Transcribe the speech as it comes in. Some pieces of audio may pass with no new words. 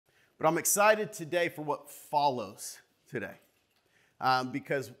But I'm excited today for what follows today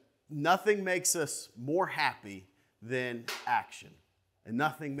because nothing makes us more happy than action. And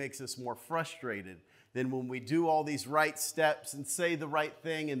nothing makes us more frustrated than when we do all these right steps and say the right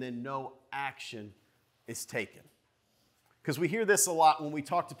thing and then no action is taken. Because we hear this a lot when we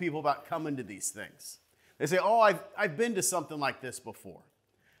talk to people about coming to these things. They say, oh, I've been to something like this before.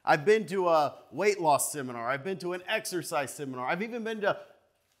 I've been to a weight loss seminar. I've been to an exercise seminar. I've even been to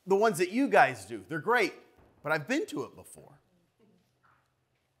the ones that you guys do. They're great, but I've been to it before.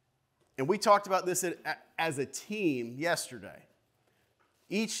 And we talked about this as a team yesterday.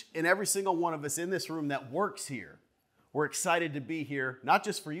 Each and every single one of us in this room that works here, we're excited to be here, not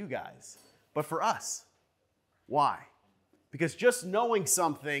just for you guys, but for us. Why? Because just knowing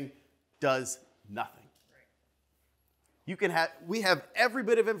something does nothing. We have every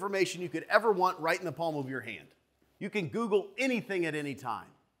bit of information you could ever want right in the palm of your hand. You can Google anything at any time.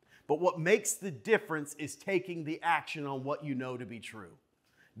 But what makes the difference is taking the action on what you know to be true.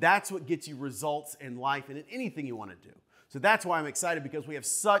 That's what gets you results in life and in anything you want to do. So that's why I'm excited, because we have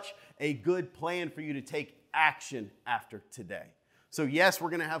such a good plan for you to take action after today. So yes, we're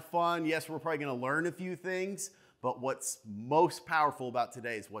going to have fun. Yes, we're probably going to learn a few things. But what's most powerful about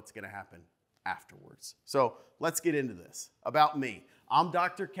today is what's going to happen afterwards. So let's get into this. About me. I'm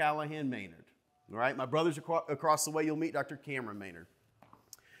Dr. Callahan Maynard. All right, my brother's across the way. You'll meet Dr. Cameron Maynard.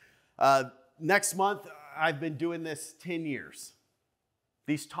 Next month, I've been doing this 10 years.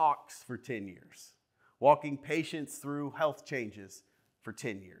 These talks for 10 years. Walking patients through health changes for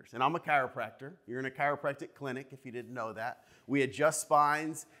 10 years. And I'm a chiropractor. You're in a chiropractic clinic, if you didn't know that. We adjust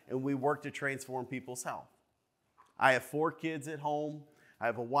spines, and we work to transform people's health. I have 4 kids at home. I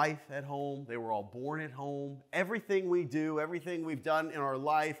have a wife at home. They were all born at home. Everything we do, everything we've done in our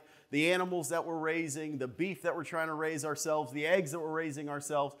life, the animals that we're raising, the beef that we're trying to raise ourselves, the eggs that we're raising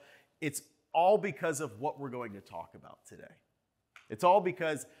ourselves, it's all because of what we're going to talk about today. It's all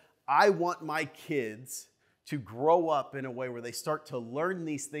because I want my kids to grow up in a way where they start to learn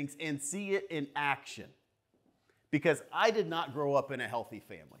these things and see it in action. Because I did not grow up in a healthy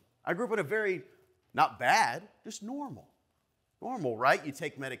family. I grew up in a very, not bad, just normal. Normal, right? You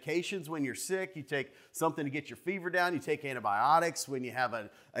take medications when you're sick. You take something to get your fever down. You take antibiotics when you have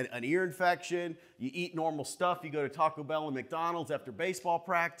an ear infection. You eat normal stuff. You go to Taco Bell and McDonald's after baseball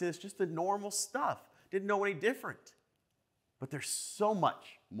practice. Just the normal stuff. Didn't know any different. But there's so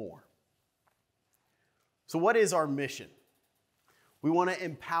much more. So what is our mission? We want to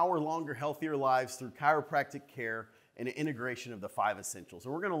empower longer, healthier lives through chiropractic care and an integration of the 5 essentials.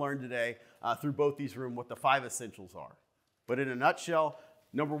 And we're going to learn today through both these rooms what the 5 essentials are. But in a nutshell,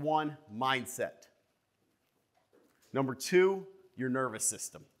 number 1, mindset. Number 2, your nervous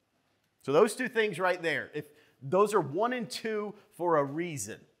system. So those 2 things right there, if those are 1 and 2 for a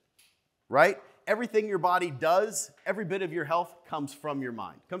reason, right? Everything your body does, every bit of your health comes from your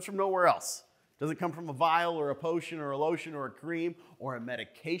mind. Comes from nowhere else. Doesn't come from a vial or a potion or a lotion or a cream or a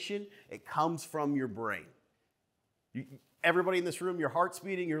medication. It comes from your brain. Everybody in this room, your heart's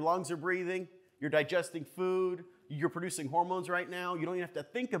beating, your lungs are breathing, you're digesting food, you're producing hormones right now. You don't even have to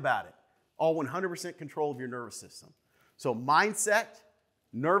think about it. All 100% control of your nervous system. So mindset,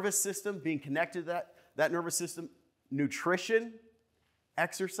 nervous system, being connected to that nervous system, nutrition,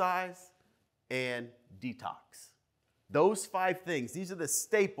 exercise, and detox. Those 5 things, these are the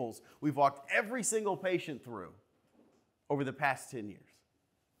staples we've walked every single patient through over the past 10 years.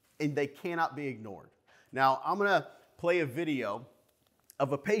 And they cannot be ignored. Now, I'm going to play a video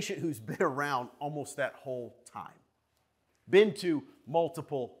of a patient who's been around almost that whole time. Been to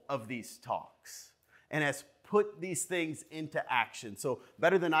multiple of these talks and has put these things into action. So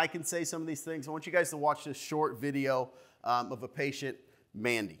better than I can say some of these things, I want you guys to watch this short video of a patient,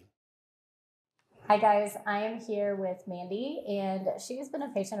 Mandy. Hi guys, I am here with Mandy, and she's been a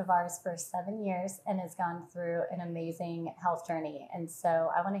patient of ours for 7 years and has gone through an amazing health journey. And so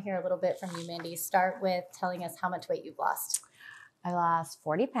I want to hear a little bit from you, Mandy. Start with telling us how much weight you've lost. I lost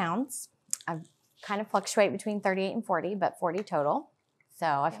 40 pounds. I kind of fluctuate between 38 and 40, but 40 total. So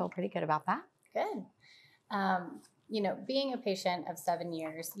I feel pretty good about that. Good. You know, being a patient of 7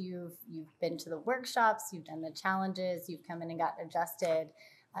 years, you've been to the workshops, you've done the challenges, you've come in and got adjusted.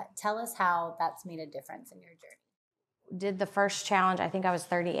 Tell us how that's made a difference in your journey. Did the first challenge, I think I was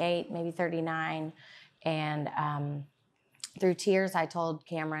 38, maybe 39. And through tears, I told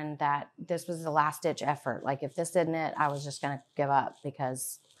Cameron that this was the last ditch effort. Like if this didn't it, I was just going to give up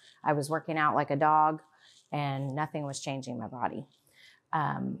because I was working out like a dog and nothing was changing my body.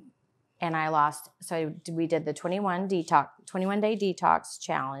 And I lost, so we did the 21-day detox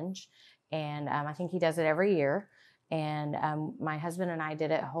challenge. And I think he does it every year. And my husband and I did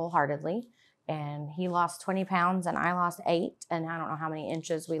it wholeheartedly. And he lost 20 pounds and I lost 8. And I don't know how many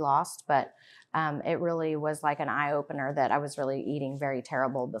inches we lost, but it really was like an eye opener that I was really eating very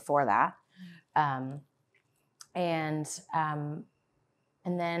terrible before that.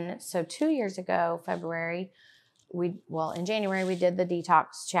 And then, so 2 years ago, February, in January, we did the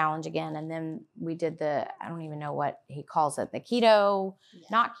detox challenge again. And then we did I don't even know what he calls it, the keto,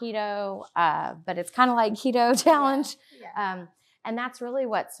 not keto, but it's kind of like keto challenge. Yeah. And that's really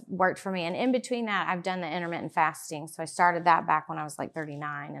what's worked for me. And in between that, I've done the intermittent fasting. So I started that back when I was like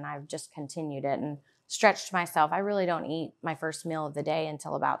 39, and I've just continued it and stretched myself. I really don't eat my first meal of the day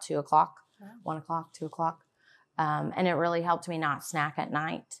until about 2 o'clock, 1 o'clock, 2 o'clock. And it really helped me not snack at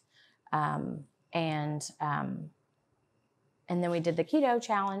night. And then we did the keto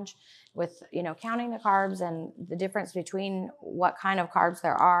challenge with, counting the carbs and the difference between what kind of carbs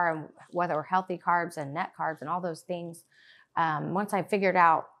there are and whether healthy carbs and net carbs and all those things. Once I figured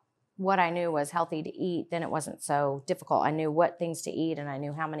out what I knew was healthy to eat, then it wasn't so difficult. I knew what things to eat and I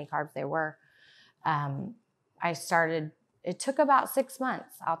knew how many carbs there were. It took about 6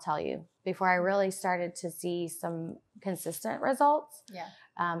 months, I'll tell you, before I really started to see some consistent results. Yeah.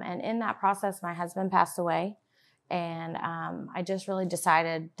 And in that process, my husband passed away. And I just really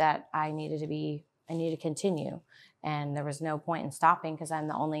decided that I needed to continue. And there was no point in stopping because I'm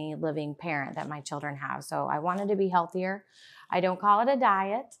the only living parent that my children have. So I wanted to be healthier. I don't call it a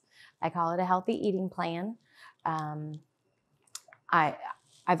diet. I call it a healthy eating plan.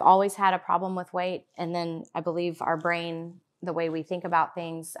 I've always had a problem with weight. And then I believe our brain, the way we think about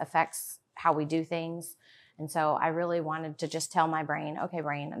things, affects how we do things. And so I really wanted to just tell my brain, okay,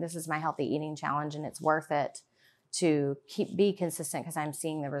 brain, this is my healthy eating challenge and it's worth it to be consistent because I'm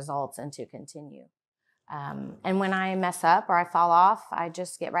seeing the results and to continue. And when I mess up or I fall off, I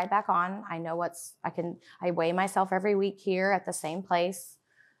just get right back on. I know I weigh myself every week here at the same place,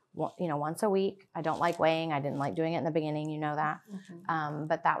 once a week. I don't like weighing. I didn't like doing it in the beginning. You know that. Mm-hmm.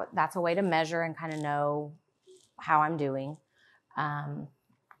 But that's a way to measure and kind of know how I'm doing. And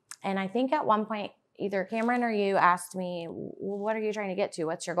I think at one point, either Cameron or you asked me, well, what are you trying to get to?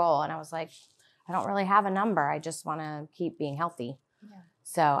 What's your goal? And I was like, I don't really have a number. I just want to keep being healthy. Yeah.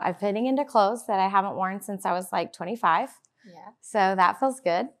 So I'm fitting into clothes that I haven't worn since I was like 25. Yeah. So that feels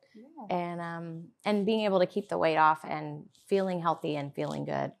good. Yeah. And being able to keep the weight off and feeling healthy and feeling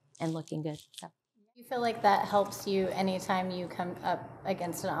good and looking good. So. You feel like that helps you anytime you come up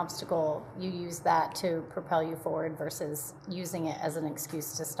against an obstacle, you use that to propel you forward versus using it as an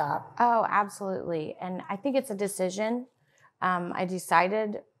excuse to stop? Oh, absolutely. And I think it's a decision. I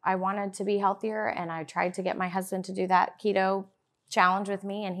decided I wanted to be healthier, and I tried to get my husband to do that keto challenge with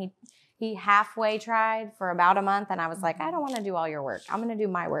me, and he halfway tried for about a month, and I was like, I don't want to do all your work. I'm going to do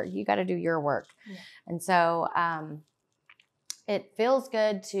my work. You got to do your work. Yeah. And so it feels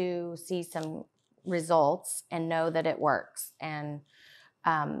good to see some results and know that it works. And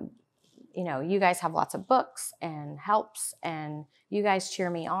you guys have lots of books and helps, and you guys cheer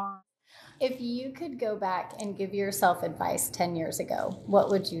me on. If you could go back and give yourself advice 10 years ago,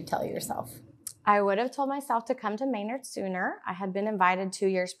 what would you tell yourself? I would have told myself to come to Maynard sooner. I had been invited 2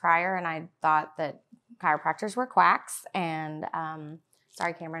 years prior, and I thought that chiropractors were quacks. And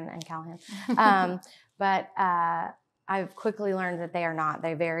sorry, Cameron and Callahan. But I've quickly learned that they are not.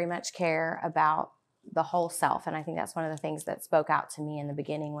 They very much care about the whole self. And I think that's one of the things that spoke out to me in the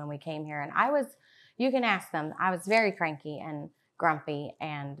beginning when we came here. And you can ask them, I was very cranky and grumpy,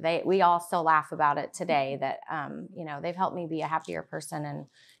 and we all still laugh about it today that, they've helped me be a happier person and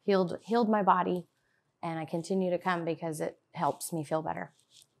healed my body. And I continue to come because it helps me feel better.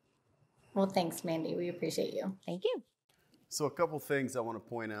 Well, thanks, Mandy. We appreciate you. Thank you. So a couple things I want to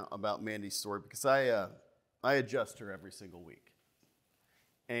point out about Mandy's story, because I adjust her every single week.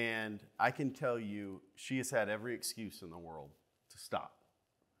 And I can tell you she has had every excuse in the world to stop,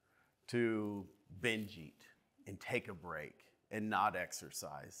 to binge eat and take a break and not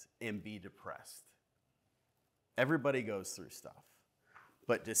exercise and be depressed. Everybody goes through stuff.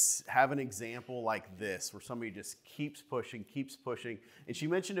 But just have an example like this where somebody just keeps pushing. And she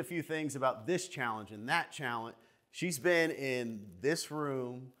mentioned a few things about this challenge and that challenge. She's been in this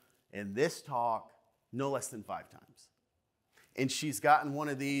room and this talk no less than 5 times. And she's gotten one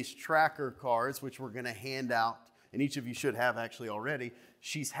of these tracker cards, which we're going to hand out, and each of you should have actually already.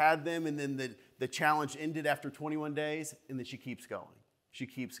 She's had them, and then the challenge ended after 21 days, and then she keeps going.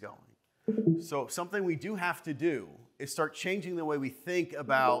 So something we do have to do is start changing the way we think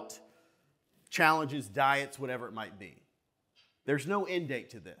about challenges, diets, whatever it might be. There's no end date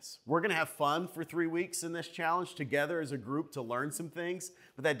to this. We're gonna have fun for 3 weeks in this challenge together as a group to learn some things,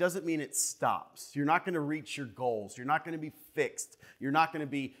 but that doesn't mean it stops. You're not gonna reach your goals. You're not gonna be fixed. You're not gonna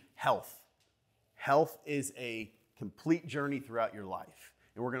be health. Health is a complete journey throughout your life,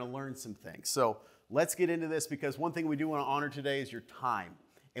 and we're gonna learn some things. So let's get into this, because one thing we do wanna honor today is your time,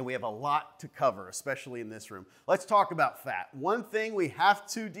 and we have a lot to cover, especially in this room. Let's talk about fat. One thing we have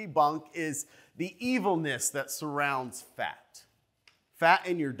to debunk is the evilness that surrounds fat. Fat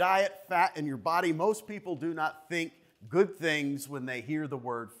in your diet, fat in your body. Most people do not think good things when they hear the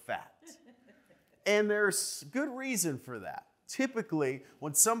word fat. And there's good reason for that. Typically,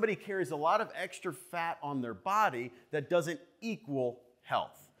 when somebody carries a lot of extra fat on their body, that doesn't equal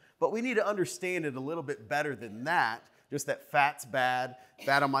health. But we need to understand it a little bit better than that, just that fat's bad,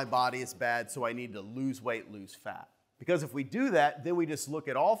 fat on my body is bad, so I need to lose weight, lose fat. Because if we do that, then we just look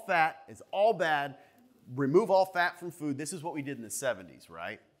at all fat as all bad, remove all fat from food. This is what we did in the 70s,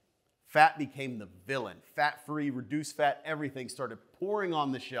 right? Fat became the villain. Fat-free, reduced fat, everything started pouring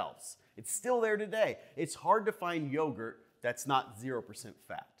on the shelves. It's still there today. It's hard to find yogurt that's not 0%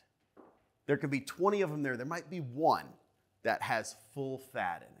 fat. There could be 20 of them there. There might be one that has full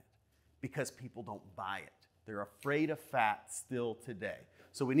fat in it because people don't buy it. They're afraid of fat still today.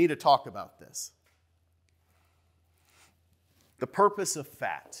 So we need to talk about this. The purpose of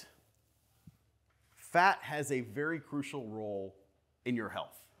fat. Fat has a very crucial role in your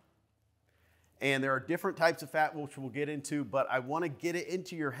health. And there are different types of fat, which we'll get into, but I want to get it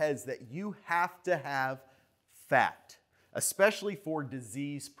into your heads that you have to have fat, especially for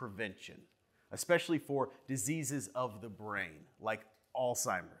disease prevention, especially for diseases of the brain, like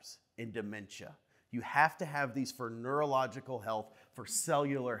Alzheimer's and dementia. You have to have these for neurological health, for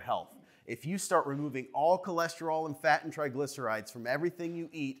cellular health. If you start removing all cholesterol and fat and triglycerides from everything you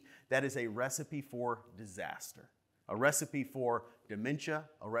eat, that is a recipe for disaster, a recipe for dementia,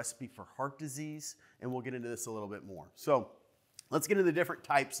 a recipe for heart disease, and we'll get into this a little bit more. So let's get into the different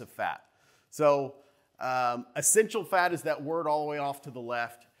types of fat. So essential fat is that word all the way off to the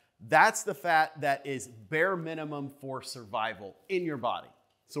left. That's the fat that is bare minimum for survival in your body.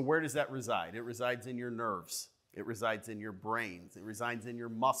 So where does that reside? It resides in your nerves. It resides in your brains. It resides in your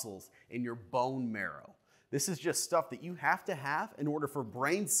muscles, in your bone marrow. This is just stuff that you have to have in order for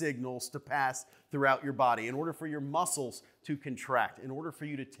brain signals to pass throughout your body, in order for your muscles to contract, in order for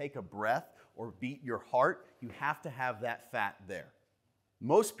you to take a breath or beat your heart, you have to have that fat there.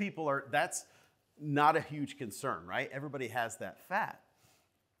 Most people that's not a huge concern, right? Everybody has that fat.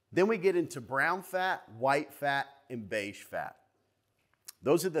 Then we get into brown fat, white fat, and beige fat.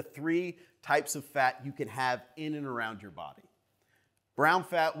 Those are the three types of fat you can have in and around your body. Brown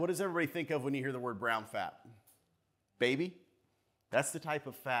fat, what does everybody think of when you hear the word brown fat? Baby? That's the type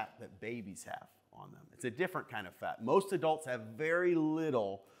of fat that babies have on them. It's a different kind of fat. Most adults have very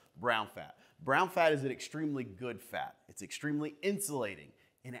little brown fat. Brown fat is an extremely good fat. It's extremely insulating,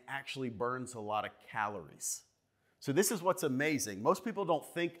 and it actually burns a lot of calories. So this is what's amazing. Most people don't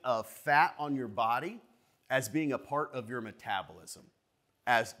think of fat on your body as being a part of your metabolism,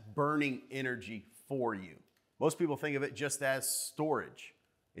 as burning energy for you. Most people think of it just as storage.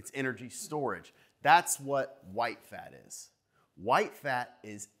 It's energy storage. That's what white fat is. White fat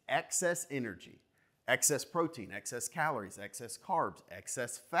is excess energy, excess protein, excess calories, excess carbs,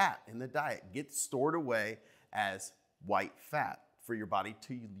 excess fat in the diet gets stored away as white fat for your body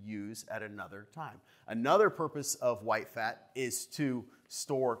to use at another time. Another purpose of white fat is to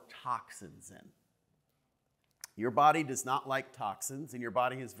store toxins in. Your body does not like toxins, and your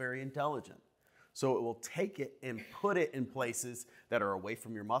body is very intelligent. So it will take it and put it in places that are away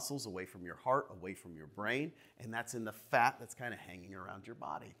from your muscles, away from your heart, away from your brain, and that's in the fat that's kind of hanging around your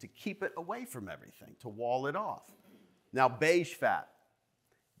body to keep it away from everything, to wall it off. Now, beige fat.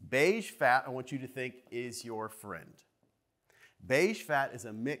 Beige fat, I want you to think, is your friend. Beige fat is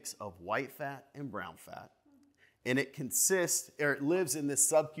a mix of white fat and brown fat, and it lives in this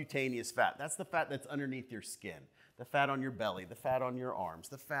subcutaneous fat. That's the fat that's underneath your skin. The fat on your belly, the fat on your arms,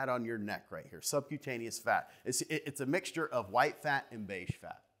 the fat on your neck right here, subcutaneous fat. It's a mixture of white fat and beige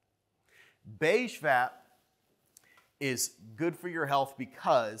fat. Beige fat is good for your health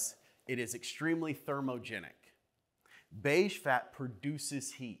because it is extremely thermogenic. Beige fat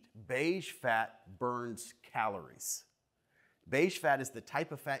produces heat. Beige fat burns calories. Beige fat is the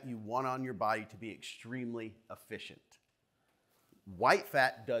type of fat you want on your body to be extremely efficient. White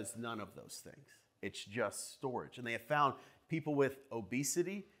fat does none of those things. It's just storage. And they have found people with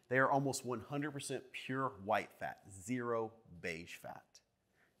obesity, they are almost 100% pure white fat, zero beige fat.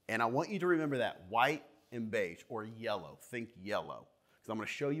 And I want you to remember that, white and beige, or yellow. Think yellow. Because I'm going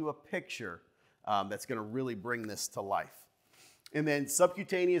to show you a picture that's going to really bring this to life. And then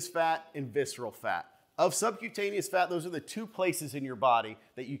subcutaneous fat and visceral fat. Of subcutaneous fat, those are the two places in your body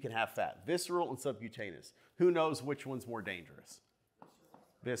that you can have fat, visceral and subcutaneous. Who knows which one's more dangerous?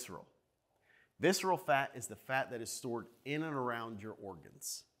 Visceral. Visceral fat is the fat that is stored in and around your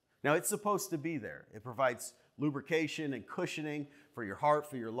organs. Now, it's supposed to be there. It provides lubrication and cushioning for your heart,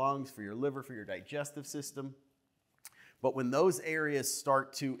 for your lungs, for your liver, for your digestive system. But when those areas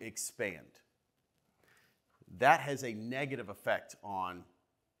start to expand, that has a negative effect on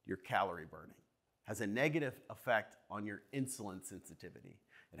your calorie burning, has a negative effect on your insulin sensitivity.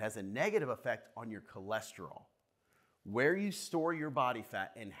 It has a negative effect on your cholesterol. Where you store your body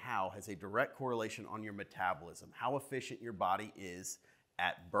fat and how has a direct correlation on your metabolism, how efficient your body is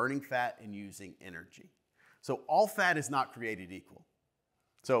at burning fat and using energy. So all fat is not created equal.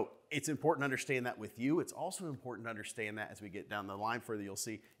 So it's important to understand that with you. It's also important to understand that as we get down the line further, you'll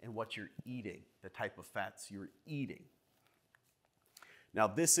see in what you're eating, the type of fats you're eating. Now,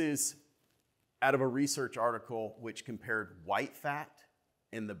 this is out of a research article which compared white fat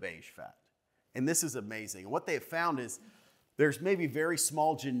and the beige fat. And this is amazing. And what they have found is there's maybe very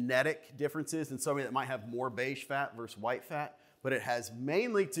small genetic differences in somebody that might have more beige fat versus white fat, but it has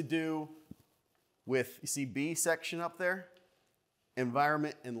mainly to do with, you see B section up there?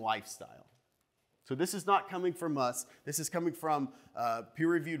 Environment and lifestyle. So this is not coming from us. This is coming from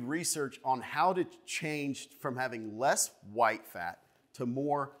peer-reviewed research on how to change from having less white fat to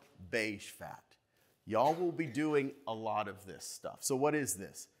more beige fat. Y'all will be doing a lot of this stuff. So what is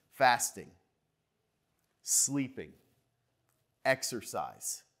this? Fasting, sleeping,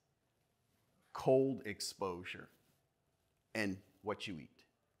 exercise, cold exposure, and what you eat.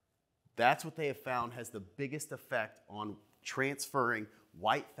 That's what they have found has the biggest effect on transferring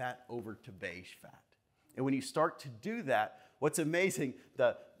white fat over to beige fat. And when you start to do that, what's amazing,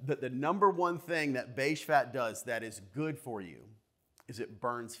 the number one thing that beige fat does that is good for you is it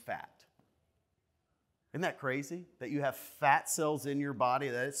burns fat. Isn't that crazy? That you have fat cells in your body,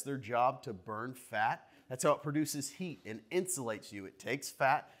 that it's their job to burn fat. That's how it produces heat and insulates you. It takes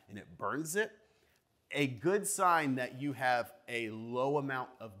fat and it burns it. A good sign that you have a low amount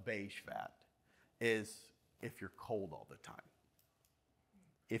of beige fat is if you're cold all the time.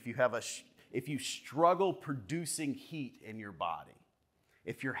 If you struggle producing heat in your body,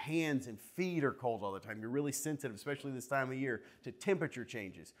 if your hands and feet are cold all the time, you're really sensitive, especially this time of year, to temperature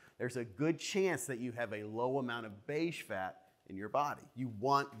changes, there's a good chance that you have a low amount of beige fat in your body. You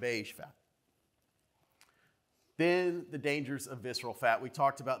want beige fat. Then the dangers of visceral fat. We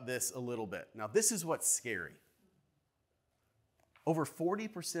talked about this a little bit. Now, this is what's scary. Over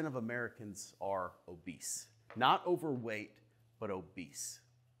 40% of Americans are obese. Not overweight, but obese.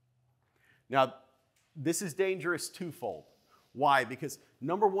 Now, this is dangerous twofold. Why? Because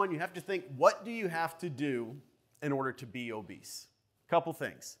number one, you have to think, what do you have to do in order to be obese? Couple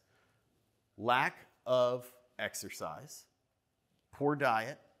things. Lack of exercise, poor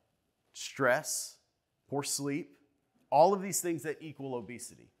diet, stress, poor sleep, all of these things that equal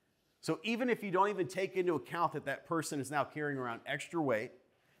obesity. So even if you don't even take into account that that person is now carrying around extra weight,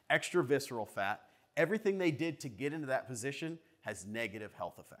 extra visceral fat, everything they did to get into that position has negative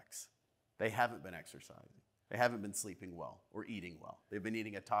health effects. They haven't been exercising. They haven't been sleeping well or eating well. They've been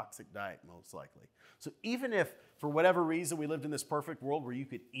eating a toxic diet most likely. So even if, for whatever reason, we lived in this perfect world where you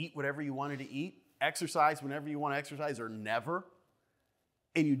could eat whatever you wanted to eat, exercise whenever you want to exercise or never,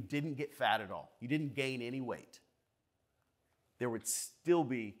 and you didn't get fat at all, you didn't gain any weight, there would still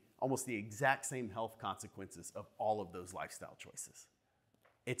be almost the exact same health consequences of all of those lifestyle choices.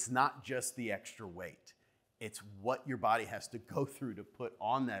 It's not just the extra weight. It's what your body has to go through to put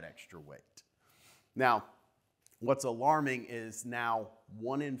on that extra weight. Now, what's alarming is now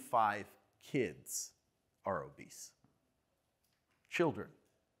 1 in 5 kids are obese. Children,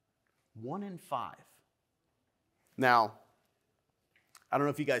 1 in 5. Now, I don't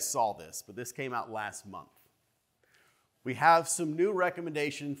know if you guys saw this, but this came out last month. We have some new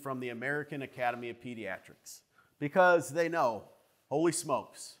recommendation from the American Academy of Pediatrics because they know, holy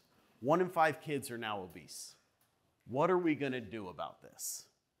smokes, 1 in 5 kids are now obese. What are we going to do about this?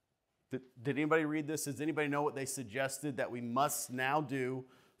 Did anybody read this? Does anybody know what they suggested that we must now do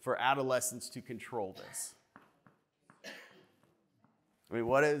for adolescents to control this? I mean,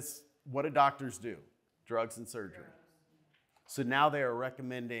 what do doctors do? Drugs and surgery. So now they are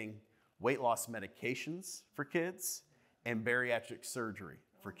recommending weight loss medications for kids and bariatric surgery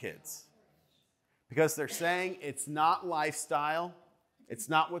for kids. Because they're saying it's not lifestyle, it's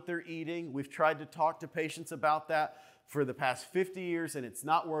not what they're eating. We've tried to talk to patients about that for the past 50 years and it's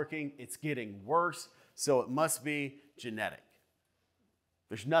not working, it's getting worse, so it must be genetic.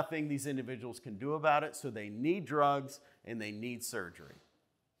 There's nothing these individuals can do about it, so they need drugs and they need surgery.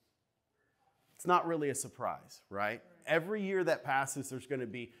 It's not really a surprise, right? Every year that passes, there's going to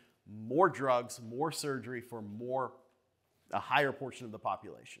be more drugs, more surgery for a higher portion of the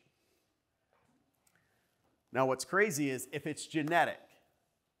population. Now, what's crazy is if it's genetic,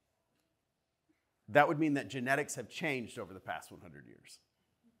 that would mean that genetics have changed over the past 100 years.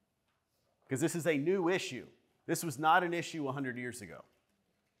 Because this is a new issue. This was not an issue 100 years ago.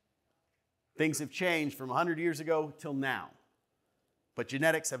 Things have changed from 100 years ago till now. But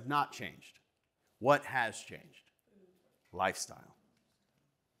genetics have not changed. What has changed? Lifestyle.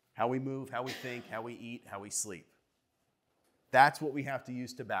 How we move, how we think, how we eat, how we sleep. That's what we have to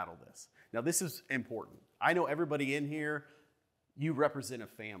use to battle this. Now, this is important. I know everybody in here, you represent a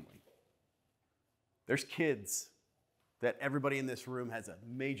family. There's kids that everybody in this room has a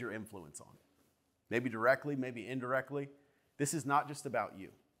major influence on. Maybe directly, maybe indirectly. This is not just about you.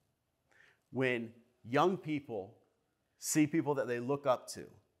 When young people see people that they look up to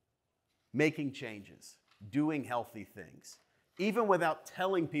making changes, doing healthy things, even without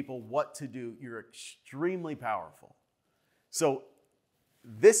telling people what to do, you're extremely powerful. So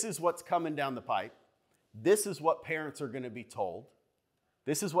this is what's coming down the pipe. This is what parents are going to be told.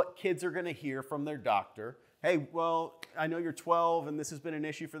 This is what kids are going to hear from their doctor. Hey, well, I know you're 12 and this has been an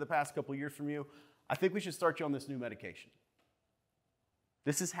issue for the past couple of years from you. I think we should start you on this new medication.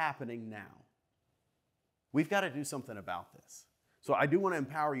 This is happening now. We've got to do something about this. So I do want to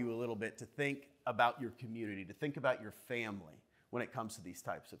empower you a little bit to think about your community, to think about your family when it comes to these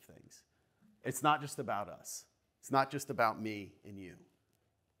types of things. It's not just about us. It's not just about me and you.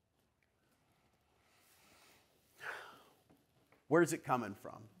 Where's it coming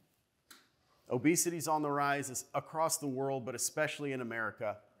from? Obesity's on the rise across the world, but especially in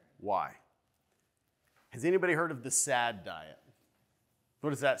America. Why? Has anybody heard of the SAD diet? What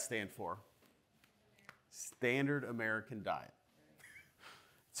does that stand for? Standard American Diet.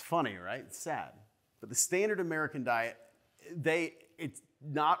 It's funny, right? It's sad. But the Standard American Diet, it's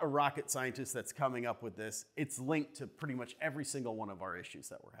not a rocket scientist that's coming up with this. It's linked to pretty much every single one of our issues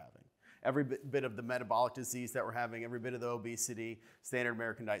that we're having. Every bit of the metabolic disease that we're having, every bit of the obesity, Standard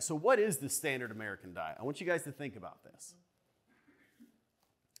American Diet. So what is the Standard American Diet? I want you guys to think about this.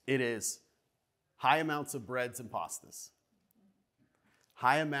 It is high amounts of breads and pastas.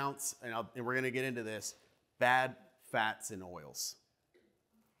 High amounts, and we're going to get into this, bad fats and oils.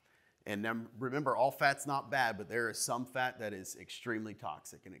 And then remember, all fat's not bad, but there is some fat that is extremely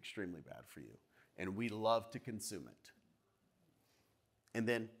toxic and extremely bad for you. And we love to consume it. And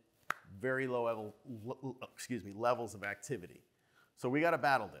then very low levels of activity. So we got to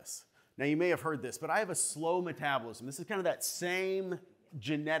battle this. Now, you may have heard this, but I have a slow metabolism. This is kind of that same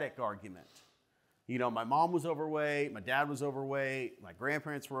genetic argument. You know, my mom was overweight, my dad was overweight, my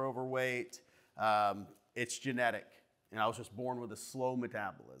grandparents were overweight. It's genetic, and I was just born with a slow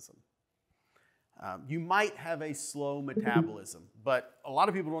metabolism. You might have a slow metabolism, but a lot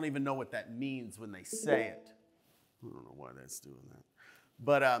of people don't even know what that means when they say it. I don't know why that's doing that.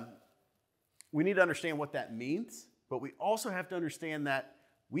 But we need to understand what that means, but we also have to understand that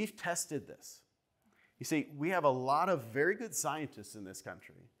we've tested this. You see, we have a lot of very good scientists in this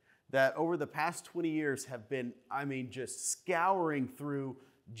country that over the past 20 years have been, just scouring through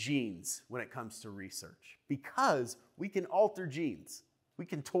genes when it comes to research, because we can alter genes. We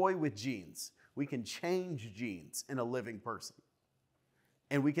can toy with genes. We can change genes in a living person.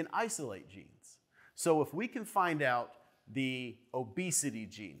 And we can isolate genes. So if we can find out the obesity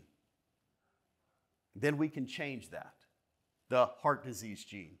gene, then we can change that. The heart disease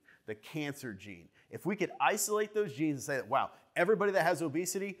gene, the cancer gene. If we could isolate those genes and say that, wow, everybody that has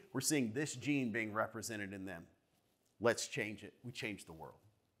obesity, we're seeing this gene being represented in them. Let's change it. We changed the world.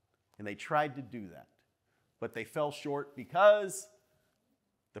 And they tried to do that. But they fell short because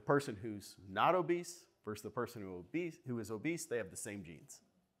the person who's not obese versus the person who is obese, they have the same genes.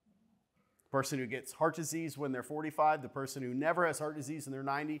 The person who gets heart disease when they're 45, the person who never has heart disease when they're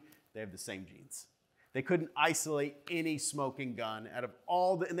 90, they have the same genes. They couldn't isolate any smoking gun out of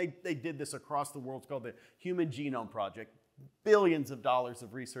all and they did this across the world. It's called the Human Genome Project. Billions of dollars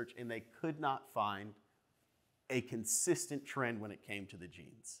of research, and they could not find a consistent trend when it came to the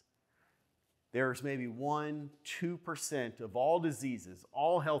genes. There's maybe 1-2% of all diseases,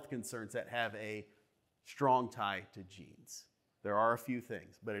 all health concerns that have a strong tie to genes. There are a few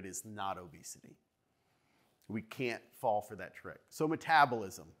things, but it is not obesity. We can't fall for that trick. So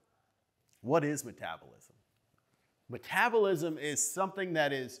metabolism. What is metabolism? Metabolism is something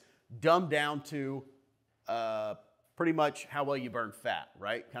that is dumbed down to pretty much how well you burn fat,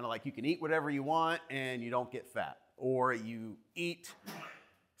 right? Kind of like you can eat whatever you want and you don't get fat. Or you eat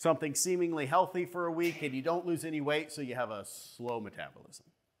something seemingly healthy for a week and you don't lose any weight, so you have a slow metabolism.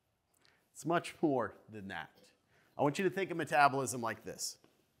 It's much more than that. I want you to think of metabolism like this.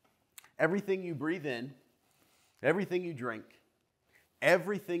 Everything you breathe in, everything you drink,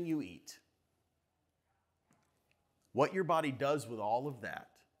 everything you eat, what your body does with all of that,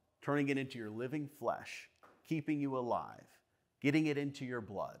 turning it into your living flesh, keeping you alive, getting it into your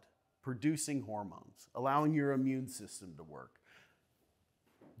blood, producing hormones, allowing your immune system to work.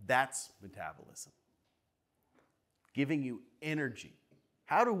 That's metabolism. Giving you energy.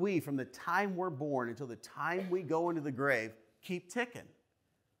 How do we, from the time we're born until the time we go into the grave, keep ticking?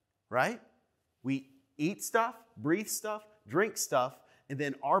 Right? We eat stuff, breathe stuff, drink stuff, and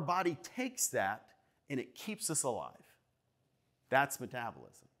then our body takes that and it keeps us alive. That's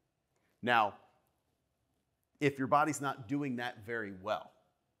metabolism. Now, if your body's not doing that very well,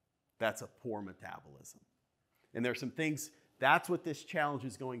 that's a poor metabolism. And there's some things, that's what this challenge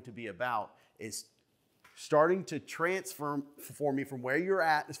is going to be about, is starting to transform me from where you're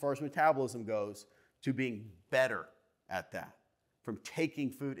at as far as metabolism goes to being better at that. From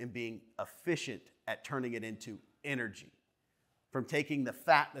taking food and being efficient at turning it into energy. From taking the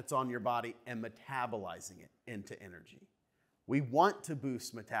fat that's on your body and metabolizing it into energy. We want to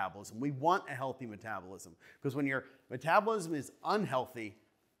boost metabolism. We want a healthy metabolism. Because when your metabolism is unhealthy,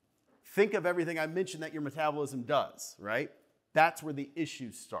 think of everything I mentioned that your metabolism does, right? That's where the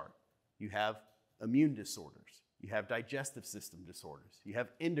issues start. You have immune disorders. You have digestive system disorders. You have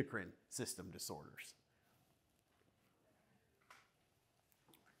endocrine system disorders.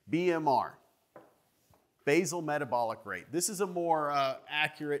 BMR, basal metabolic rate. This is a more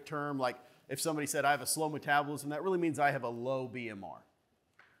accurate term. Like if somebody said, I have a slow metabolism, that really means I have a low BMR,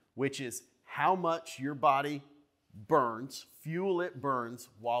 which is how much your body burns, fuel it burns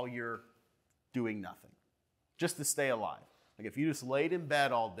while you're doing nothing, just to stay alive. Like if you just laid in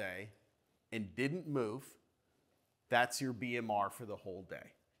bed all day and didn't move, that's your BMR for the whole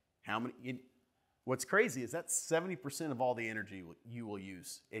day. What's crazy is that's 70% of all the energy you will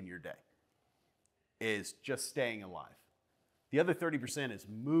use in your day is just staying alive. The other 30% is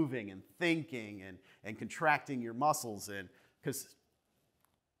moving and thinking and contracting your muscles, and because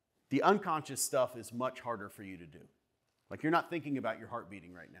the unconscious stuff is much harder for you to do. Like you're not thinking about your heart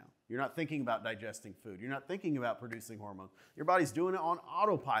beating right now. You're not thinking about digesting food. You're not thinking about producing hormones. Your body's doing it on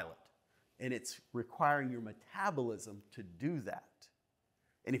autopilot, and it's requiring your metabolism to do that.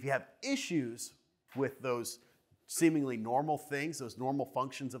 And if you have issues with those seemingly normal things, those normal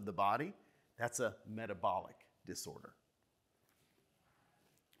functions of the body, that's a metabolic disorder.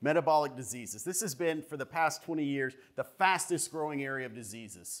 Metabolic diseases. This has been, for the past 20 years, the fastest growing area of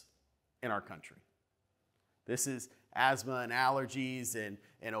diseases in our country. This is asthma and allergies and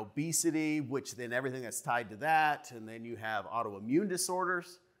obesity, which then everything that's tied to that. And then you have autoimmune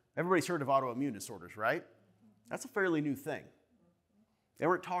disorders. Everybody's heard of autoimmune disorders, right? That's a fairly new thing. They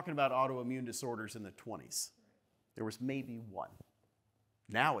weren't talking about autoimmune disorders in the 20s. There was maybe one.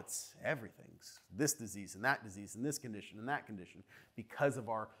 Now it's everything's this disease and that disease and this condition and that condition because of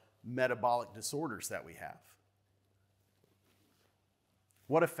our metabolic disorders that we have.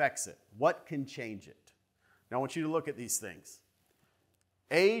 What affects it? What can change it? Now I want you to look at these things.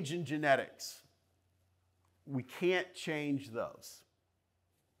 Age and genetics. We can't change those.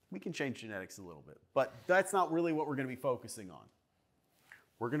 We can change genetics a little bit, but that's not really what we're going to be focusing on.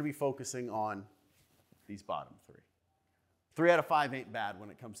 We're going to be focusing on these bottom three. 3 out of 5 ain't bad when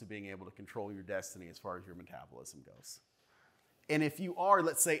it comes to being able to control your destiny as far as your metabolism goes. And if you are,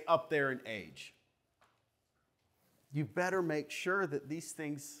 let's say, up there in age, you better make sure that these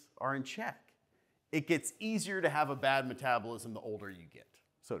things are in check. It gets easier to have a bad metabolism the older you get,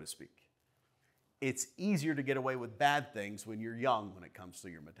 so to speak. It's easier to get away with bad things when you're young when it comes to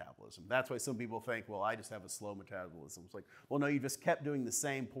your metabolism. That's why some people think, well, I just have a slow metabolism. It's like, well, no, you just kept doing the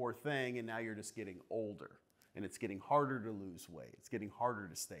same poor thing and now you're just getting older. And it's getting harder to lose weight. It's getting harder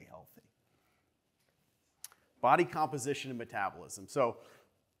to stay healthy. Body composition and metabolism. So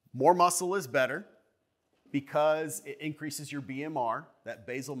more muscle is better because it increases your BMR, that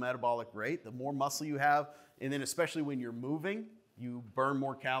basal metabolic rate. The more muscle you have, and then especially when you're moving, you burn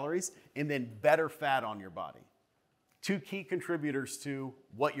more calories, and then better fat on your body. 2 key contributors to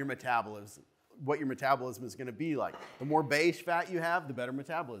what your metabolism is going to be like. The more beige fat you have, the better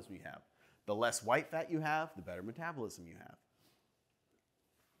metabolism you have. The less white fat you have, the better metabolism you have.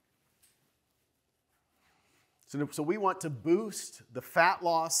 So we want to boost the fat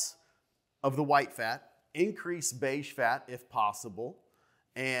loss of the white fat, increase beige fat if possible,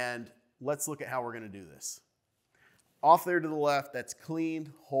 and let's look at how we're going to do this. off there to the left, that's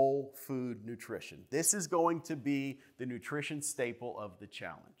clean, whole food nutrition. This is going to be the nutrition staple of the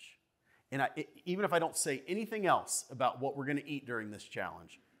challenge. And even if I don't say anything else about what we're going to eat during this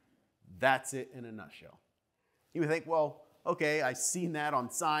challenge, that's it in a nutshell. You would think, well, okay, I've seen that on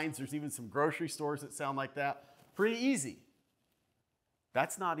signs. There's even some grocery stores that sound like that. Pretty easy.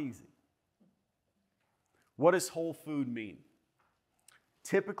 That's not easy. What does whole food mean?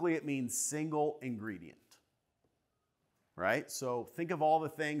 Typically, it means single ingredient, right? So think of all the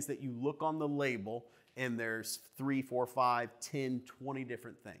things that you look on the label, and there's 3, 4, 5, 10, 20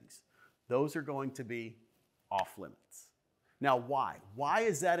 different things. Those are going to be off limits. Now, why? Why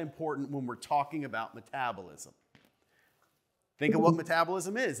is that important when we're talking about metabolism? Think of what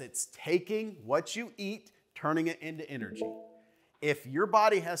metabolism is. It's taking what you eat, turning it into energy. If your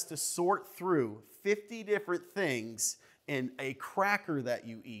body has to sort through 50 different things in a cracker that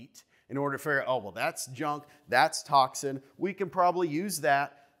you eat in order to figure out, oh, well, that's junk, that's toxin, we can probably use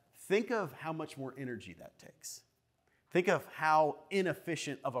that. Think of how much more energy that takes. Think of how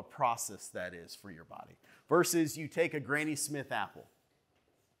inefficient of a process that is for your body versus you take a Granny Smith apple.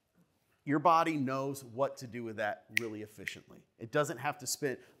 Your body knows what to do with that really efficiently. It doesn't have to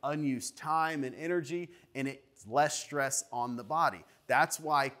spend unused time and energy, and it's less stress on the body. That's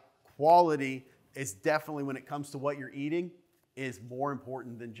why quality is definitely, when it comes to what you're eating, is more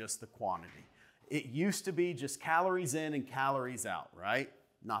important than just the quantity. It used to be just calories in and calories out, right?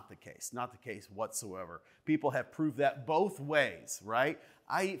 Not the case. Not the case whatsoever. People have proved that both ways, right?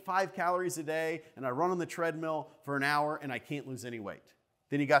 I eat 5 calories a day, and I run on the treadmill for an hour, and I can't lose any weight.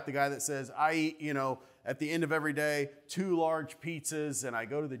 Then you got the guy that says, I eat, at the end of every day, 2 large pizzas, and I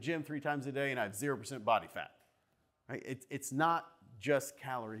go to the gym 3 times a day, and I have 0% body fat. Right? It's not just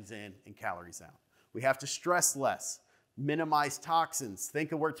calories in and calories out. We have to stress less, minimize toxins.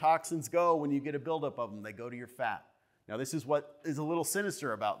 Think of where toxins go when you get a buildup of them. They go to your fat. Now, this is what is a little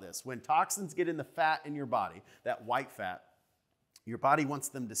sinister about this. When toxins get in the fat in your body, that white fat, your body wants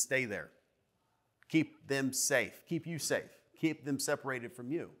them to stay there. Keep them safe. Keep you safe. Keep them separated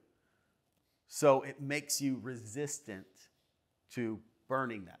from you. So it makes you resistant to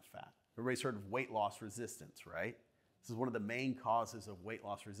burning that fat. Everybody's heard of weight loss resistance, right? This is one of the main causes of weight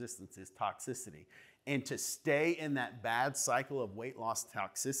loss resistance is toxicity. And to stay in that bad cycle of weight loss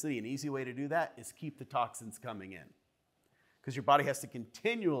toxicity, an easy way to do that is keep the toxins coming in. Because your body has to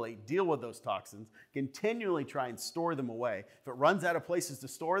continually deal with those toxins, continually try and store them away. If it runs out of places to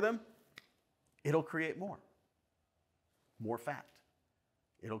store them, it'll create more fat.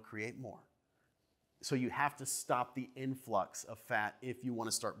 It'll create more. So you have to stop the influx of fat if you want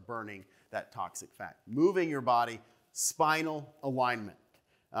to start burning that toxic fat. Moving your body, spinal alignment.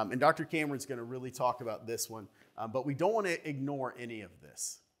 And Dr. Cameron's going to really talk about this one, but we don't want to ignore any of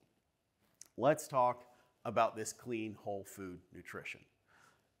this. Let's talk about this clean, whole food nutrition.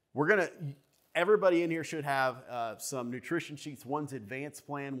 Everybody in here should have some nutrition sheets. One's advanced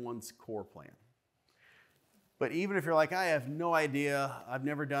plan, one's core plan. But even if you're like, I have no idea, I've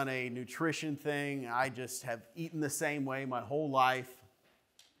never done a nutrition thing, I just have eaten the same way my whole life,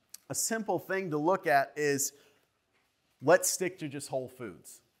 a simple thing to look at is let's stick to just whole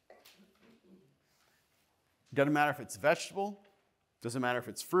foods. Doesn't matter if it's vegetable, doesn't matter if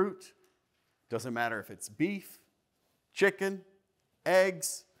it's fruit, doesn't matter if it's beef, chicken,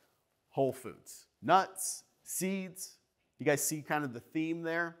 eggs, whole foods, nuts, seeds. You guys see kind of the theme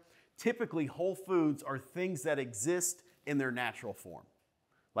there? Typically, whole foods are things that exist in their natural form.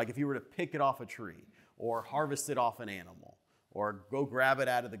 Like if you were to pick it off a tree or harvest it off an animal or go grab it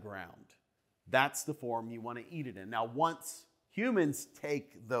out of the ground. That's the form you want to eat it in. Now, once humans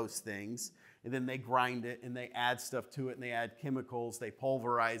take those things and then they grind it and they add stuff to it and they add chemicals, they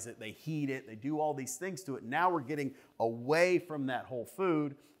pulverize it, they heat it, they do all these things to it. Now we're getting away from that whole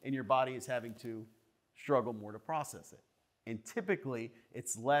food and your body is having to struggle more to process it. And typically,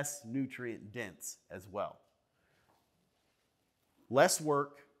 it's less nutrient dense as well. Less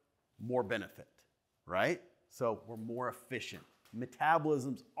work, more benefit, right? So we're more efficient.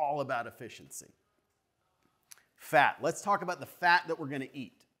 Metabolism's all about efficiency. Fat. Let's talk about the fat that we're going to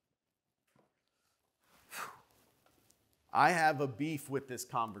eat. I have a beef with this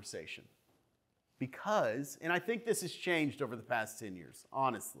conversation because, and I think this has changed over the past 10 years,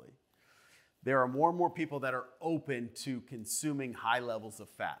 honestly. There are more and more people that are open to consuming high levels of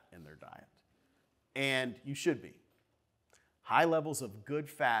fat in their diet. And you should be. High levels of good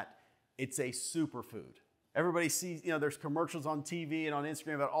fat, it's a superfood. Everybody sees, there's commercials on TV and on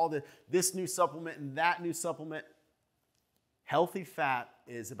Instagram about this new supplement and that new supplement. Healthy fat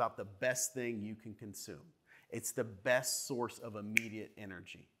is about the best thing you can consume. It's the best source of immediate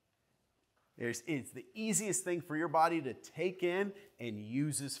energy. It's the easiest thing for your body to take in and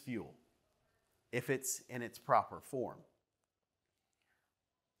use as fuel if it's in its proper form.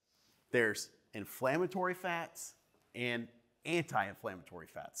 There's inflammatory fats and anti-inflammatory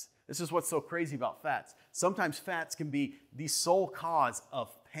fats. This is what's so crazy about fats. Sometimes fats can be the sole cause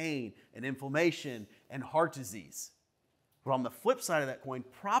of pain and inflammation and heart disease. But on the flip side of that coin,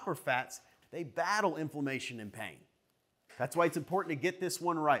 proper fats, they battle inflammation and pain. That's why it's important to get this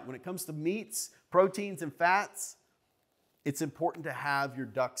one right. When it comes to meats, proteins, and fats, it's important to have your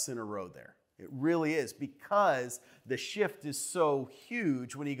ducks in a row there. It really is, because the shift is so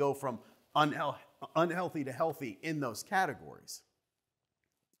huge when you go from unhealthy to healthy in those categories.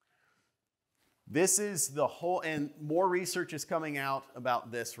 This is the whole, and more research is coming out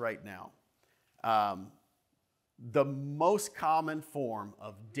about this right now. The most common form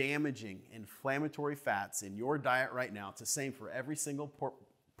of damaging inflammatory fats in your diet right now, it's the same for every single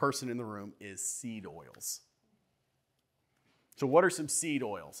person in the room, is seed oils. So what are some seed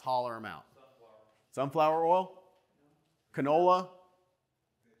oils? Holler them out. Sunflower oil? Canola?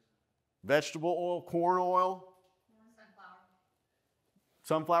 Vegetable oil? Corn oil?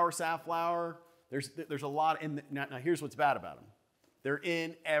 Sunflower, safflower. There's a lot in now here's what's bad about them. They're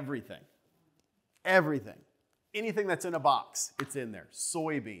in everything. Everything. Anything that's in a box, it's in there.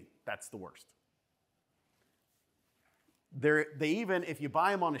 Soybean, that's the worst. They even, if you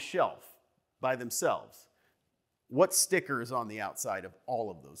buy them on a shelf by themselves, what sticker is on the outside of all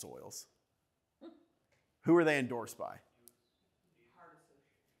of those oils? Who are they endorsed by?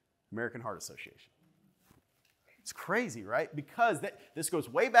 American Heart Association. It's crazy, right? Because this goes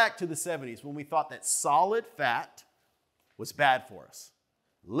way back to the 70s when we thought that solid fat was bad for us.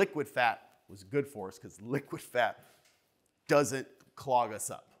 Liquid fat was good for us because liquid fat doesn't clog us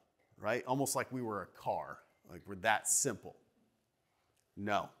up, right? Almost like we were a car, like we're that simple.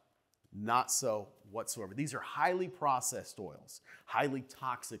 No, not so whatsoever. These are highly processed oils, highly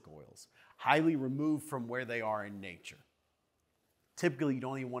toxic oils, highly removed from where they are in nature. Typically, you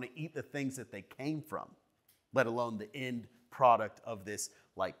don't even want to eat the things that they came from, let alone the end product of this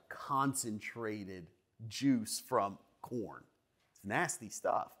like concentrated juice from corn. It's nasty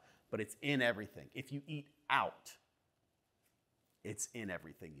stuff, but it's in everything. If you eat out, it's in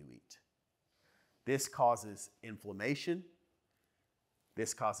everything you eat. This causes inflammation.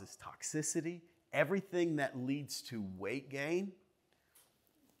 This causes toxicity. Everything that leads to weight gain,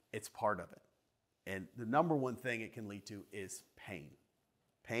 it's part of it. And the number one thing it can lead to is pain.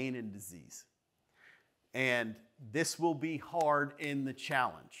 Pain and disease. And this will be hard in the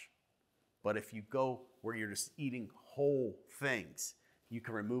challenge. But if you go where you're just eating whole things, you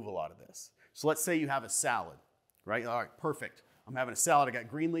can remove a lot of this. So let's say you have a salad, right? All right, perfect. I'm having a salad. I got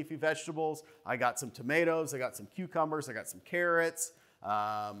green leafy vegetables. I got some tomatoes. I got some cucumbers. I got some carrots.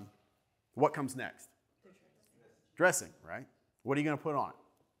 What comes next? Dressing, right? What are you going to put on it?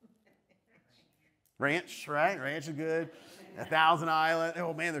 Ranch, right? Ranch is good. 1,000 Island.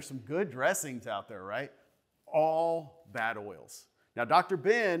 Oh, man, there's some good dressings out there, right? All bad oils. Now, Dr.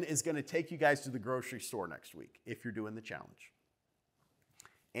 Ben is going to take you guys to the grocery store next week if you're doing the challenge.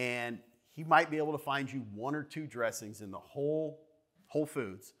 And he might be able to find you one or two dressings in the Whole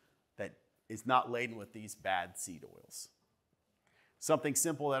Foods that is not laden with these bad seed oils. Something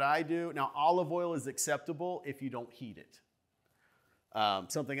simple that I do. Now, olive oil is acceptable if you don't heat it.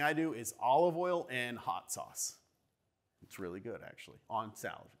 Something I do is olive oil and hot sauce. It's really good, actually, on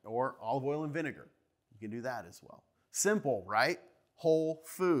salad. Or olive oil and vinegar. You can do that as well. Simple, right? Whole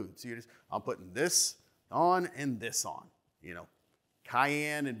foods. I'm putting this on and this on. You know,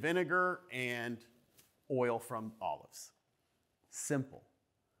 cayenne and vinegar and oil from olives. Simple.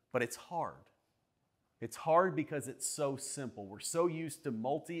 But it's hard. It's hard because it's so simple. We're so used to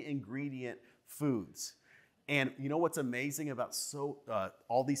multi-ingredient foods. And you know what's amazing about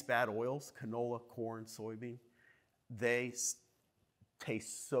all these bad oils, canola, corn, soybean? They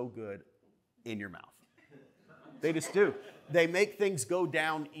taste so good in your mouth. They just do. They make things go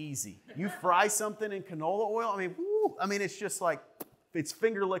down easy. You fry something in canola oil, it's just like, it's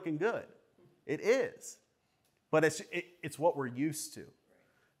finger licking good. It is. But it's what we're used to.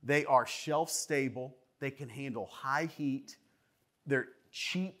 They are shelf stable. They can handle high heat. They're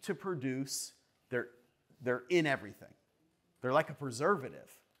cheap to produce. They're in everything. They're like a preservative.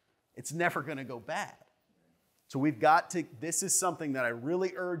 It's never going to go bad. So this is something that I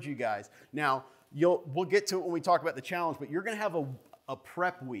really urge you guys. Now, we'll get to it when we talk about the challenge, but you're going to have a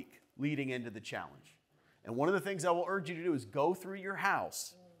prep week leading into the challenge. And one of the things I will urge you to do is go through your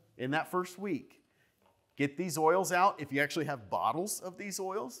house in that first week. Get these oils out, if you actually have bottles of these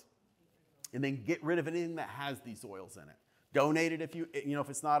oils, and then get rid of anything that has these oils in it. Donate it if if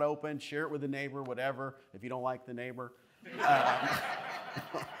it's not open. Share it with a neighbor, whatever, if you don't like the neighbor.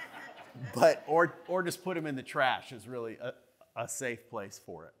 Or just put them in the trash is really a safe place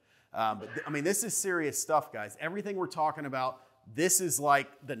for it. This is serious stuff, guys. Everything we're talking about, this is like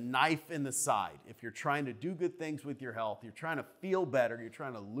the knife in the side. If you're trying to do good things with your health, you're trying to feel better, you're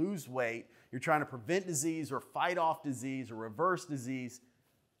trying to lose weight, you're trying to prevent disease or fight off disease or reverse disease,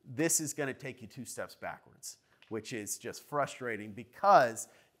 this is going to take you 2 steps backwards, which is just frustrating because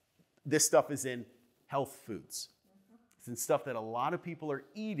this stuff is in health foods. It's in stuff that a lot of people are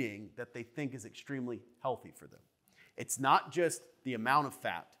eating that they think is extremely healthy for them. It's not just the amount of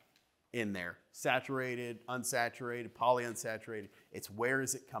fat in there, saturated, unsaturated, polyunsaturated. It's where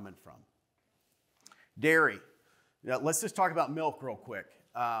is it coming from? Dairy. Now, let's just talk about milk real quick.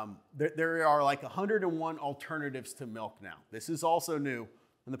 There are like 101 alternatives to milk now. This is also new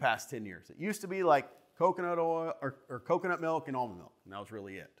in the past 10 years. It used to be like coconut oil or coconut milk and almond milk, and that was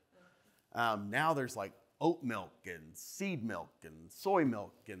really it. Now there's like oat milk and seed milk and soy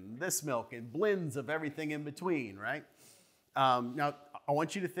milk and this milk and blends of everything in between, right? Now, I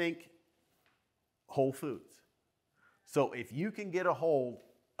want you to think whole foods. So if you can get a hold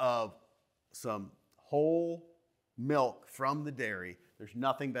of some whole milk from the dairy, there's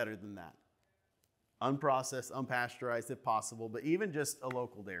nothing better than that. Unprocessed, unpasteurized if possible, but even just a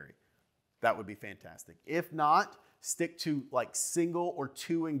local dairy, that would be fantastic. If not, stick to like single or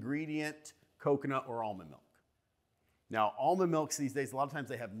 2 ingredient coconut or almond milk. Now, almond milks these days, a lot of times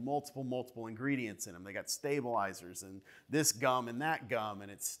they have multiple ingredients in them. They got stabilizers and this gum and that gum, and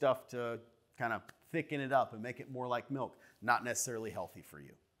it's stuff to kind of thicken it up and make it more like milk. Not necessarily healthy for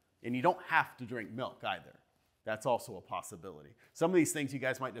you. And you don't have to drink milk either. That's also a possibility. Some of these things you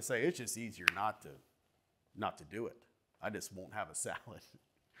guys might just say, it's just easier not to do it. I just won't have a salad,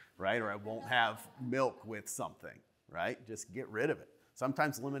 right? Or I won't have milk with something, right? Just get rid of it.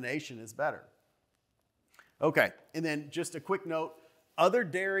 Sometimes elimination is better. Okay, and then just a quick note, other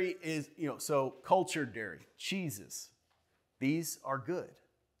dairy is, so cultured dairy, cheeses, these are good.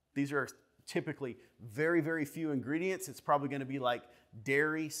 These are typically very few ingredients. It's probably going to be like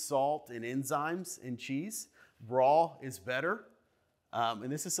dairy, salt, and enzymes in cheese. Raw is better.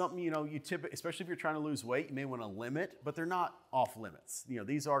 And this is something, especially if you're trying to lose weight, you may want to limit, but they're not off limits.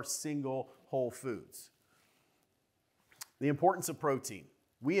 These are single whole foods. The importance of protein.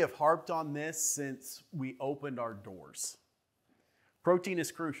 We have harped on this since we opened our doors. Protein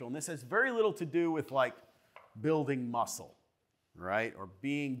is crucial, and this has very little to do with like building muscle, right? Or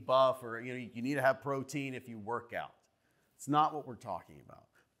being buff, or you need to have protein if you work out. It's not what we're talking about.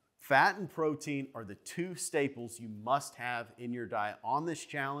 Fat and protein are the 2 staples you must have in your diet on this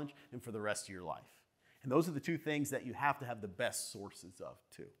challenge and for the rest of your life. And those are the 2 things that you have to have the best sources of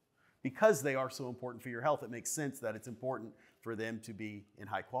too. Because they are so important for your health, it makes sense that it's important for them to be in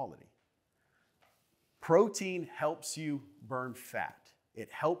high quality. Protein helps you burn fat. It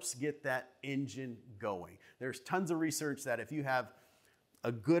helps get that engine going. There's tons of research that if you have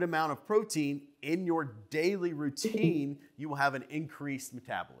a good amount of protein in your daily routine, you will have an increased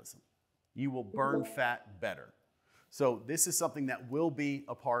metabolism. You will burn fat better. So this is something that will be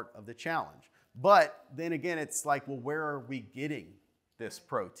a part of the challenge. But then again, it's like, well, where are we getting this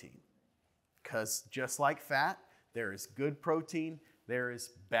protein? Because just like fat, there is good protein, there is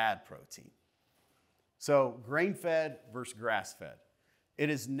bad protein. So grain-fed versus grass-fed. It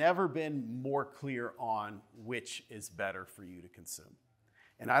has never been more clear on which is better for you to consume.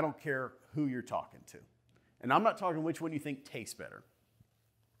 And I don't care who you're talking to. And I'm not talking which one you think tastes better.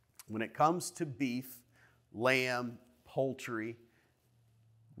 When it comes to beef, lamb, poultry,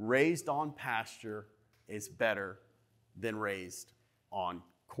 raised on pasture is better than raised on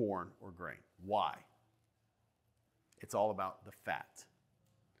corn or grain. Why? It's all about the fat.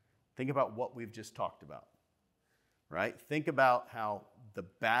 Think about what we've just talked about, right? Think about how the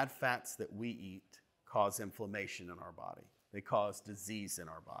bad fats that we eat cause inflammation in our body. They cause disease in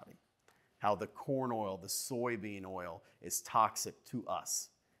our body. How the corn oil, the soybean oil is toxic to us.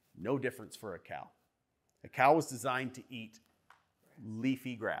 No difference for a cow. A cow was designed to eat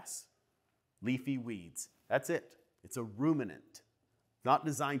leafy grass, leafy weeds. That's it. It's a ruminant. Not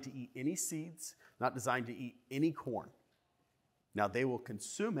designed to eat any seeds, not designed to eat any corn. Now, they will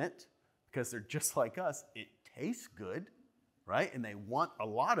consume it because they're just like us. It tastes good, right? And they want a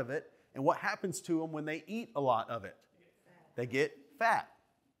lot of it. And what happens to them when they eat a lot of it? They get fat.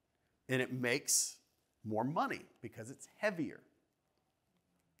 And it makes more money because it's heavier.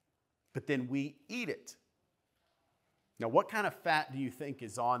 But then we eat it. Now, what kind of fat do you think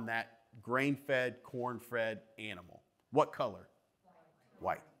is on that grain-fed, corn-fed animal? What color?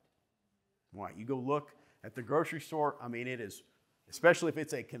 White. White. You go look At the grocery store, I mean, it is, especially if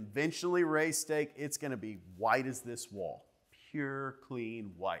it's a conventionally raised steak, it's going to be white as this wall. Pure,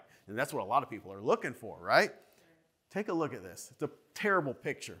 clean, white. And that's what a lot of people are looking for, right? Take a look at this. It's a terrible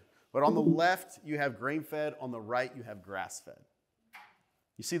picture. But on the left, you have grain-fed. On the right, you have grass-fed.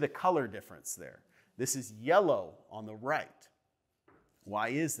 You see the color difference there. This is yellow on the right. Why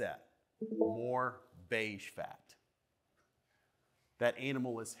is that? More beige fat. That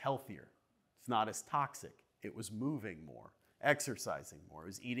animal is healthier. It's not as toxic. It was moving more, exercising more. It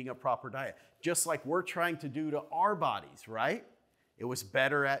was eating a proper diet. Just like we're trying to do to our bodies, right? It was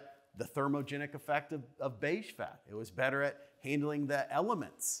better at the thermogenic effect of beige fat. It was better at handling the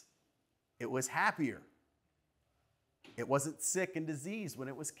elements. It was happier. It wasn't sick and diseased when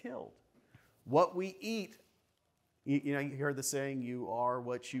it was killed. What we eat, you know, you heard the saying, you are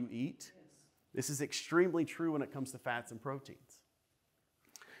what you eat. Yes. This is extremely true when it comes to fats and proteins.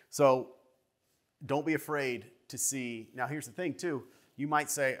 So don't be afraid to see. Now here's the thing too. You might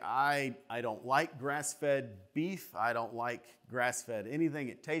say, I don't like grass-fed beef. I don't like grass-fed anything.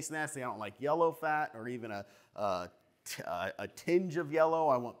 It tastes nasty. I don't like yellow fat or even a tinge of yellow.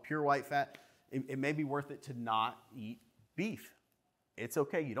 I want pure white fat. It may be worth it to not eat beef. It's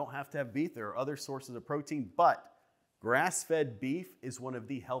okay. You don't have to have beef. There are other sources of protein, but grass-fed beef is one of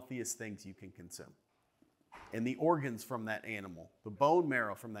the healthiest things you can consume. And the organs from that animal, the bone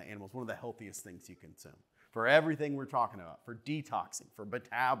marrow from that animal is one of the healthiest things you consume. For everything we're talking about, for detoxing, for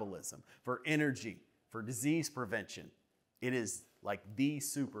metabolism, for energy, for disease prevention, it is like the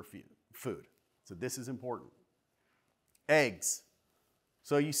superfood. So this is important. Eggs.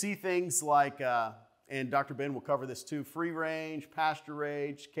 So you see things like, and Dr. Ben will cover this too, free range, pasture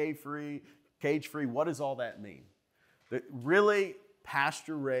raised, cage-free. What does all that mean? Really,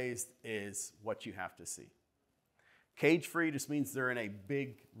 pasture raised is what you have to see. Cage-free just means they're in a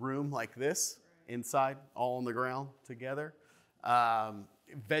big room like this, inside, all on the ground together.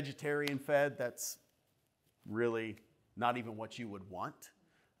 Vegetarian fed, that's really not even what you would want.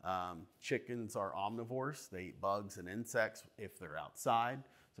 Chickens are omnivores. They eat bugs and insects if they're outside.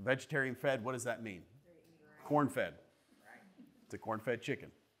 So vegetarian fed, what does that mean? Corn fed. It's a corn fed chicken.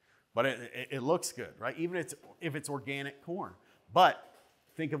 But it looks good, right? Even if it's organic corn. But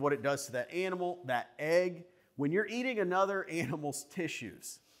think of what it does to that animal, that egg. When you're eating another animal's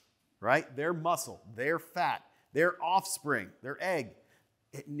tissues, right? Their muscle, their fat, their offspring, their egg,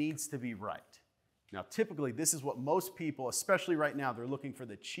 it needs to be right. Now, typically, this is what most people, especially right now, they're looking for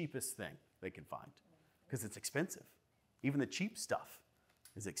the cheapest thing they can find because it's expensive. Even the cheap stuff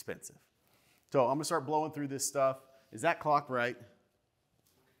is expensive. So I'm going to start blowing through this stuff. Is that clock right?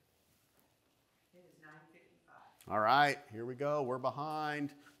 It is 9:55. All right, here we go. We're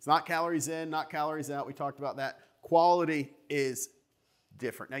behind. It's not calories in, not calories out. We talked about that. Quality is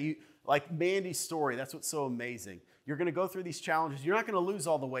different. Now, like Mandy's story, that's what's so amazing. You're going to go through these challenges. You're not going to lose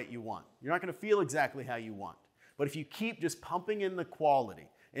all the weight you want. You're not going to feel exactly how you want. But if you keep just pumping in the quality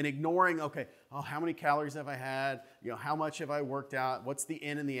and ignoring, okay, oh, how many calories have I had? You know, how much have I worked out? What's the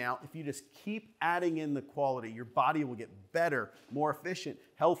in and the out? If you just keep adding in the quality, your body will get better, more efficient,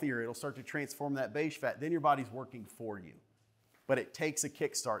 healthier. It'll start to transform that beige fat. Then your body's working for you. But it takes a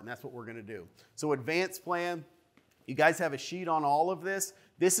kickstart, and that's what we're going to do. So advanced plan, you guys have a sheet on all of this.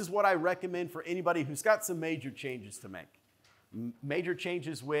 This is what I recommend for anybody who's got some major changes to make. Major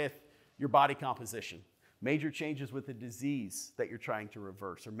changes with your body composition. Major changes with the disease that you're trying to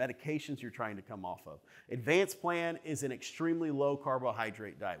reverse or medications you're trying to come off of. Advanced plan is an extremely low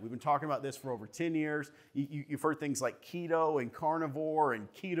carbohydrate diet. We've been talking about this for over 10 years. You've heard things like keto and carnivore and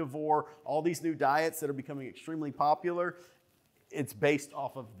ketovore, all these new diets that are becoming extremely popular. It's based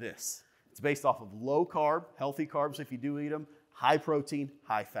off of this. It's based off of low carb, healthy carbs if you do eat them, high protein,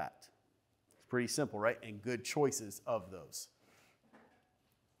 high fat. It's pretty simple, right? And good choices of those.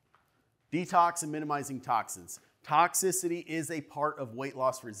 Detox and minimizing toxins. Toxicity is a part of weight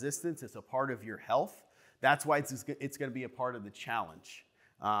loss resistance. It's a part of your health. That's why it's going to be a part of the challenge.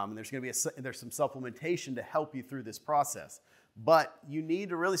 There's some supplementation to help you through this process. But you need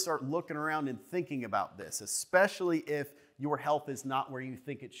to really start looking around and thinking about this, especially if your health is not where you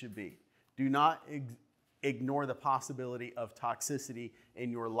think it should be. Do not ignore the possibility of toxicity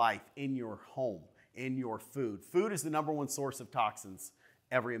in your life, in your home, in your food. Food is the number one source of toxins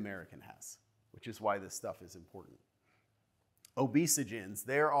every American has, which is why this stuff is important. Obesogens,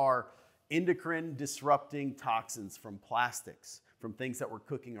 there are endocrine disrupting toxins from plastics, from things that we're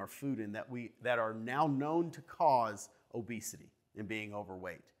cooking our food in that are now known to cause obesity and being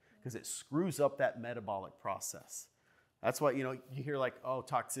overweight because it screws up that metabolic process. That's why, you hear like, oh,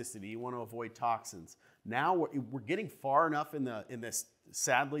 toxicity, you want to avoid toxins. Now we're getting far enough in this,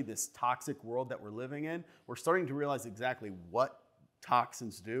 sadly, this toxic world that we're living in. We're starting to realize exactly what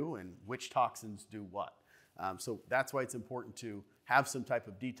toxins do and which toxins do what. So that's why it's important to have some type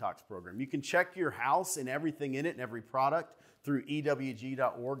of detox program. You can check your house and everything in it and every product through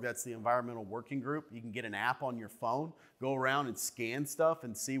ewg.org. That's the Environmental Working Group. You can get an app on your phone, go around and scan stuff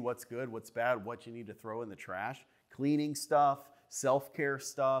and see what's good, what's bad, what you need to throw in the trash. Cleaning stuff, self-care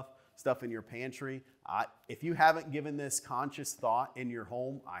stuff, stuff in your pantry. If you haven't given this conscious thought in your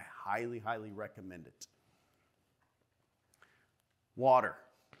home, I highly, highly recommend it. Water.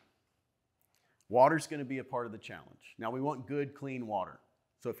 Water's going to be a part of the challenge. Now, we want good, clean water.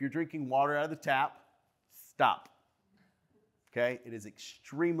 So if you're drinking water out of the tap, stop. Okay? It is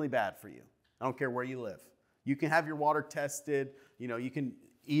extremely bad for you. I don't care where you live. You can have your water tested. You know, you can,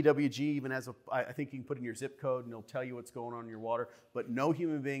 EWG even has I think you can put in your zip code and it'll tell you what's going on in your water. But no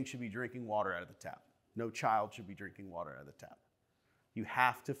human being should be drinking water out of the tap. No child should be drinking water out of the tap. You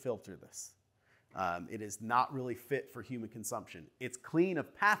have to filter this. It is not really fit for human consumption. It's clean of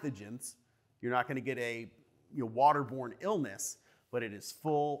pathogens. You're not going to get a waterborne illness, but it is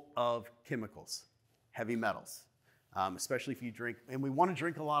full of chemicals, heavy metals, especially if you drink. And we want to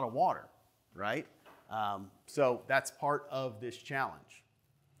drink a lot of water, right? So that's part of this challenge.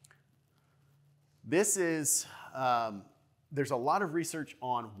 This is, there's a lot of research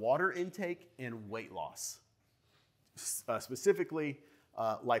on water intake and weight loss, specifically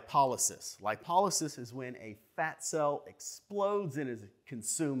lipolysis. Lipolysis is when a fat cell explodes and is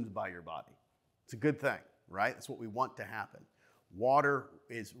consumed by your body. It's a good thing, right? That's what we want to happen. Water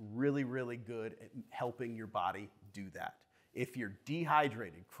is really, really good at helping your body do that. If you're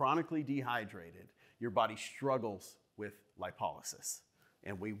dehydrated, chronically dehydrated, your body struggles with lipolysis,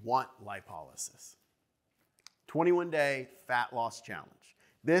 and we want lipolysis. 21-day fat loss challenge.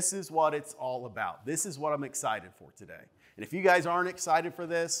 This is what it's all about. This is what I'm excited for today. And if you guys aren't excited for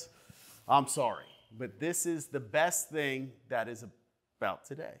this, I'm sorry, but this is the best thing that is about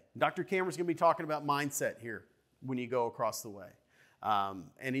today. Dr. Cameron's going to be talking about mindset here when you go across the way.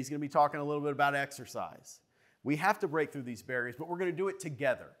 And he's going to be talking a little bit about exercise. We have to break through these barriers, but we're going to do it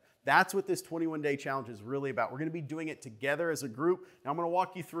together. That's what this 21-day challenge is really about. We're going to be doing it together as a group. Now I'm going to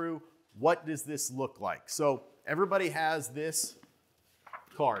walk you through what does this look like. So everybody has this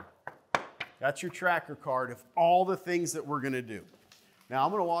card. That's your tracker card of all the things that we're going to do. Now I'm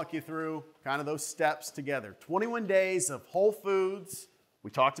going to walk you through kind of those steps together. 21 days of whole foods.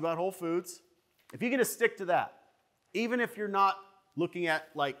 We talked about whole foods. If you're going to stick to that, even if you're not looking at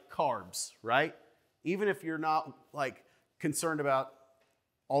like carbs, right? Even if you're not like concerned about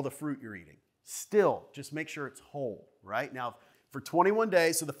all the fruit you're eating, still just make sure it's whole, right? Now for 21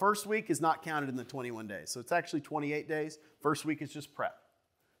 days, so the first week is not counted in the 21 days. So it's actually 28 days. First week is just prep.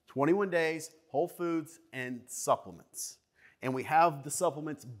 21 days, whole foods and supplements. And we have the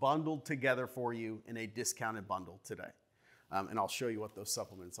supplements bundled together for you in a discounted bundle today. And I'll show you what those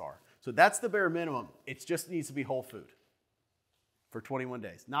supplements are. So that's the bare minimum. It just needs to be whole food for 21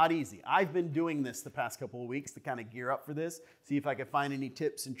 days. Not easy. I've been doing this the past couple of weeks to kind of gear up for this, see if I can find any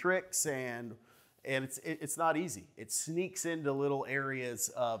tips and tricks, and it's not easy. It sneaks into little areas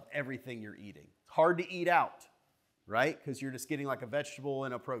of everything you're eating. It's hard to eat out, right? Because you're just getting like a vegetable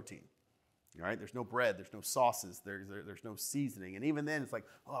and a protein. All right? There's no bread, there's no sauces, there's no seasoning. And even then it's like,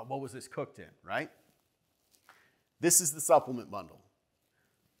 oh, what was this cooked in, right? This is the supplement bundle.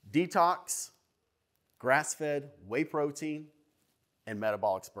 Detox, grass-fed, whey protein, and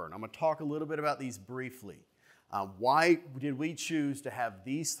metabolic burn. I'm going to talk a little bit about these briefly. Why did we choose to have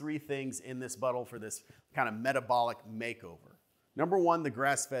these three things in this bundle for this kind of metabolic makeover? Number one, the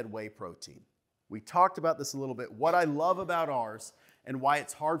grass-fed whey protein. We talked about this a little bit. What I love about ours and why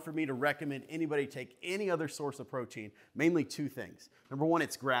it's hard for me to recommend anybody take any other source of protein, mainly two things. Number one,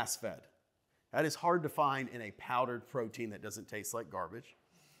 it's grass-fed. That is hard to find in a powdered protein that doesn't taste like garbage.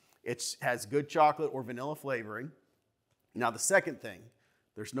 It has good chocolate or vanilla flavoring. Now, the second thing,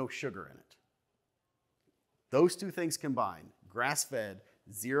 there's no sugar in it. Those two things combined, grass-fed,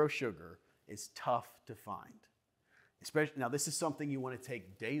 zero sugar, is tough to find. Especially, now, this is something you want to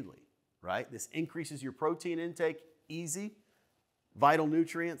take daily, right? This increases your protein intake, easy. Vital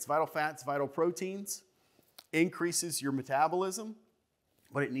nutrients, vital fats, vital proteins, increases your metabolism,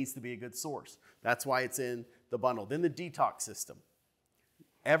 but it needs to be a good source. That's why it's in the bundle. Then the detox system.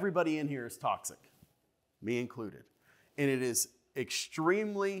 Everybody in here is toxic, me included. And it is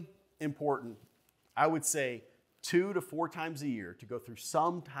extremely important, I would say 2 to 4 times a year, to go through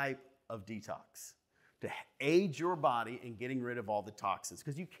some type of detox to aid your body in getting rid of all the toxins,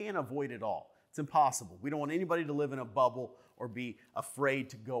 because you can't avoid it all. It's impossible. We don't want anybody to live in a bubble or be afraid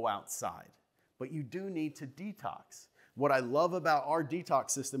to go outside. but you do need to detox. What I love about our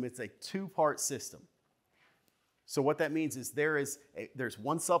detox system, it's a 2-part system. So what that means is there's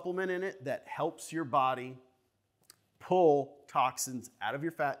one supplement in it that helps your body pull toxins out of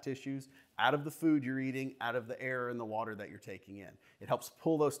your fat tissues, out of the food you're eating, out of the air and the water that you're taking in. It helps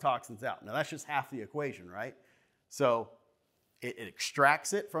pull those toxins out. Now that's just half the equation, right? So it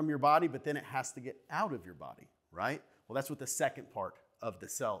extracts it from your body, but then it has to get out of your body, right? Well, that's what the second part of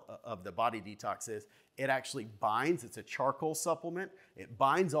the body detox is. It actually binds, it's a charcoal supplement. It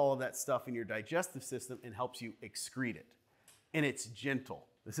binds all of that stuff in your digestive system and helps you excrete it. And it's gentle.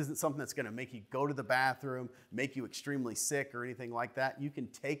 This isn't something that's gonna make you go to the bathroom, make you extremely sick or anything like that. You can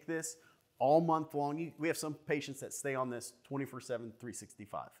take this all month long. We have some patients that stay on this 24/7,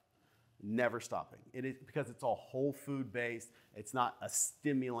 365. Never stopping. It is because it's all whole food based. It's not a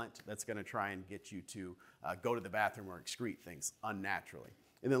stimulant that's going to try and get you to go to the bathroom or excrete things unnaturally.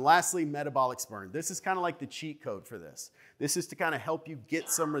 And then lastly, metabolic burn. This is kind of like the cheat code for this. This is to kind of help you get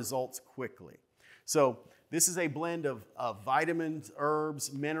some results quickly. So this is a blend of vitamins,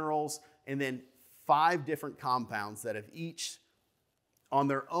 herbs, minerals, and then 5 different compounds that have each on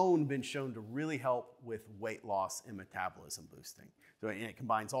their own been shown to really help with weight loss and metabolism boosting. So, and it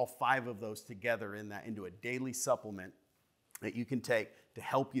combines all 5 of those together into a daily supplement that you can take to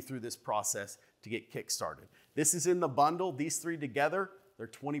help you through this process to get kick-started. This is in the bundle. These 3 together, they're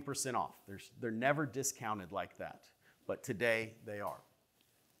 20% off. They're never discounted like that, but today they are.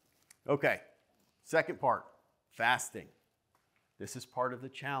 Okay, second part, fasting. This is part of the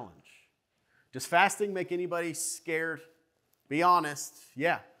challenge. Does fasting make anybody scared? Be honest,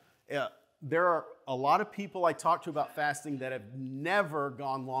 yeah. There are a lot of people I talk to about fasting that have never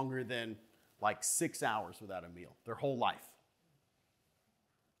gone longer than like 6 hours without a meal, their whole life.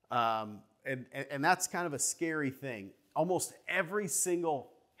 And that's kind of a scary thing. Almost every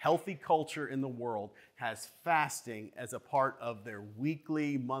single healthy culture in the world has fasting as a part of their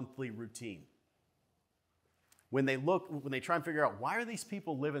weekly, monthly routine. When they try and figure out why are these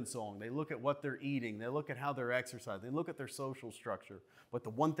people living so long, they look at what they're eating, they look at how they're exercising, they look at their social structure, but the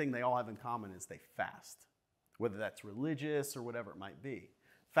one thing they all have in common is they fast, whether that's religious or whatever it might be.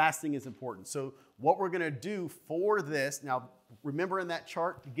 Fasting is important. So what we're going to do for this, now remember in that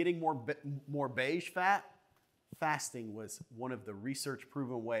chart, getting more beige fat, fasting was one of the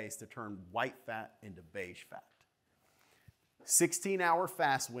research-proven ways to turn white fat into beige fat. 16-hour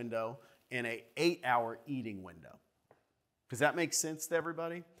fast window and an 8-hour eating window. Does that make sense to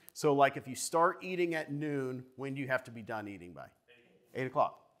everybody? So like if you start eating at noon, when do you have to be done eating by? 8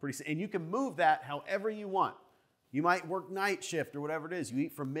 o'clock. And you can move that however you want. You might work night shift or whatever it is. You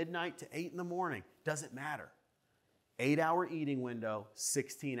eat from midnight to 8 in the morning. Doesn't matter. 8-hour eating window,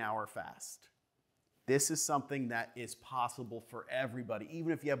 16-hour fast. This is something that is possible for everybody.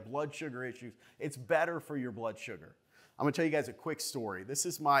 Even if you have blood sugar issues, it's better for your blood sugar. I'm going to tell you guys a quick story. This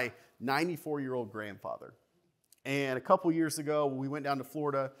is my 94-year-old grandfather. And a couple years ago, we went down to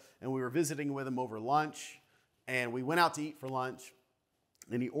Florida, and we were visiting with him over lunch. And we went out to eat for lunch,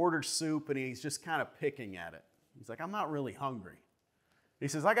 and he ordered soup, and he's just kind of picking at it. He's like, I'm not really hungry. He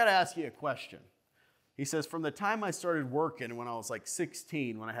says, I got to ask you a question. He says, from the time I started working when I was like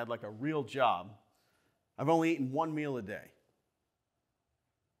 16, when I had like a real job, I've only eaten 1 meal a day.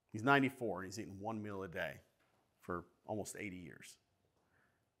 He's 94, and he's eating 1 meal a day for almost 80 years.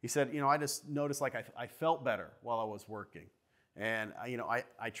 He said, I just noticed like I felt better while I was working. And,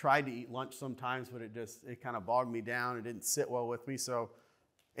 I tried to eat lunch sometimes, but it kind of bogged me down. It didn't sit well with me.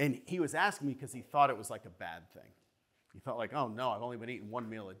 And he was asking me because he thought it was like a bad thing. He thought like, oh no, I've only been eating 1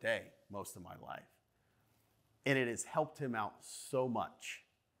 meal a day most of my life. And it has helped him out so much.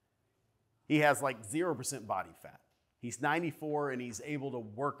 He has like 0% body fat. He's 94 and he's able to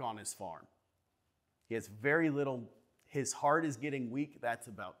work on his farm. He has very little. His heart is getting weak. That's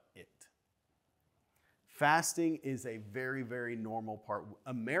about it. Fasting is a very, very normal part.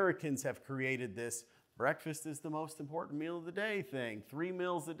 Americans have created this breakfast is the most important meal of the day thing. 3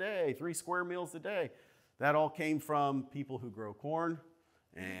 meals a day, 3 square meals a day. That all came from people who grow corn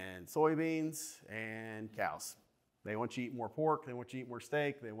and soybeans and cows. They want you to eat more pork. They want you to eat more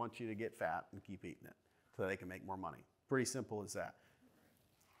steak. They want you to get fat and keep eating it so they can make more money. Pretty simple as that.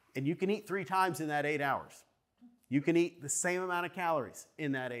 And you can eat 3 times in that 8 hours. You can eat the same amount of calories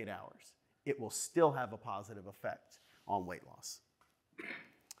in that 8 hours. It will still have a positive effect on weight loss.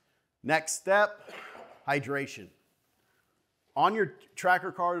 Next step, hydration. On your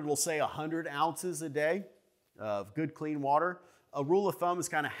tracker card, it'll say 100 ounces a day of good, clean water. A rule of thumb is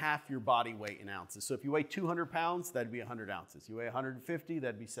kind of half your body weight in ounces. So if you weigh 200 pounds, that'd be 100 ounces. You weigh 150,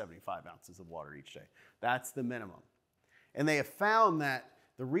 that'd be 75 ounces of water each day. That's the minimum. And they have found that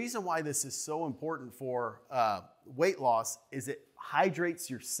The reason why this is so important for weight loss is it hydrates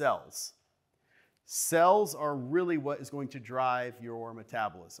your cells. Cells are really what is going to drive your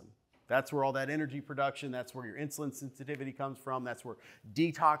metabolism. That's where all that energy production, that's where your insulin sensitivity comes from, that's where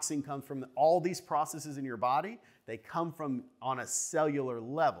detoxing comes from. All these processes in your body, they come from on a cellular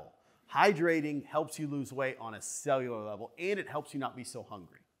level. Hydrating helps you lose weight on a cellular level, and it helps you not be so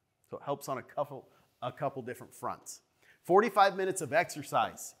hungry. So it helps on a couple different fronts. 45 minutes of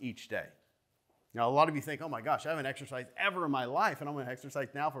exercise each day. Now, a lot of you think, oh my gosh, I haven't exercised ever in my life, and I'm going to exercise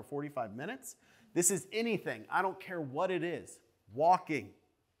now for 45 minutes. This is anything. I don't care what it is. Walking,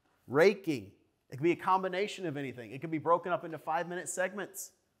 raking. It can be a combination of anything. It can be broken up into 5-minute segments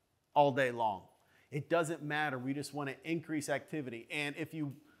all day long. It doesn't matter. We just want to increase activity. And if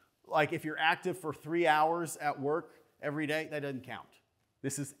you're active for 3 hours at work every day, that doesn't count.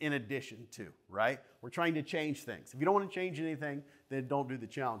 This is in addition to, right? We're trying to change things. If you don't want to change anything, then don't do the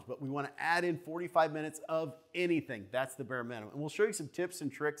challenge. But we want to add in 45 minutes of anything. That's the bare minimum. And we'll show you some tips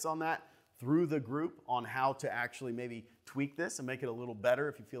and tricks on that through the group on how to actually maybe tweak this and make it a little better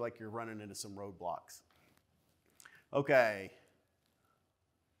if you feel like you're running into some roadblocks. Okay.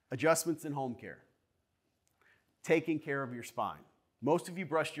 Adjustments in home care. Taking care of your spine. Most of you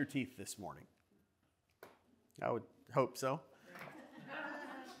brushed your teeth this morning. I would hope so.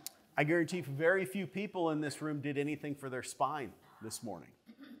 I guarantee very few people in this room did anything for their spine this morning.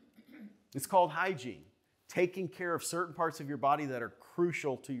 It's called hygiene. Taking care of certain parts of your body that are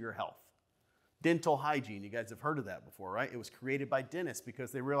crucial to your health. Dental hygiene, you guys have heard of that before, right? It was created by dentists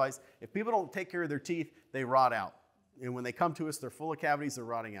because they realized if people don't take care of their teeth, they rot out. And when they come to us, they're full of cavities, they're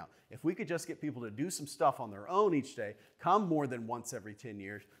rotting out. If we could just get people to do some stuff on their own each day, come more than once every 10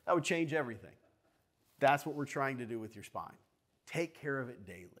 years, that would change everything. That's what we're trying to do with your spine. Take care of it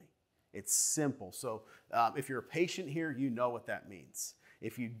daily. It's simple. So if you're a patient here, you know what that means.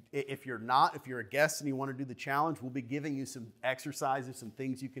 If you're a guest and you want to do the challenge, we'll be giving you some exercises, some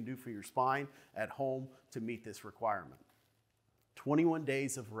things you can do for your spine at home to meet this requirement. 21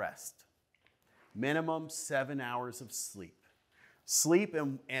 days of rest. Minimum 7 hours of sleep. Sleep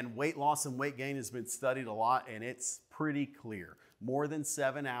and weight loss and weight gain has been studied a lot, and it's pretty clear. More than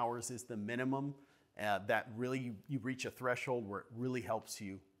 7 hours is the minimum that really you reach a threshold where it really helps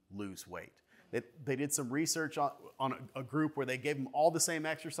you lose weight. They did some research on a group where they gave them all the same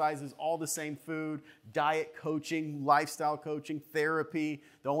exercises, all the same food, diet coaching, lifestyle coaching, therapy.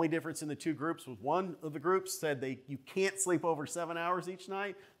 The only difference in the two groups was one of the groups said you can't sleep over 7 hours each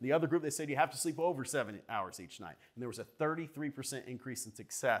night. The other group, they said you have to sleep over 7 hours each night. And there was a 33% increase in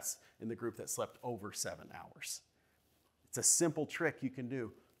success in the group that slept over 7 hours. It's a simple trick you can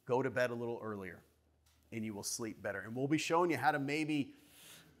do. Go to bed a little earlier and you will sleep better. And we'll be showing you how to maybe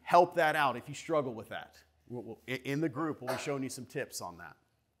help that out if you struggle with that. In the group, we'll be showing you some tips on that.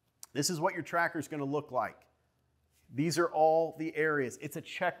 This is what your tracker is going to look like. These are all the areas. It's a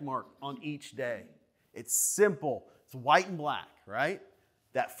check mark on each day. It's simple. It's white and black, right?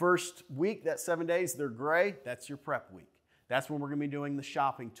 That first week, that 7 days, they're gray. That's your prep week. That's when we're going to be doing the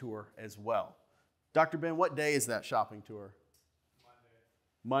shopping tour as well. Dr. Ben, what day is that shopping tour?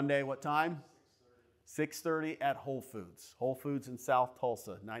 Monday, what time? 6:30 at Whole Foods. Whole Foods in South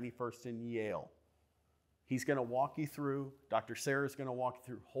Tulsa, 91st and Yale. He's going to walk you through. Dr. Sarah's going to walk you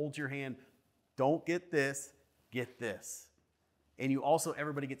through. Hold your hand. Don't get this. Get this. And you also,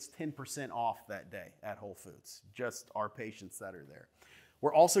 everybody gets 10% off that day at Whole Foods. Just our patients that are there.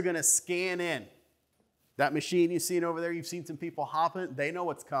 We're also going to scan in. That machine you've seen over there, you've seen some people hopping. They know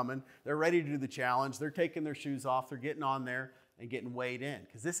what's coming. They're ready to do the challenge. They're taking their shoes off. They're getting on there and getting weighed in,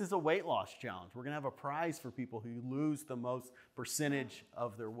 because this is a weight loss challenge. We're going to have a prize for people who lose the most percentage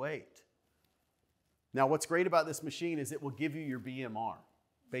of their weight. Now, what's great about this machine is it will give you your BMR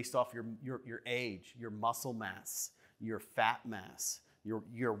based off your age, your muscle mass, your fat mass,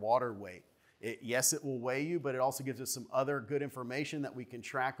 your water weight. Yes, it will weigh you, but it also gives us some other good information that we can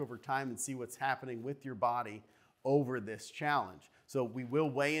track over time and see what's happening with your body over this challenge. So we will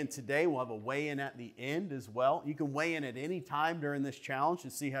weigh in today. We'll have a weigh-in at the end as well. You can weigh in at any time during this challenge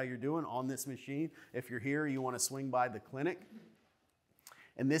to see how you're doing on this machine. If you're here, you want to swing by the clinic.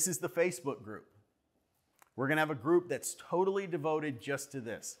 And this is the Facebook group. We're going to have a group that's totally devoted just to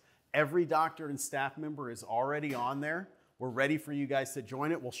this. Every doctor and staff member is already on there. We're ready for you guys to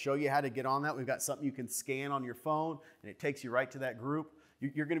join it. We'll show you how to get on that. We've got something you can scan on your phone, and it takes you right to that group.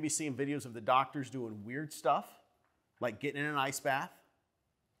 You're going to be seeing videos of the doctors doing weird stuff, like getting in an ice bath.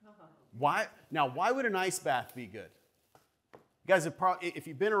 Why would an ice bath be good? You guys have if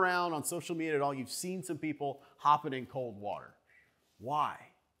you've been around on social media at all, you've seen some people hopping in cold water. Why?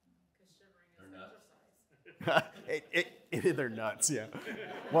 They're nuts, yeah.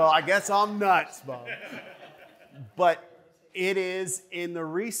 Well, I guess I'm nuts, Bob. But it is, in the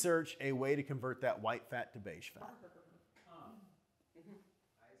research, a way to convert that white fat to beige fat.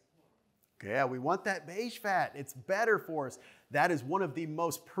 Yeah, we want that beige fat. It's better for us. That is one of the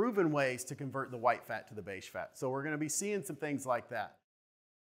most proven ways to convert the white fat to the beige fat. So we're going to be seeing some things like that.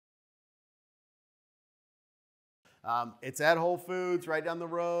 It's at Whole Foods right down the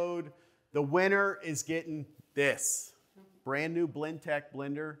road. The winner is getting this brand new BlendTech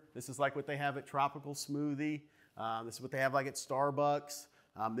blender. This is like what they have at Tropical Smoothie. This is what they have like at Starbucks.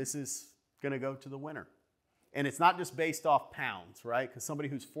 This is going to go to the winner. And it's not just based off pounds, right? Because somebody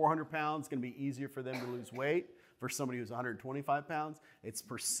who's 400 pounds is going to be easier for them to lose weight. For somebody who's 125 pounds, it's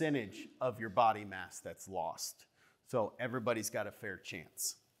percentage of your body mass that's lost. So everybody's got a fair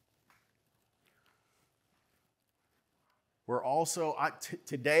chance. We're also,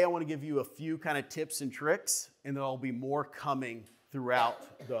 today I want to give you a few kind of tips and tricks, and there'll be more coming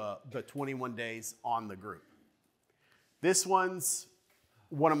throughout the 21 days on the group. This one's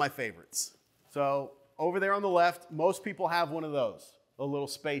one of my favorites. So over there on the left, most people have one of those, a little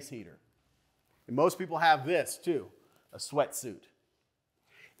space heater. And most people have this too, a sweatsuit.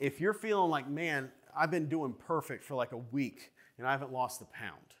 If you're feeling like, man, I've been doing perfect for like a week and I haven't lost a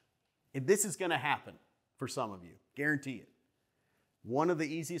pound, and this is going to happen for some of you, guarantee it. One of the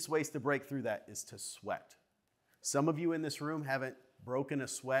easiest ways to break through that is to sweat. Some of you in this room haven't broken a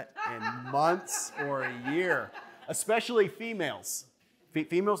sweat in months or a year, especially females.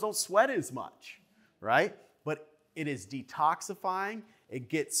 Females don't sweat as much, right? But it is detoxifying. It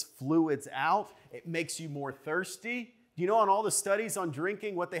gets fluids out. It makes you more thirsty. Do you know on all the studies on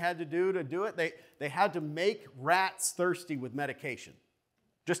drinking what they had to do it? They had to make rats thirsty with medication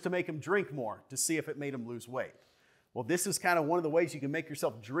just to make them drink more to see if it made them lose weight. Well, this is kind of one of the ways you can make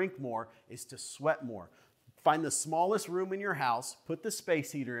yourself drink more is to sweat more. Find the smallest room in your house, put the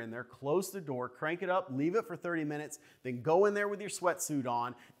space heater in there, close the door, crank it up, leave it for 30 minutes, then go in there with your sweatsuit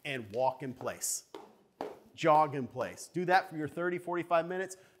on and walk in place. Jog in place. Do that for your 30, 45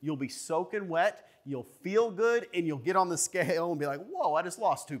 minutes. You'll be soaking wet, you'll feel good, and you'll get on the scale and be like, whoa, I just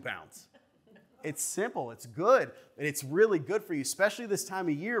lost 2 pounds. It's simple, it's good, and it's really good for you, especially this time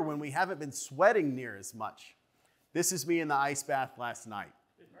of year when we haven't been sweating near as much. This is me in the ice bath last night.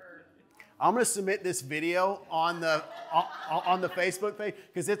 I'm going to submit this video on the Facebook page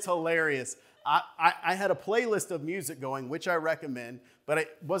because it's hilarious. I had a playlist of music going, which I recommend, but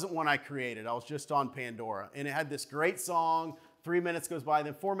it wasn't one I created. I was just on Pandora, and it had this great song. 3 minutes goes by,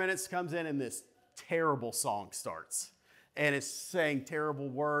 then 4 minutes comes in, and this terrible song starts. And it's saying terrible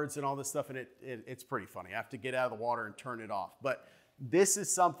words and all this stuff, and it's pretty funny. I have to get out of the water and turn it off. But this is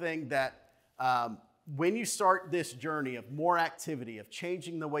something that when you start this journey of more activity, of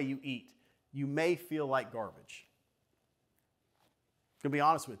changing the way you eat, you may feel like garbage. To be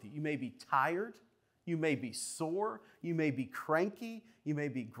honest with you, you may be tired, you may be sore, you may be cranky, you may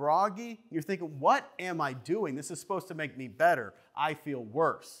be groggy. You're thinking, what am I doing? This is supposed to make me better. I feel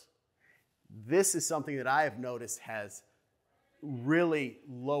worse. This is something that I have noticed has really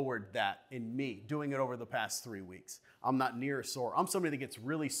lowered that in me, doing it over the past 3 weeks. I'm not near sore. I'm somebody that gets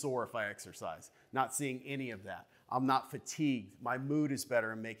really sore if I exercise, not seeing any of that. I'm not fatigued. My mood is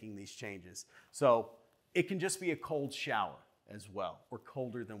better in making these changes. So it can just be a cold shower as well, or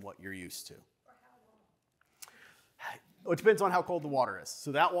colder than what you're used to. It depends on how cold the water is.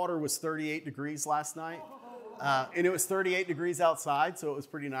 So that water was 38 degrees last night, and it was 38 degrees outside, so it was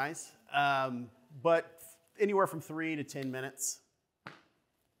pretty nice. But anywhere from 3 to 10 minutes.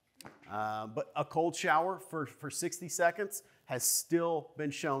 But a cold shower for 60 seconds has still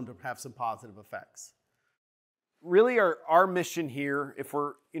been shown to have some positive effects. Really our mission here,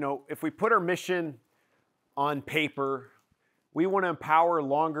 if we put our mission on paper, we want to empower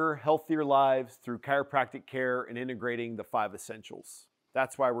longer, healthier lives through chiropractic care and integrating the 5 essentials.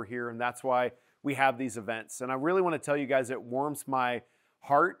 That's why we're here, and that's why we have these events. And I really want to tell you guys, it warms my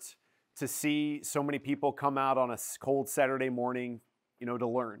heart to see so many people come out on a cold Saturday morning, to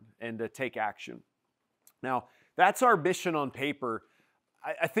learn and to take action. Now, that's our mission on paper.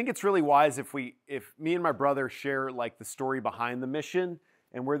 I think it's really wise if me and my brother share like the story behind the mission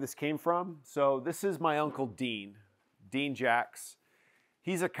and where this came from. So this is my uncle Dean Jacks.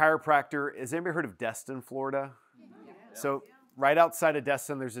 He's a chiropractor. Has anybody heard of Destin, Florida? Yeah. So right outside of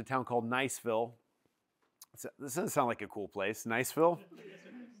Destin, there's a town called Niceville. This doesn't sound like a cool place, Niceville.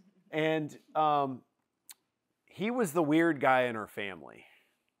 And he was the weird guy in our family.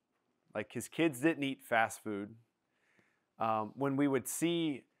 Like his kids didn't eat fast food. When we would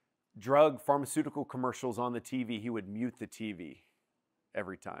see pharmaceutical commercials on the TV, he would mute the TV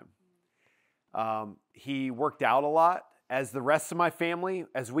every time. He worked out a lot. As the rest of my family,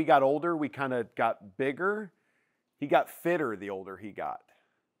 as we got older, we kind of got bigger. He got fitter the older he got.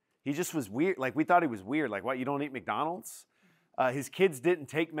 He just was weird. Like, we thought he was weird. Like, what, you don't eat McDonald's? His kids didn't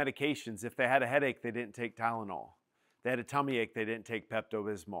take medications. If they had a headache, they didn't take Tylenol. They had a tummy ache, they didn't take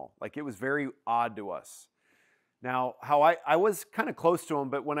Pepto-Bismol. Like, it was very odd to us. Now, how I was kind of close to him,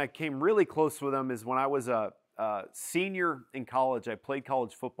 but when I came really close with him is when I was a senior in college. I played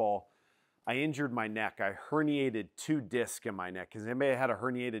college football. I injured my neck. I herniated 2 discs in my neck. Has anybody had a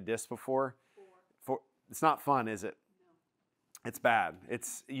herniated disc before? 4. It's not fun, is it? No. It's bad.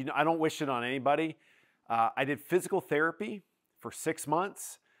 It's, you know, I don't wish it on anybody. I did physical therapy for 6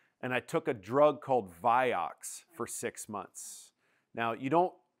 months, and I took a drug called Vioxx for 6 months. Now,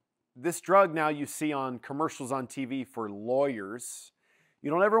 this drug now you see on commercials on TV for lawyers.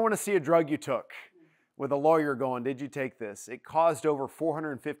 You don't ever want to see a drug you took with a lawyer going, did you take this? It caused over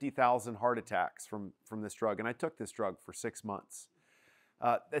 450,000 heart attacks from this drug, and I took this drug for 6 months.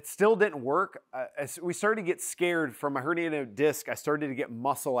 It still didn't work. As we started to get scared from a herniated disc, I started to get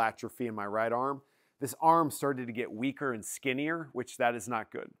muscle atrophy in my right arm. This arm started to get weaker and skinnier, which that is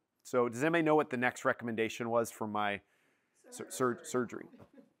not good. So does anybody know what the next recommendation was for my surgery?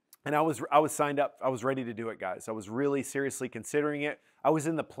 And I was signed up. I was ready to do it, guys. I was really seriously considering it. I was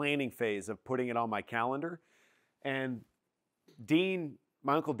in the planning phase of putting it on my calendar. And Dean,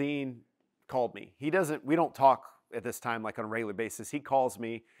 my Uncle Dean, called me. We don't talk at this time like on a regular basis. He calls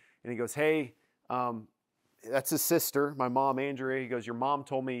me and he goes, hey, that's his sister, my mom, Andrea. He goes, your mom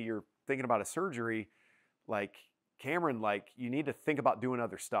told me you're thinking about a surgery. Like, Cameron, like, you need to think about doing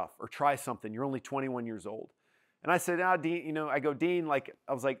other stuff or try something. You're only 21 years old. And I said, Dean, you know, Dean, like,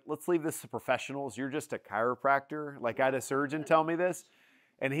 I was like, let's leave this to professionals. You're just a chiropractor. Like, I had a surgeon tell me this.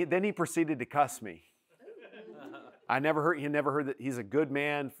 And then he proceeded to cuss me. He never heard that. He's a good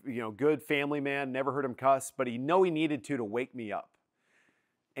man, you know, good family man, never heard him cuss, but he needed to wake me up.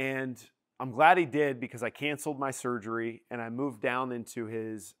 And I'm glad he did, because I canceled my surgery and I moved down into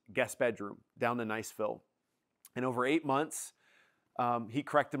his guest bedroom down in Niceville. And over 8 months, he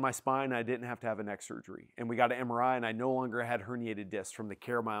corrected my spine. I didn't have to have a neck surgery. And we got an MRI, and I no longer had herniated discs from the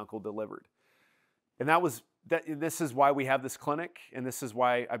care my uncle delivered. And this is why we have this clinic, and this is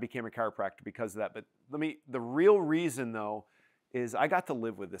why I became a chiropractor, because of that. But the real reason, though, is I got to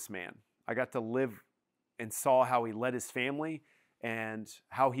live with this man. I got to live and saw how he led his family and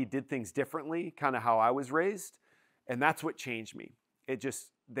how he did things differently, kind of how I was raised. And that's what changed me.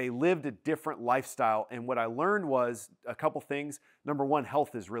 They lived a different lifestyle. And what I learned was a couple things. Number one,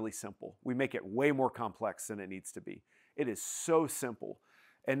 health is really simple. We make it way more complex than it needs to be. It is so simple.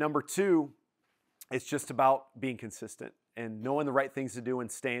 And number two, it's just about being consistent and knowing the right things to do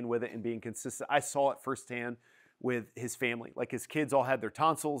and staying with it and being consistent. I saw it firsthand with his family. Like, his kids all had their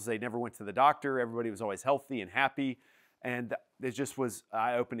tonsils. They never went to the doctor. Everybody was always healthy and happy. And it just was an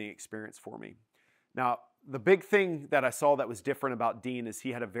eye-opening experience for me. Now, the big thing that I saw that was different about Dean is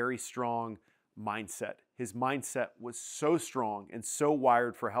he had a very strong mindset. His mindset was so strong and so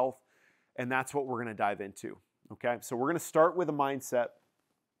wired for health, and that's what we're going to dive into, okay? So we're going to start with a mindset,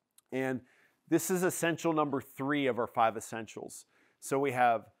 and this is essential number 3 of our 5 essentials. So we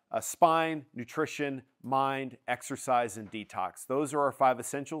have spine, nutrition, mind, exercise, and detox. Those are our 5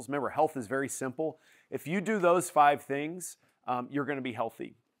 essentials. Remember, health is very simple. If you do those 5 things, you're going to be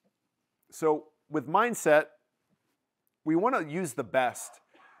healthy. So with mindset, we want to use the best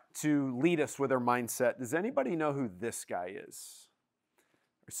to lead us with our mindset. Does anybody know who this guy is?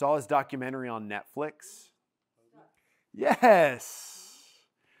 I saw his documentary on Netflix. Yes,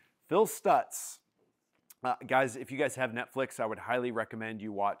 Phil Stutz. Guys, if you guys have Netflix, I would highly recommend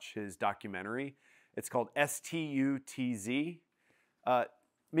you watch his documentary. It's called STUTZ.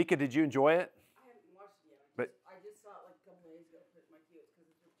 Mika, did you enjoy it? I haven't watched it yet. But I just saw it like a couple days ago with my kids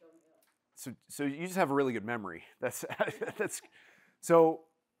because it's just showing me up. So you just have a really good memory. That's so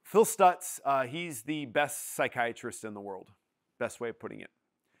Phil Stutz, he's the best psychiatrist in the world. Best way of putting it.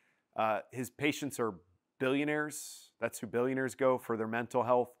 His patients are billionaires. That's who billionaires go for their mental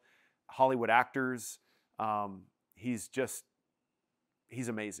health. Hollywood actors. He's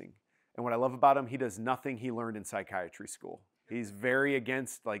amazing. And what I love about him, he does nothing he learned in psychiatry school. He's very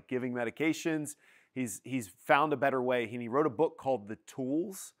against like giving medications. He's found a better way. And he wrote a book called The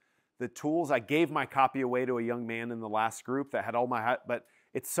Tools. The Tools. I gave my copy away to a young man in the last group that had all my, but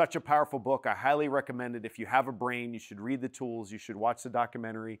it's such a powerful book. I highly recommend it. If you have a brain, you should read The Tools. You should watch the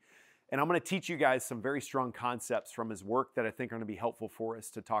documentary. And I'm going to teach you guys some very strong concepts from his work that I think are going to be helpful for us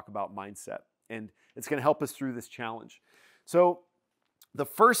to talk about mindset. And it's going to help us through this challenge. So the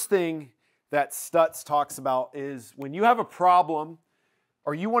first thing that Stutz talks about is when you have a problem,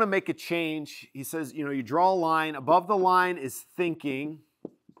 or you want to make a change, he says, you know, you draw a line. Above the line is thinking,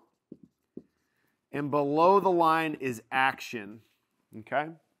 and below the line is action, okay?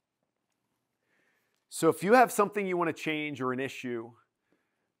 So if you have something you want to change or an issue,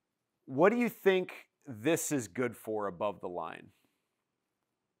 what do you think this is good for above the line?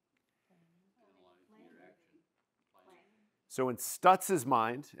 So in Stutz's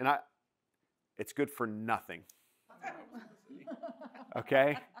mind, and it's good for nothing.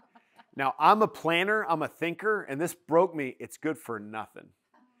 Okay? Now, I'm a planner, I'm a thinker, and this broke me. It's good for nothing.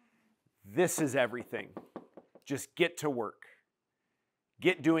 This is everything. Just get to work.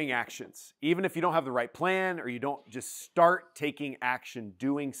 Get doing actions. Even if you don't have the right plan or you don't, just start taking action,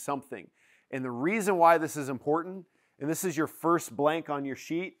 doing something. And the reason why this is important, and this is your first blank on your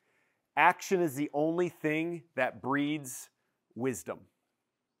sheet, action is the only thing that breeds wisdom.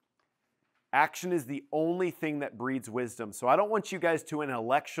 Action is the only thing that breeds wisdom. So I don't want you guys to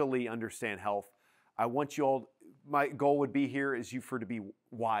intellectually understand health. I want you all, my goal would be here is you for to be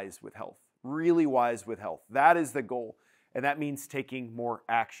wise with health, really wise with health. That is the goal. And that means taking more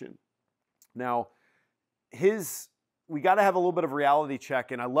action. Now, we got to have a little bit of reality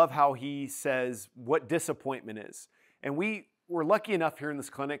check, and I love how he says what disappointment is. And we're lucky enough here in this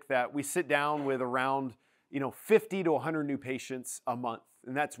clinic that we sit down with around 50 to 100 new patients a month.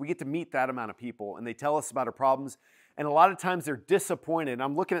 And we get to meet that amount of people, and they tell us about our problems. And a lot of times they're disappointed. And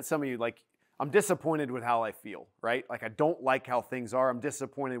I'm looking at some of you like, I'm disappointed with how I feel, right? Like I don't like how things are. I'm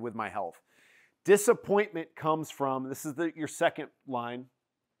disappointed with my health. Disappointment comes from, this is your second line,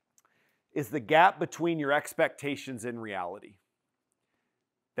 is the gap between your expectations and reality.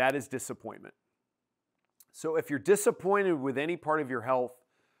 That is disappointment. So if you're disappointed with any part of your health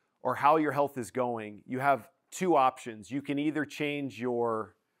or how your health is going, you have two options. You can either change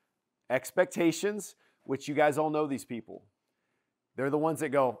your expectations, which you guys all know these people. They're the ones that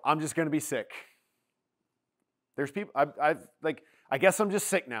go, I'm just going to be sick. There's people, I guess I'm just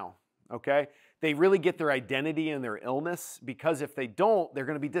sick now, okay? They really get their identity in their illness because if they don't, they're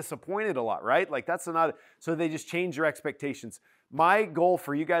going to be disappointed a lot, right? Like that's not, so they just change your expectations. My goal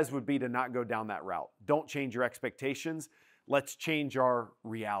for you guys would be to not go down that route. Don't change your expectations. Let's change our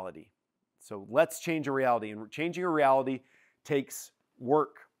reality. So let's change our reality. And changing our reality takes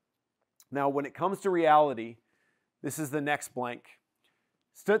work. Now, when it comes to reality, this is the next blank.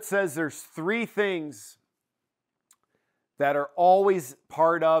 Stutz says there's three things that are always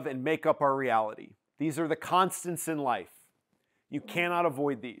part of and make up our reality. These are the constants in life. You cannot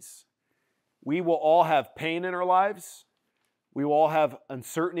avoid these. We will all have pain in our lives. We will all have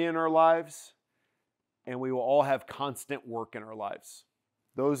uncertainty in our lives. And we will all have constant work in our lives.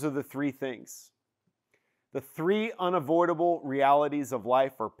 Those are the three things. The three unavoidable realities of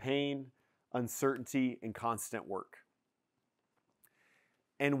life are pain, uncertainty, and constant work.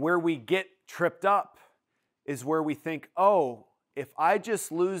 And where we get tripped up is where we think, oh, if I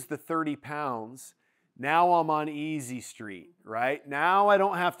just lose the 30 pounds, now I'm on easy street, right? Now I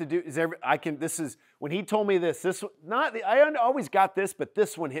don't have to do, when he told me I always got this, but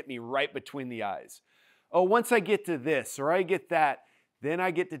this one hit me right between the eyes. Oh, once I get to this or I get that, then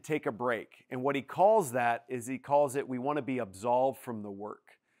I get to take a break. And what he calls that is we want to be absolved from the work.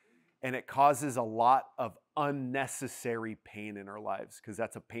 And it causes a lot of unnecessary pain in our lives because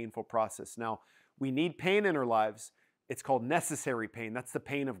that's a painful process. Now, we need pain in our lives. It's called necessary pain. That's the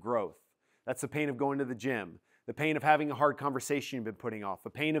pain of growth. That's the pain of going to the gym, the pain of having a hard conversation you've been putting off,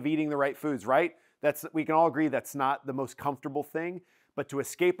 the pain of eating the right foods, right? We can all agree that's not the most comfortable thing, but to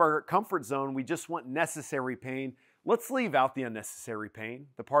escape our comfort zone, we just want necessary pain. Let's leave out the unnecessary pain,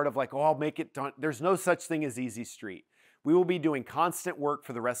 the part of like, oh, I'll make it done. There's no such thing as easy street. We will be doing constant work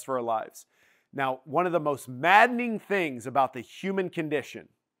for the rest of our lives. Now, one of the most maddening things about the human condition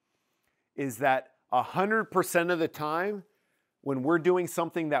is that 100% of the time, when we're doing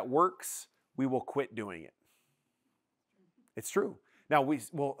something that works, we will quit doing it. It's true. Now,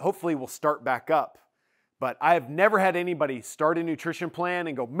 hopefully we'll start back up. But I have never had anybody start a nutrition plan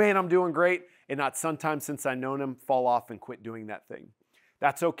and go, man, I'm doing great, and not sometimes since I've known them fall off and quit doing that thing.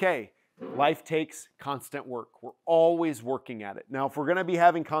 That's okay. Life takes constant work. We're always working at it. Now, if we're going to be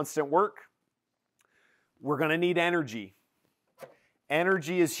having constant work, we're going to need energy.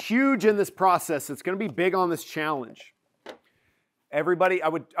 Energy is huge in this process. It's going to be big on this challenge. Everybody, I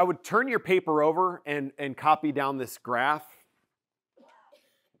would turn your paper over and copy down this graph.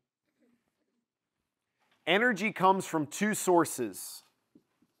 Energy comes from two sources.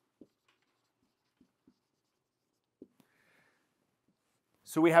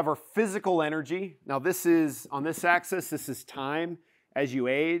 So we have our physical energy. Now this is, on this axis, this is time as you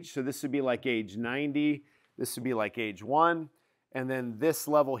age. So this would be like age 90. This would be like age 1. And then this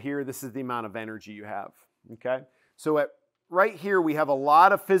level here, this is the amount of energy you have, okay? So right here, we have a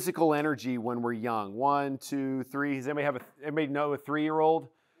lot of physical energy when we're young. 1, 2, 3. Does anybody know a 3-year-old?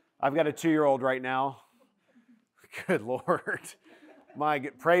 I've got a 2-year-old right now. Good Lord.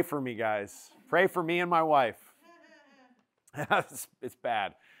 Pray for me, guys. Pray for me and my wife. It's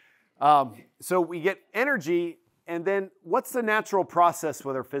bad. So we get energy, and then what's the natural process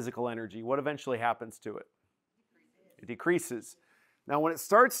with our physical energy? What eventually happens to it? It decreases. Now, when it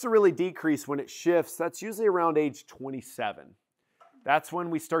starts to really decrease, when it shifts, that's usually around age 27. That's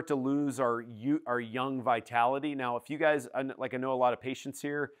when we start to lose our young vitality. Now, if you guys, like I know a lot of patients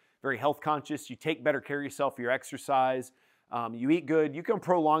here, very health conscious, you take better care of yourself, you exercise, you eat good, you can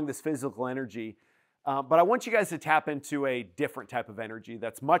prolong this physical energy. But I want you guys to tap into a different type of energy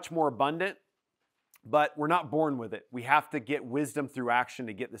that's much more abundant, but we're not born with it. We have to get wisdom through action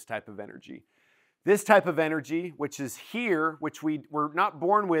to get this type of energy. This type of energy, which is here, which we're not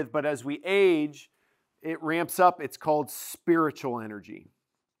born with, but as we age, it ramps up. It's called spiritual energy.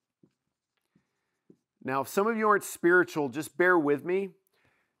 Now, if some of you aren't spiritual, just bear with me.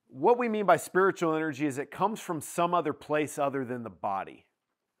 What we mean by spiritual energy is it comes from some other place other than the body.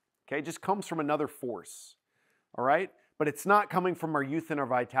 Okay, it just comes from another force. All right? But it's not coming from our youth and our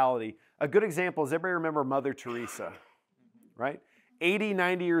vitality. A good example is, everybody remember Mother Teresa, right? 80,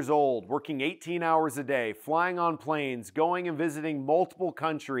 90 years old, working 18 hours a day, flying on planes, going and visiting multiple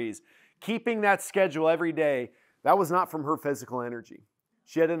countries, keeping that schedule every day. That was not from her physical energy.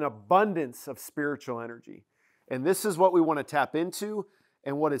 She had an abundance of spiritual energy. And this is what we want to tap into.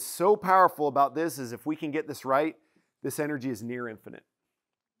 And what is so powerful about this is, if we can get this right, this energy is near infinite.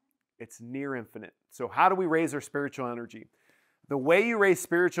 It's near infinite. So how do we raise our spiritual energy? The way you raise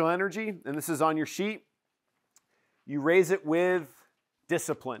spiritual energy, and this is on your sheet, you raise it with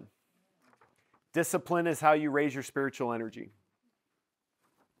discipline. Discipline is how you raise your spiritual energy.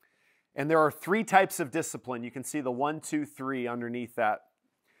 And there are 3 types of discipline. You can see the 1, 2, 3 underneath that.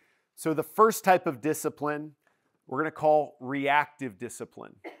 So the first type of discipline, we're going to call reactive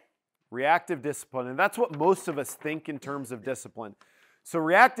discipline. Reactive discipline, and that's what most of us think in terms of discipline. So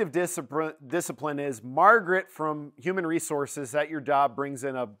reactive discipline is Margaret from Human Resources at your job brings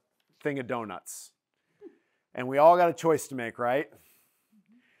in a thing of donuts. And we all got a choice to make, right?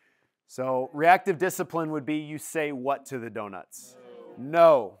 So reactive discipline would be, you say what to the donuts?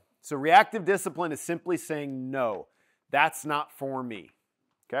 No. So reactive discipline is simply saying no. That's not for me.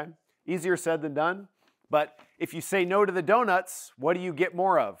 Okay? Easier said than done. But if you say no to the donuts, what do you get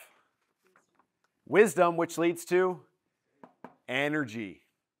more of? Wisdom, which leads to energy.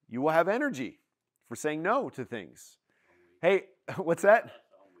 You will have energy for saying no to things. Hey, what's that?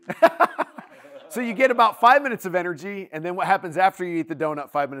 So you get about 5 minutes of energy, and then what happens after you eat the donut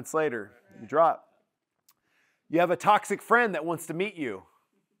 5 minutes later? You drop. You have a toxic friend that wants to meet you,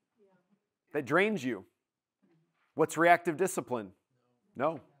 that drains you. What's reactive discipline?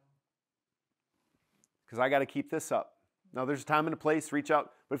 No. Because I got to keep this up. Now, there's a time and a place, reach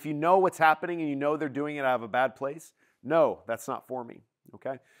out. But if you know what's happening and you know they're doing it out of a bad place, no, that's not for me.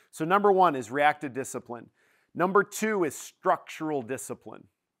 Okay? So number 1 is reactive discipline. Number 2 is structural discipline.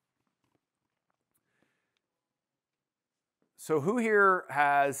 So who here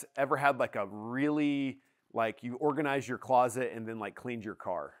has ever had like a really, like you organized your closet and then like cleaned your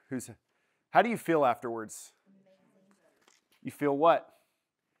car? How do you feel afterwards? You feel what?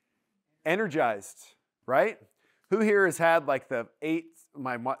 Energized, right? Who here has had like the 8,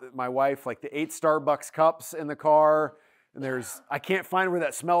 my wife, like the 8 Starbucks cups in the car, and I can't find where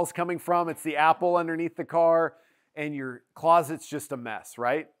that smell is coming from. It's the apple underneath the car, and your closet's just a mess,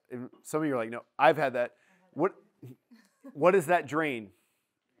 right? And some of you are like, no, I've had that. What does that drain?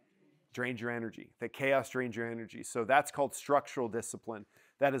 Drains your energy. That chaos drains your energy. So that's called structural discipline.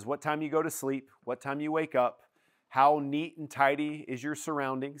 That is what time you go to sleep, what time you wake up, how neat and tidy is your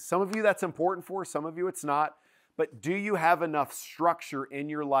surroundings. Some of you that's important for, some of you it's not. But do you have enough structure in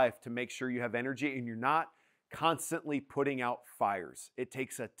your life to make sure you have energy and you're not constantly putting out fires? It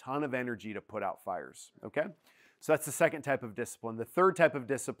takes a ton of energy to put out fires, okay? So that's the second type of discipline. The third type of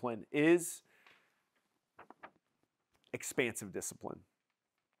discipline is expansive discipline.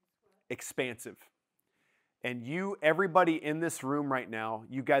 Expansive. And everybody in this room right now,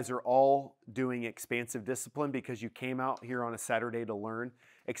 you guys are all doing expansive discipline because you came out here on a Saturday to learn.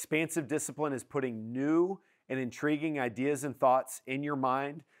 Expansive discipline is putting new and intriguing ideas and thoughts in your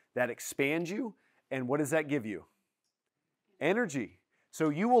mind that expand you. And what does that give you? Energy. So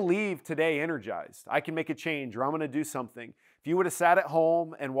you will leave today energized. I can make a change, or I'm going to do something. If you would have sat at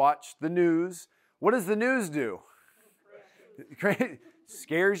home and watched the news, what does the news do?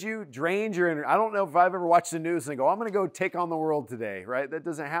 scares you, drains your energy. I don't know if I've ever watched the news and go, I'm going to go take on the world today, right? That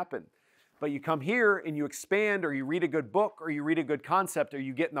doesn't happen. But you come here and you expand, or you read a good book, or you read a good concept, or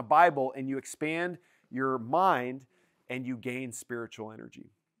you get in the Bible and you expand your mind and you gain spiritual energy.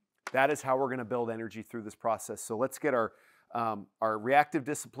 That is how we're going to build energy through this process. So let's get our reactive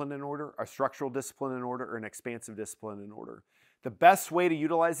discipline in order, our structural discipline in order, or an expansive discipline in order. The best way to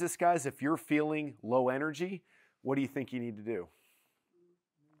utilize this, guys, if you're feeling low energy, what do you think you need to do?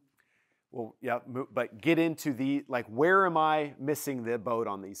 Well, yeah, but get into the, like, where am I missing the boat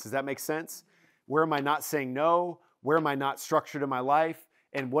on these? Does that make sense? Where am I not saying no? Where am I not structured in my life?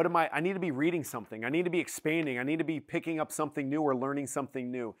 And what am I need to be reading something. I need to be expanding. I need to be picking up something new or learning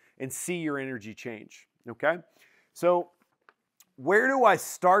something new and see your energy change, okay? So where do I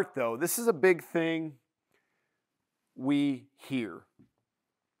start, though? This is a big thing we hear.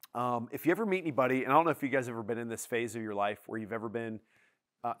 If you ever meet anybody, and I don't know if you guys have ever been in this phase of your life where you've ever been,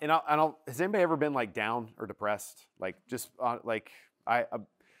 has anybody ever been like down or depressed, like just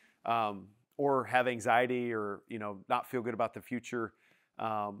or have anxiety, or not feel good about the future,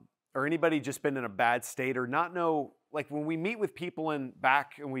 or anybody just been in a bad state or not know? Like when we meet with people and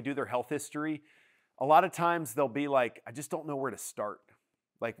we do their health history, a lot of times they'll be like, I just don't know where to start.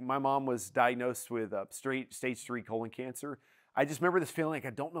 Like my mom was diagnosed with stage 3 colon cancer. I just remember this feeling like I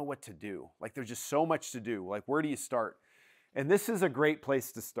don't know what to do. Like there's just so much to do. Like where do you start? And this is a great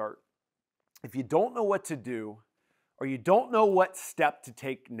place to start. If you don't know what to do, or you don't know what step to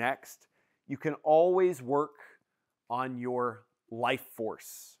take next, you can always work on your life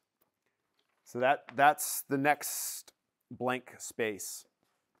force. So that's the next blank space.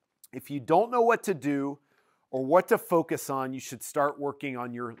 If you don't know what to do or what to focus on, you should start working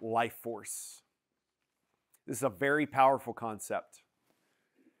on your life force. This is a very powerful concept.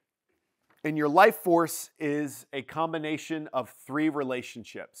 And your life force is a combination of 3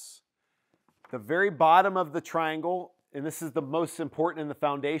 relationships. The very bottom of the triangle, and this is the most important in the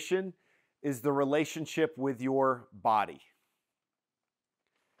foundation, is the relationship with your body.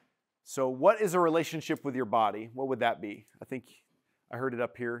 So what is a relationship with your body? What would that be? I think I heard it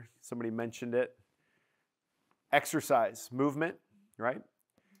up here. Somebody mentioned it. Exercise, movement, right?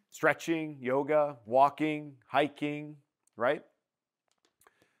 Stretching, yoga, walking, hiking, right?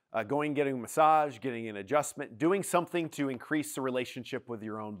 Getting a massage, getting an adjustment, doing something to increase the relationship with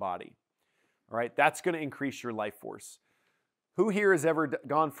your own body. All right, that's going to increase your life force. Who here has ever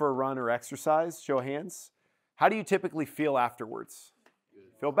gone for a run or exercise? Show of hands. How do you typically feel afterwards?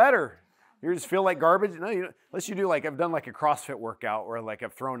 Feel better. You just feel like garbage? No, unless you do like, I've done like a CrossFit workout where like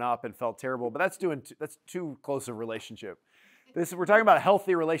I've thrown up and felt terrible, but that's too close a relationship. We're talking about a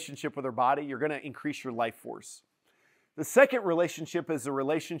healthy relationship with our body. You're going to increase your life force. The second relationship is a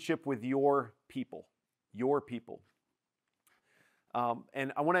relationship with your people. Your people.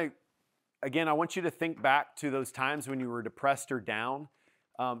 And I want you to think back to those times when you were depressed or down.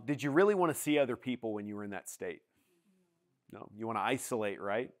 Did you really want to see other people when you were in that state? No, you want to isolate,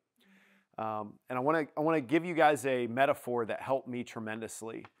 right? And I want to give you guys a metaphor that helped me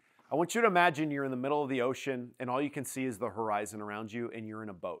tremendously. I want you to imagine you're in the middle of the ocean and all you can see is the horizon around you, and you're in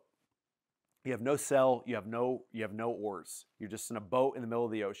a boat. You have no sail, you have no oars. You're just in a boat in the middle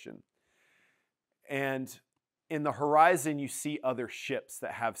of the ocean. And in the horizon, you see other ships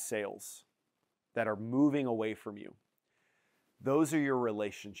that have sails that are moving away from you. Those are your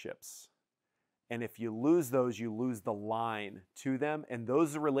relationships. And if you lose those, you lose the line to them. And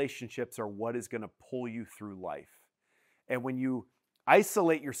those relationships are what is going to pull you through life. And when you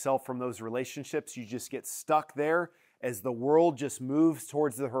isolate yourself from those relationships, you just get stuck there as the world just moves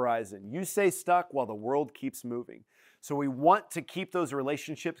towards the horizon. You stay stuck while the world keeps moving. So we want to keep those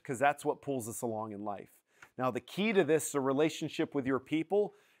relationships because that's what pulls us along in life. Now, the key to this, the relationship with your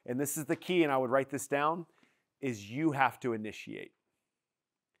people, and this is the key, and I would write this down, is you have to initiate.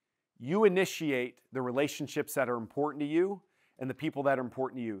 You initiate the relationships that are important to you and the people that are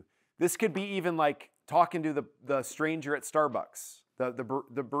important to you. This could be even like talking to the stranger at Starbucks, the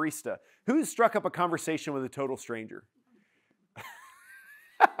barista. Who's struck up a conversation with a total stranger?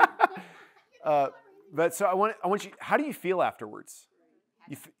 But so I want you, how do you feel afterwards?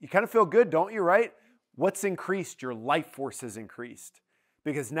 You kind of feel good, don't you, right? What's increased? Your life force has increased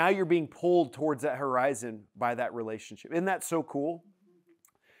because now you're being pulled towards that horizon by that relationship. Isn't that so cool?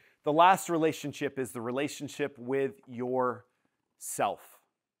 The last relationship is the relationship with yourself.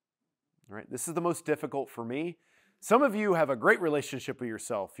 All right? This is the most difficult for me. Some of you have a great relationship with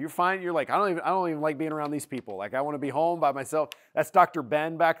yourself. You're fine. You're like, I don't even like being around these people. Like, I want to be home by myself. That's Dr.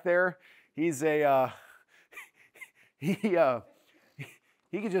 Ben back there. He's a he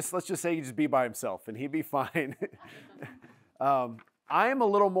could just, let's just say he could just be by himself and he'd be fine. I am a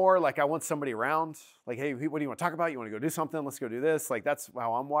little more like I want somebody around. Like, hey, what do you want to talk about? You want to go do something? Let's go do this. Like, that's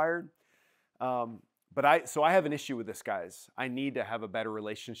how I'm wired. So I have an issue with this, guys. I need to have a better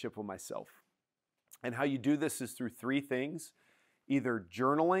relationship with myself. And how you do this is through three things. Either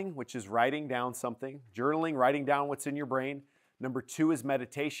journaling, which is writing down something. Journaling, writing down what's in your brain. Number 2 is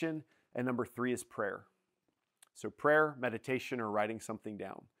meditation. And number 3 is prayer. So prayer, meditation, or writing something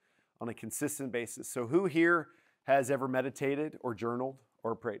down on a consistent basis. So who here has ever meditated or journaled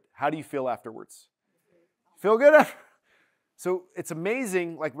or prayed? How do you feel afterwards? Feel good after? So it's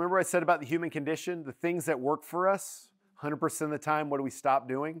amazing. Like, remember I said about the human condition, the things that work for us, 100% of the time, what do we stop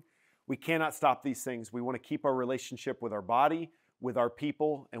doing? We cannot stop these things. We want to keep our relationship with our body, with our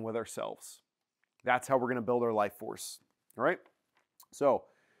people, and with ourselves. That's how we're going to build our life force. All right? So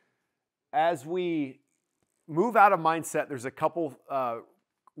as we move out of mindset, there's a couple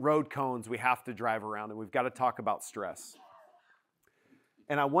road cones we have to drive around, and we've got to talk about stress.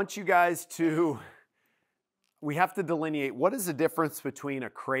 And I want you guys to, we have to delineate what is the difference between a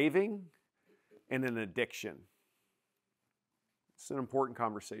craving and an addiction. It's an important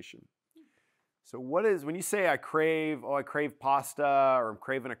conversation. So what is, when you say I crave pasta, or I'm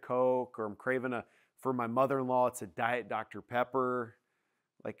craving a Coke, or I'm craving for my mother-in-law, it's a Diet Dr. Pepper.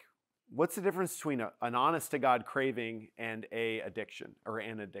 Like, what's the difference between an honest-to-God craving and an addiction? Well,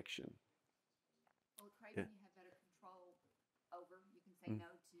 craving you have better control over. You can say no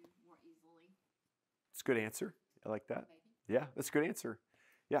to more easily. It's a good answer. I like that. Maybe. Yeah, that's a good answer.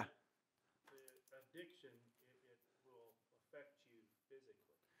 Yeah. The addiction, it will affect you physically.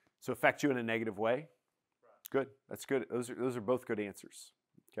 So affect you in a negative way? Right. Good. That's good. Those are both good answers.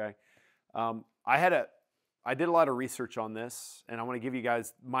 Okay. I did a lot of research on this, and I want to give you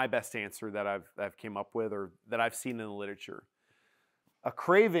guys my best answer that I've came up with, or that I've seen in the literature. A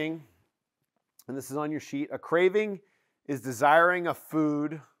craving, and this is on your sheet, a craving is desiring a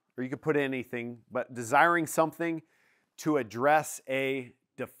food, or you could put anything, but desiring something to address a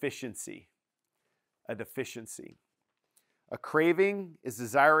deficiency. A deficiency. A craving is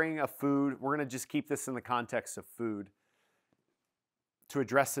desiring a food. We're going to just keep this in the context of food, to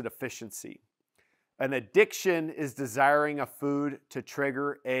address a deficiency. An addiction is desiring a food to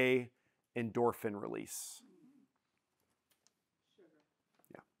trigger a endorphin release.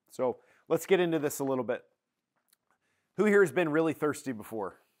 Yeah. So let's get into this a little bit. Who here has been really thirsty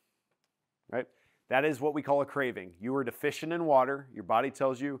before? Right? That is what we call a craving. You are deficient in water. Your body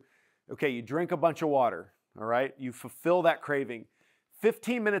tells you, okay, you drink a bunch of water. All right? You fulfill that craving.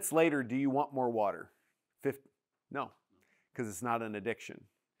 15 minutes later, do you want more water? No, because it's not an addiction.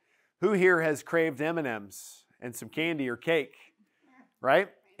 Who here has craved M&Ms and some candy or cake, right?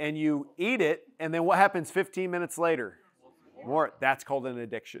 And you eat it, and then what happens 15 minutes later? More. That's called an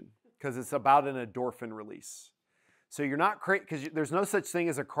addiction, because it's about an endorphin release. So you're not because there's no such thing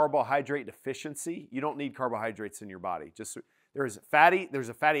as a carbohydrate deficiency. You don't need carbohydrates in your body. Just there's a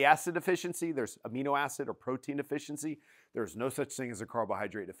fatty acid deficiency, there's amino acid or protein deficiency. There's no such thing as a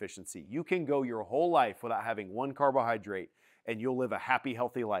carbohydrate deficiency. You can go your whole life without having one carbohydrate, and you'll live a happy,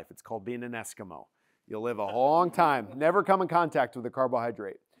 healthy life. It's called being an Eskimo. You'll live a long time, never come in contact with a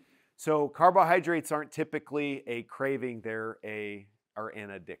carbohydrate. So carbohydrates aren't typically a craving, they're an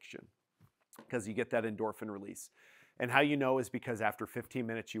addiction, because you get that endorphin release. And how you know is because after 15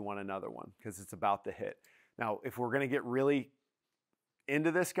 minutes you want another one, because it's about to hit. Now, if we're going to get really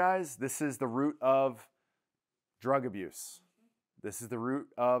into this, guys, this is the root of drug abuse. This is the root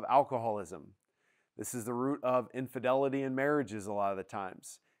of alcoholism. This is the root of infidelity in marriages a lot of the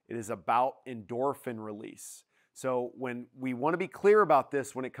times. It is about endorphin release. So when we want to be clear about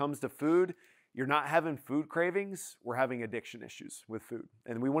this, when it comes to food, you're not having food cravings, we're having addiction issues with food.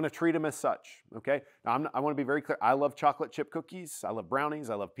 And we want to treat them as such, okay? Now, I want to be very clear. I love chocolate chip cookies. I love brownies.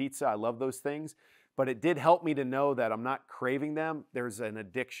 I love pizza. I love those things. But it did help me to know that I'm not craving them. There's an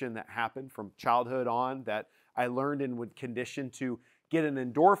addiction that happened from childhood on that I learned and would condition to get an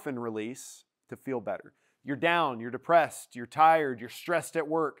endorphin release to feel better. You're down, you're depressed, you're tired, you're stressed at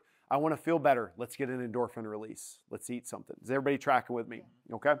work. I want to feel better. Let's get an endorphin release. Let's eat something. Is everybody tracking with me?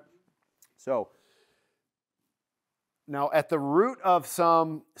 Okay? So, now at the root of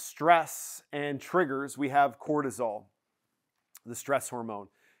some stress and triggers, we have cortisol, the stress hormone.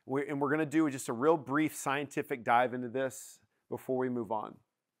 And we're going to do just a real brief scientific dive into this before we move on.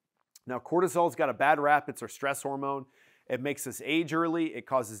 Now, cortisol's got a bad rap. It's our stress hormone. It makes us age early. It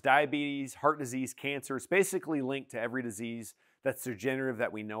causes diabetes, heart disease, cancer. It's basically linked to every disease that's degenerative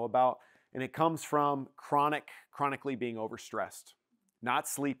that we know about. And it comes from chronically being overstressed. Not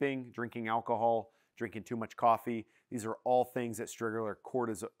sleeping, drinking alcohol, drinking too much coffee. These are all things that trigger our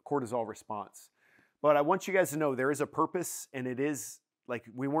cortisol response. But I want you guys to know there is a purpose, and it is like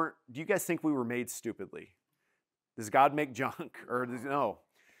we weren't, do you guys think we were made stupidly? Does God make junk or no?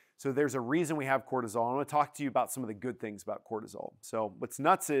 So there's a reason we have cortisol. I want to talk to you about some of the good things about cortisol. So what's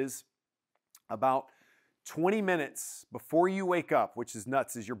nuts is about 20 minutes before you wake up, which is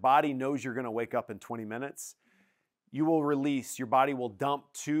nuts, is your body knows you're going to wake up in 20 minutes. You will release, your body will dump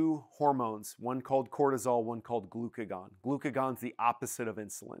 2 hormones, one called cortisol, one called glucagon. Glucagon's the opposite of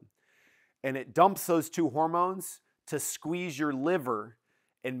insulin. And it dumps those 2 hormones to squeeze your liver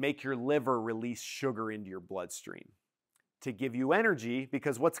and make your liver release sugar into your bloodstream to give you energy,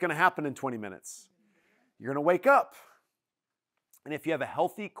 because what's going to happen in 20 minutes? You're going to wake up. And if you have a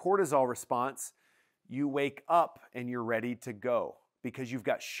healthy cortisol response, you wake up and you're ready to go because you've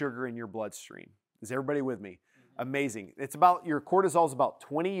got sugar in your bloodstream. Is everybody with me? Amazing. It's about, your cortisol is about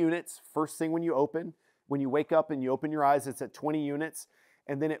 20 units first thing when you wake up and you open your eyes, it's at 20 units.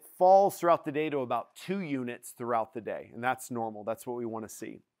 And then it falls throughout the day to about 2 units throughout the day. And that's normal. That's what we want to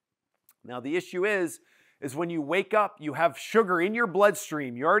see. Now the issue is when you wake up, you have sugar in your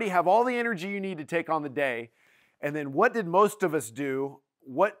bloodstream. You already have all the energy you need to take on the day. And then what did most of us do?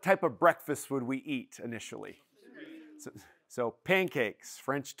 What type of breakfast would we eat initially? So pancakes,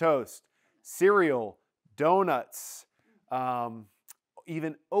 French toast, cereal, donuts,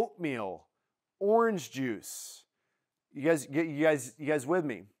 even oatmeal, orange juice. You guys with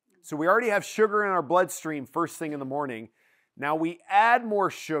me? So we already have sugar in our bloodstream first thing in the morning. Now we add more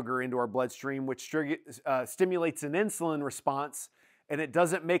sugar into our bloodstream, which stimulates an insulin response, and it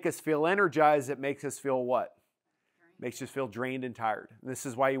doesn't make us feel energized. It makes us feel what? Makes us feel drained and tired. And this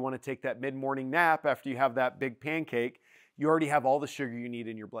is why you want to take that mid-morning nap after you have that big pancake. You already have all the sugar you need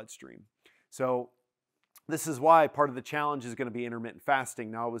in your bloodstream. So this is why part of the challenge is going to be intermittent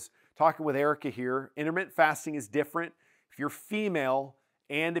fasting. Now, I was talking with Erica here. Intermittent fasting is different if you're female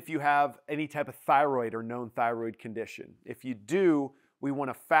and if you have any type of thyroid or known thyroid condition. If you do, we want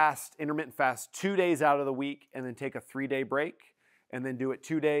to fast, intermittent fast 2 days out of the week and then take a 3-day break and then do it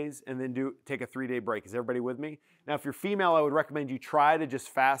 2 days and then take a 3-day break. Is everybody with me? Now, if you're female, I would recommend you try to just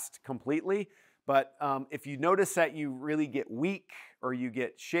fast completely. But if you notice that you really get weak or you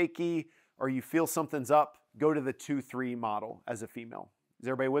get shaky or you feel something's up, go to the 2-3 model as a female. Is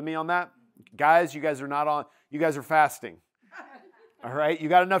everybody with me on that? Guys, you guys are not on, you guys are fasting. All right, you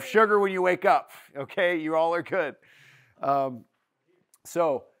got enough sugar when you wake up, okay? You all are good.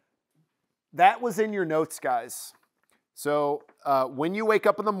 So that was in your notes, guys. So when you wake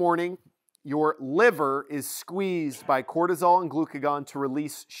up in the morning, your liver is squeezed by cortisol and glucagon to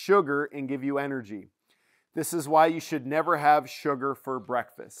release sugar and give you energy. This is why you should never have sugar for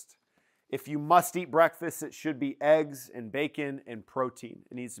breakfast. If you must eat breakfast, it should be eggs and bacon and protein.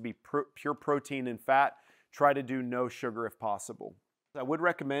 It needs to be pure protein and fat. Try to do no sugar if possible. I would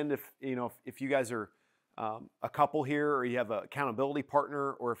recommend if you guys are a couple here or you have an accountability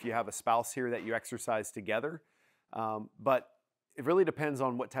partner or if you have a spouse here that you exercise together. But it really depends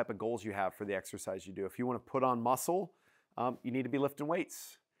on what type of goals you have for the exercise you do. If you want to put on muscle, you need to be lifting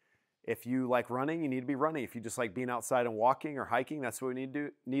weights. If you like running, you need to be running. If you just like being outside and walking or hiking, that's what we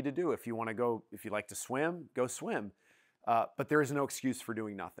need to do. If you want to go, if you like to swim, go swim. But there is no excuse for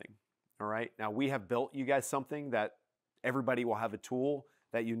doing nothing. All right. Now we have built you guys something that everybody will have a tool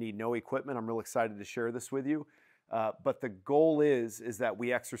that you need no equipment. I'm real excited to share this with you. But the goal is that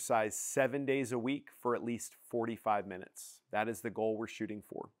we exercise 7 days a week for at least 45 minutes. That is the goal we're shooting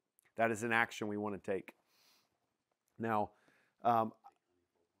for. That is an action we want to take. Now,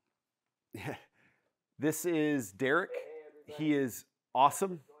 this is Derek. He is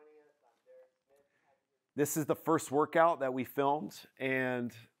awesome. This is the first workout that we filmed,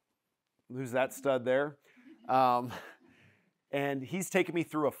 and who's that stud there? And he's taken me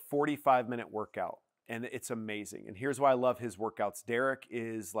through a 45-minute workout, and it's amazing. And here's why I love his workouts. Derek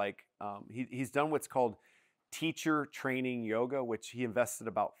is like, he's done what's called teacher training yoga, which he invested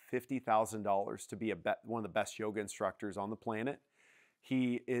about $50,000 to be one of the best yoga instructors on the planet.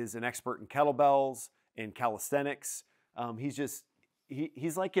 He is an expert in kettlebells and calisthenics.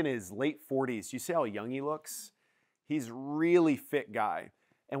 He's like in his late 40s. You see how young he looks? He's a really fit guy.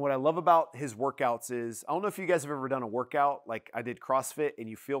 And what I love about his workouts is, I don't know if you guys have ever done a workout, like I did CrossFit, and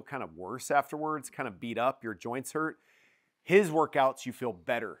you feel kind of worse afterwards, kind of beat up, your joints hurt. His workouts, you feel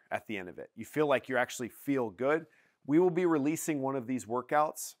better at the end of it. You feel like you actually feel good. We will be releasing one of these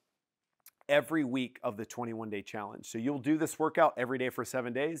workouts every week of the 21-day challenge. So you'll do this workout every day for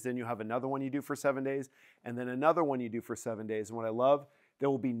 7 days, then you'll have another one you do for 7 days, and then another one you do for 7 days. And what I love, there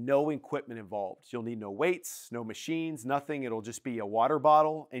will be no equipment involved. You'll need no weights, no machines, nothing. It'll just be a water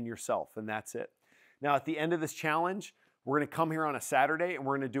bottle and yourself, and that's it. Now, at the end of this challenge, we're gonna come here on a Saturday and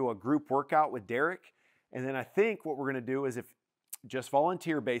we're gonna do a group workout with Derek. And then I think what we're gonna do is just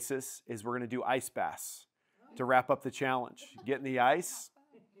volunteer basis, is we're going to do ice baths to wrap up the challenge. Get in the ice.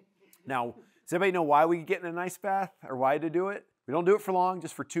 Now, does anybody know why we get in an ice bath or why to do it? We don't do it for long,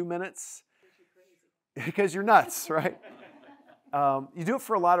 just for 2 minutes. Because you're nuts, right? You do it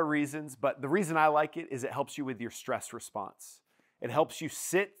for a lot of reasons, but the reason I like it is it helps you with your stress response. It helps you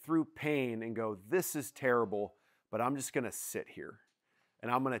sit through pain and go, this is terrible, but I'm just going to sit here and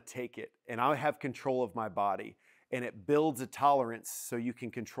I'm going to take it and I have control of my body, and it builds a tolerance so you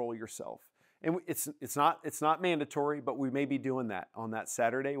can control yourself. And it's not mandatory, but we may be doing that on that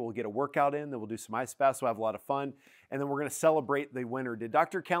Saturday. We'll get a workout in, then we'll do some ice baths, we'll have a lot of fun, and then we're going to celebrate the winner. Did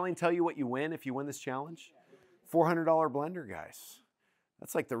Dr. Kelling tell you what you win if you win this challenge? $400 blender, guys.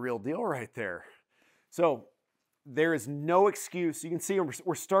 That's like the real deal right there. So there is no excuse. You can see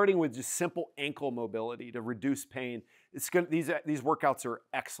we're starting with just simple ankle mobility to reduce pain. These workouts are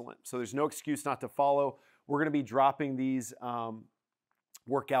excellent, so there's no excuse not to follow. We're going to be dropping these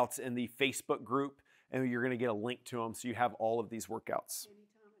workouts in the Facebook group, and you're going to get a link to them so you have all of these workouts.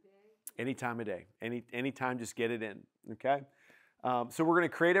 Any time of day. Anytime, just get it in, okay? So we're going to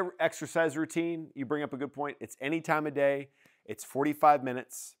create an exercise routine. You bring up a good point. It's any time of day. It's 45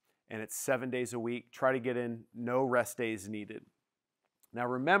 minutes, and it's 7 days a week. Try to get in, no rest days needed. Now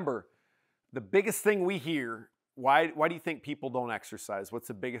remember, the biggest thing we hear, why do you think people don't exercise? What's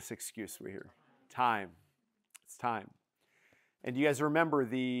the biggest excuse we hear? Time. It's time. And you guys remember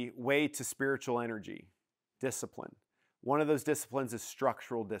the way to spiritual energy? Discipline. One of those disciplines is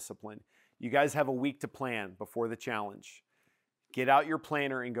structural discipline. You guys have a week to plan before the challenge. Get out your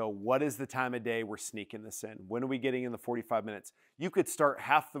planner and go, what is the time of day we're sneaking this in? When are we getting in the 45 minutes? You could start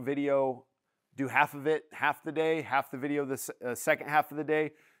half the video, do half of it, half the day, half the video the second half of the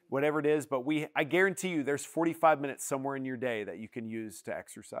day, whatever it is. But I guarantee you there's 45 minutes somewhere in your day that you can use to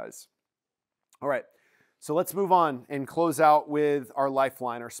exercise. All right. So let's move on and close out with our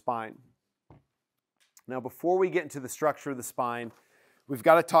lifeline, our spine. Now, before we get into the structure of the spine, we've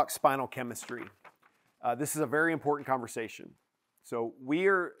got to talk spinal chemistry. This is a very important conversation. So we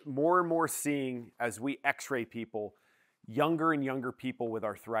are more and more seeing, as we x-ray people, younger and younger people with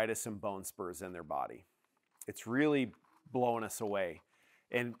arthritis and bone spurs in their body. It's really blowing us away.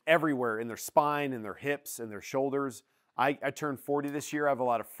 And everywhere, in their spine, in their hips, in their shoulders. I turned 40 this year. I have a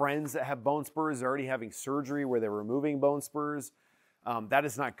lot of friends that have bone spurs. They're already having surgery where they're removing bone spurs. That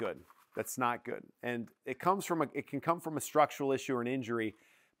is not good. That's not good. And it can come from a structural issue or an injury,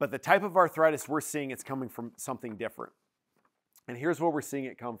 but the type of arthritis we're seeing, it's coming from something different. And here's where we're seeing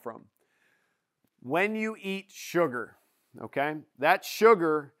it come from. When you eat sugar, okay, that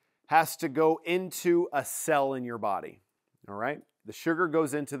sugar has to go into a cell in your body, all right? The sugar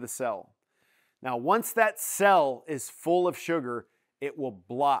goes into the cell. Now, once that cell is full of sugar, it will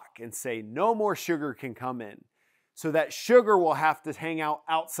block and say no more sugar can come in. So that sugar will have to hang out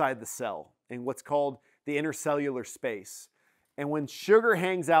outside the cell in what's called the intercellular space. And when sugar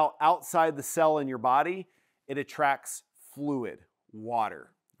hangs out outside the cell in your body, it attracts fluid,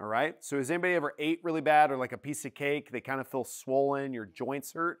 water, all right? So has anybody ever ate really bad or like a piece of cake, they kind of feel swollen, your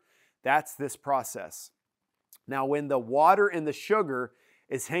joints hurt? That's this process. Now, when the water and the sugar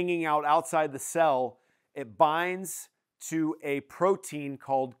is hanging out outside the cell, it binds to a protein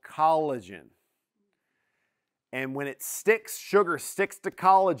called collagen. And when it sticks, sugar sticks to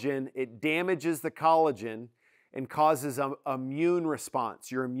collagen, it damages the collagen and causes an immune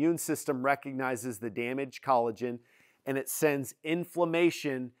response. Your immune system recognizes the damaged collagen and it sends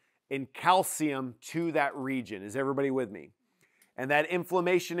inflammation and calcium to that region. Is everybody with me? And that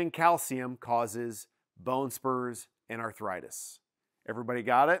inflammation and calcium causes bone spurs and arthritis. Everybody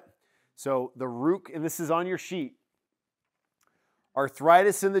got it? So the root, and this is on your sheet,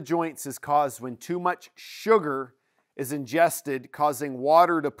 arthritis in the joints is caused when too much sugar is ingested, causing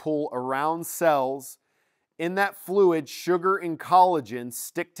water to pool around cells. In that fluid, sugar and collagen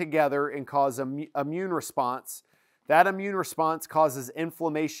stick together and cause an immune response. That immune response causes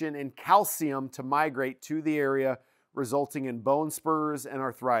inflammation and calcium to migrate to the area, resulting in bone spurs and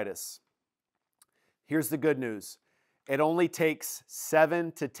arthritis. Here's the good news. It only takes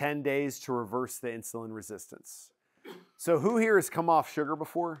 7 to 10 days to reverse the insulin resistance. So who here has come off sugar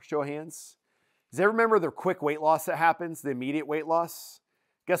before? Show of hands. Does everyone remember the quick weight loss that happens, the immediate weight loss?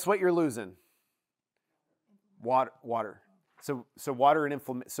 Guess what you're losing? Water. So water and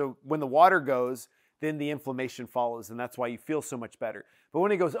inflammation. So when the water goes, then the inflammation follows, and that's why you feel so much better. But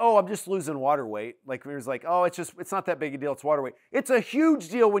when he goes, oh, I'm just losing water weight, like when he was like, oh, it's not that big a deal, it's water weight. It's a huge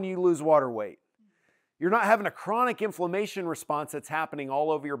deal when you lose water weight. You're not having a chronic inflammation response that's happening all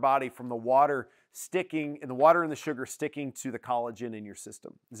over your body from the water sticking, and the water and the sugar sticking to the collagen in your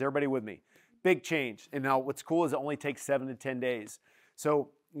system. Is everybody with me? Big change. And now what's cool is it only takes 7 to 10 days. So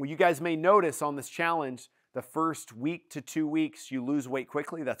what you guys may notice on this challenge, the first week to 2 weeks, you lose weight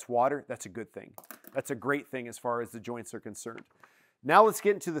quickly. That's water. That's a good thing. That's a great thing as far as the joints are concerned. Now let's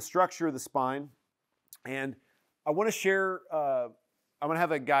get into the structure of the spine. And I want to share, I'm going to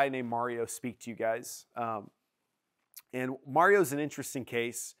have a guy named Mario speak to you guys. And Mario's an interesting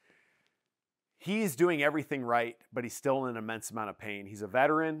case. He's doing everything right, but he's still in an immense amount of pain. He's a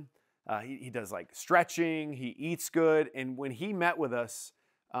veteran. He does like stretching. He eats good. And when he met with us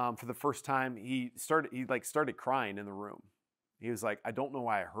for the first time, he started crying in the room. He was like, I don't know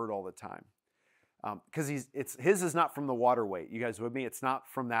why I hurt all the time. Because his is not from the water weight. You guys with me? It's not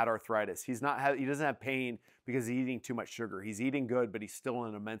from that arthritis. He doesn't have pain because he's eating too much sugar. He's eating good, but he's still in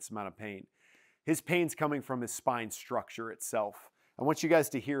an immense amount of pain. His pain's coming from his spine structure itself. I want you guys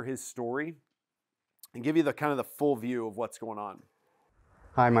to hear his story and give you the kind of the full view of what's going on.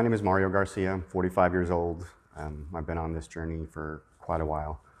 Hi, my name is Mario Garcia. I'm 45 years old. I've been on this journey for quite a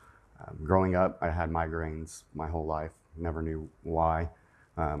while. Growing up, I had migraines my whole life. Never knew why.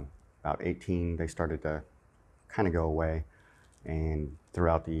 About 18, they started to kind of go away. And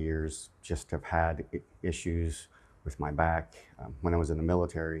throughout the years, just have had issues with my back. When I was in the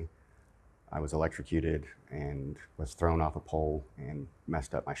military, I was electrocuted and was thrown off a pole and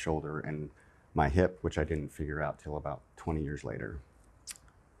messed up my shoulder and my hip, which I didn't figure out till about 20 years later.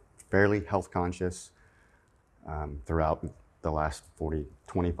 Fairly health conscious throughout the last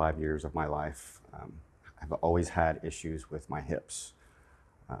 25 years of my life. I've always had issues with my hips.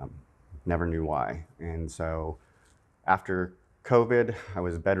 Never knew why. And so after COVID, I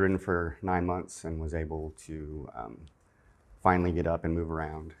was bedridden for 9 months and was able to finally get up and move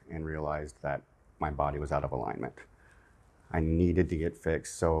around and realized that my body was out of alignment. I needed to get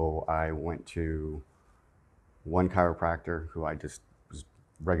fixed, so I went to one chiropractor who I just was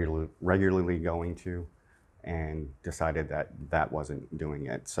regularly going to, and decided that that wasn't doing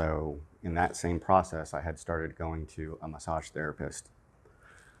it. So in that same process, I had started going to a massage therapist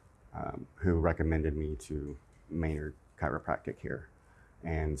who recommended me to Maynard Chiropractic here.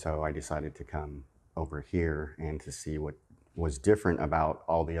 And so I decided to come over here and to see what was different about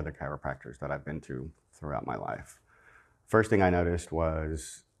all the other chiropractors that I've been to throughout my life. First thing I noticed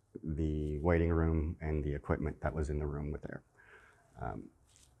was the waiting room and the equipment that was in the room with there.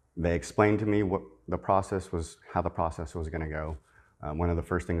 They explained to me what the process was, how the process was going to go. One of the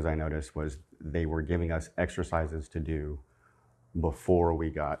first things I noticed was they were giving us exercises to do before we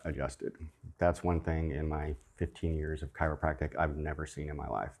got adjusted. That's one thing in my 15 years of chiropractic I've never seen in my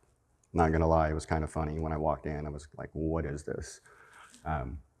life. Not gonna lie, it was kind of funny when I walked in. I was like, what is this?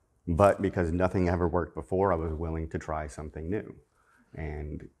 But because nothing ever worked before, I was willing to try something new.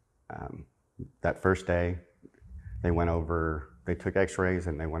 And that first day, they took x-rays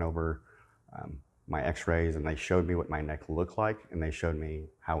and they went over my x-rays and they showed me what my neck looked like and they showed me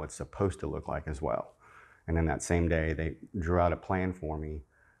how it's supposed to look like as well. And then that same day, they drew out a plan for me,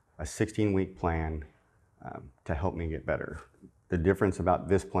 a 16-week plan to help me get better. The difference about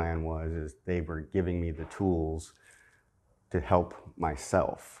this plan is they were giving me the tools to help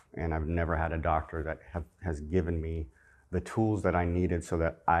myself. And I've never had a doctor that has given me the tools that I needed so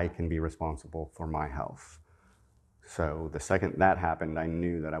that I can be responsible for my health. So the second that happened, I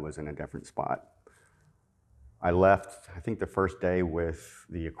knew that I was in a different spot. I left, I think the first day with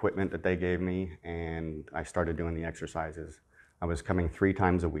the equipment that they gave me, and I started doing the exercises. I was coming 3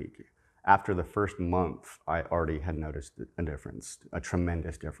 times a week. After the first month, I already had noticed a difference, a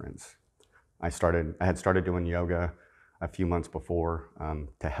tremendous difference. I had started doing yoga a few months before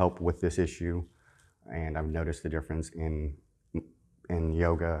to help with this issue, and I've noticed the difference in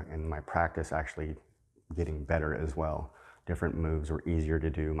yoga and my practice actually getting better as well. Different moves were easier to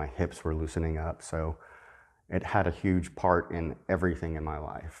do. My hips were loosening up, so it had a huge part in everything in my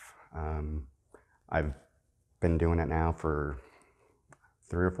life. I've been doing it now for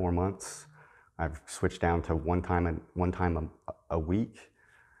 3 or 4 months. I've switched down to one time a week,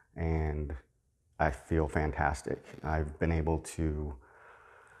 and I feel fantastic. I've been able to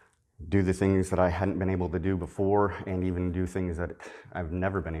do the things that I hadn't been able to do before, and even do things that I've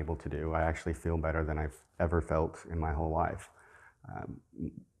never been able to do. I actually feel better than I've ever felt in my whole life.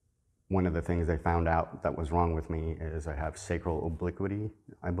 One of the things they found out that was wrong with me is I have sacral obliquity,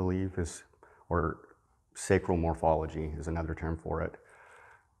 I believe, or sacral morphology is another term for it.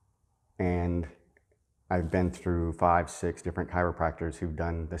 And I've been through 5, 6 different chiropractors who've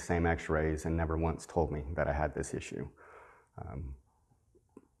done the same x-rays and never once told me that I had this issue.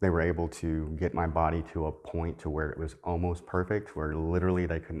 They were able to get my body to a point to where it was almost perfect, where literally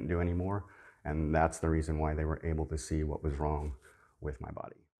they couldn't do anymore. And that's the reason why they were able to see what was wrong with my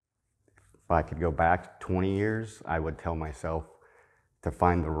body. I could go back 20 years, I would tell myself to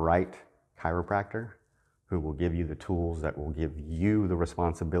find the right chiropractor who will give you the tools that will give you the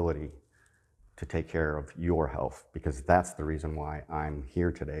responsibility to take care of your health, because that's the reason why I'm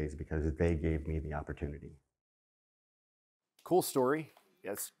here today, is because they gave me the opportunity. Cool story.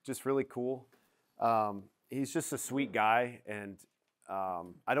 Yeah, it's just really cool. He's just a sweet guy, and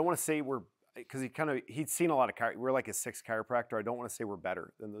I don't want to say we're, because he'd seen a lot of we're like his sixth chiropractor. I don't want to say we're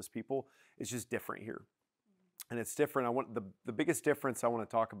better than those people. It's just different here, and it's different. I want the biggest difference I want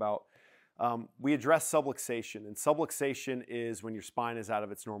to talk about. We address subluxation, and subluxation is when your spine is out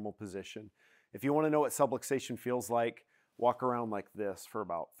of its normal position. If you want to know what subluxation feels like, walk around like this for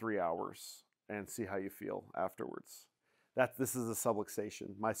about 3 hours and see how you feel afterwards. This is a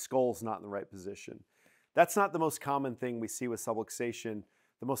subluxation. My skull's not in the right position. That's not the most common thing we see with subluxation.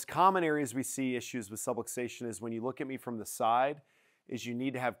 The most common areas we see issues with subluxation is when you look at me from the side, is you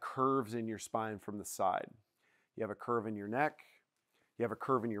need to have curves in your spine from the side. You have a curve in your neck, you have a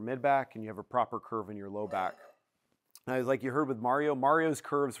curve in your mid-back, and you have a proper curve in your low back. Now, like you heard with Mario, Mario's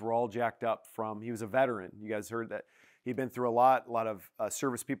curves were all jacked up from, he was a veteran. You guys heard that he'd been through a lot of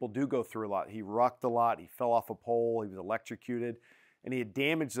service people do go through a lot. He rocked a lot, he fell off a pole, he was electrocuted, and he had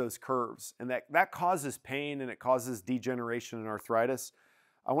damaged those curves. And that causes pain, and it causes degeneration and arthritis.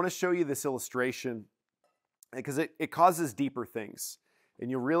 I want to show you this illustration because it causes deeper things, and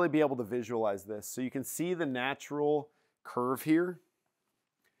you'll really be able to visualize this. So you can see the natural curve here.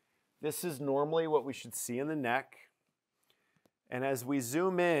 This is normally what we should see in the neck. And as we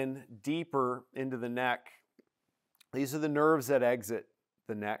zoom in deeper into the neck, these are the nerves that exit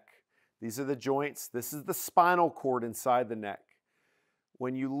the neck. These are the joints. This is the spinal cord inside the neck.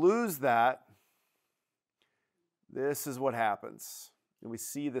 When you lose that, this is what happens. And we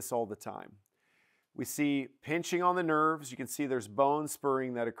see this all the time. We see pinching on the nerves. You can see there's bone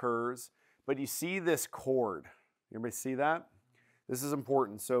spurring that occurs. But you see this cord. Everybody see that? This is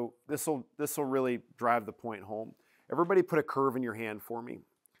important. So this will really drive the point home. Everybody put a curve in your hand for me.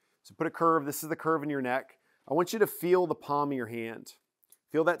 So put a curve. This is the curve in your neck. I want you to feel the palm of your hand.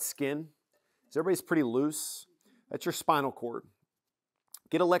 Feel that skin. So everybody's pretty loose. That's your spinal cord.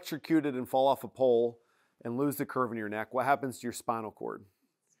 Get electrocuted and fall off a pole and lose the curve in your neck. What happens to your spinal cord?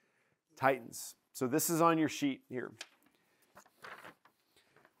 Tightens. So this is on your sheet here.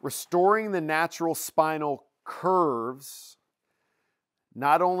 Restoring the natural spinal curves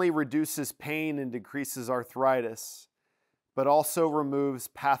not only reduces pain and decreases arthritis, but also removes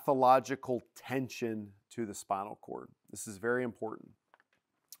pathological tension to the spinal cord. This is very important.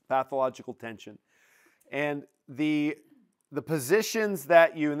 Pathological tension. And the positions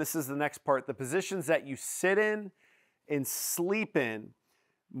that you, and this is the next part, the positions that you sit in and sleep in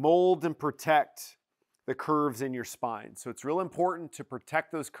mold and protect the curves in your spine. So it's real important to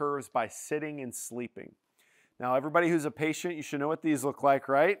protect those curves by sitting and sleeping. Now, everybody who's a patient, you should know what these look like,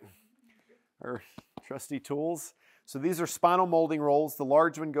 right? Our trusty tools. So these are spinal molding rolls. The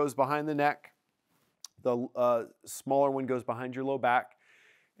large one goes behind the neck. The smaller one goes behind your low back.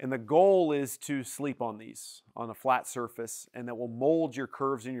 And the goal is to sleep on these on a flat surface, and that will mold your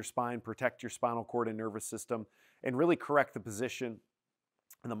curves in your spine, protect your spinal cord and nervous system, and really correct the position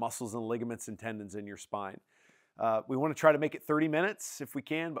and the muscles and ligaments and tendons in your spine. We want to try to make it 30 minutes if we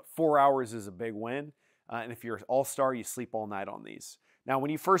can, but 4 hours is a big win. And if you're an all-star, you sleep all night on these. Now,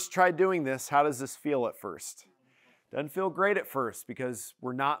 when you first try doing this, how does this feel at first? Doesn't feel great at first because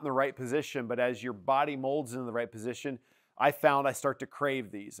we're not in the right position, but as your body molds into the right position, I found I start to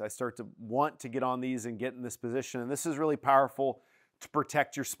crave these. I start to want to get on these and get in this position. And this is really powerful to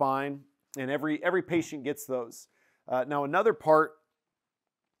protect your spine. And every patient gets those. Now, another part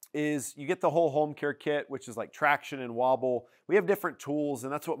is you get the whole home care kit, which is like traction and wobble. We have different tools,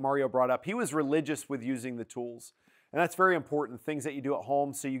 and that's what Mario brought up. He was religious with using the tools. And that's very important, things that you do at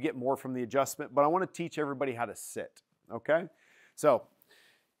home so you get more from the adjustment. But I want to teach everybody how to sit, okay? So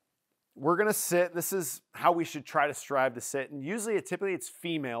we're going to sit. This is how we should try to strive to sit. And usually, typically, it's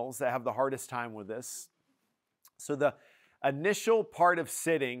females that have the hardest time with this. So the initial part of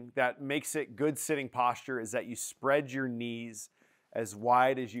sitting that makes it good sitting posture is that you spread your knees as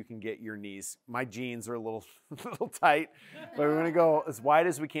wide as you can get your knees. My jeans are a little tight, but we're going to go as wide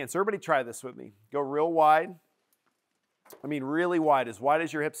as we can. So everybody try this with me. Go real wide. I mean really wide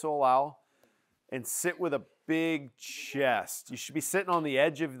as your hips will allow, and sit with a big chest. You should be sitting on the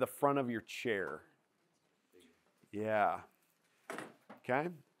edge of the front of your chair. Yeah. Okay.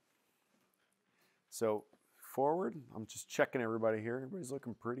 So forward. I'm just checking everybody here. Everybody's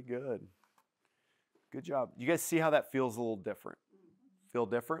looking pretty good. Good job. You guys see how that feels a little different? Feel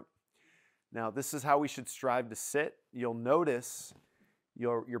different? Now, this is how we should strive to sit. You'll notice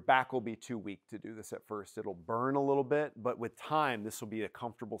your back will be too weak to do this at first. It'll burn a little bit, but with time, this will be a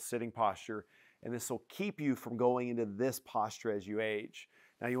comfortable sitting posture, and this will keep you from going into this posture as you age.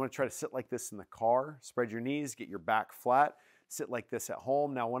 Now you want to try to sit like this in the car, spread your knees, get your back flat, sit like this at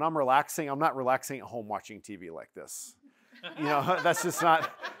home. Now when I'm relaxing, I'm not relaxing at home watching TV like this. You know, that's just not,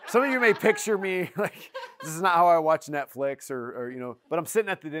 some of you may picture me like, this is not how I watch Netflix or, you know, but I'm sitting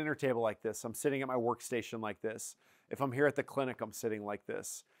at the dinner table like this. I'm sitting at my workstation like this. If I'm here at the clinic, I'm sitting like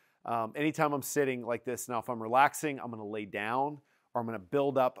this. Anytime I'm sitting like this, now if I'm relaxing, I'm gonna lay down or I'm gonna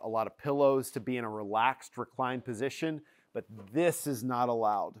build up a lot of pillows to be in a relaxed reclined position, but this is not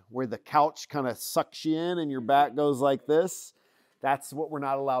allowed. Where the couch kind of sucks you in and your back goes like this, that's what we're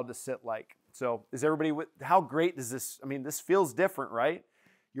not allowed to sit like. So is everybody, how great does this, I mean, this feels different, right?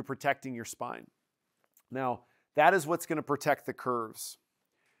 You're protecting your spine. Now, that is what's gonna protect the curves.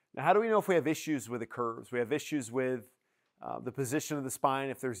 Now, how do we know if we have issues with the curves? We have issues with the position of the spine,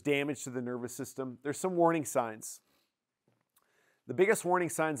 if there's damage to the nervous system. There's some warning signs. The biggest warning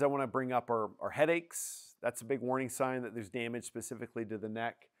signs I wanna bring up are headaches. That's a big warning sign that there's damage specifically to the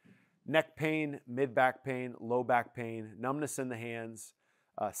neck. Neck pain, mid-back pain, low back pain, numbness in the hands,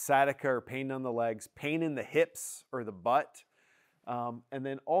 sciatica or pain on the legs, pain in the hips or the butt. And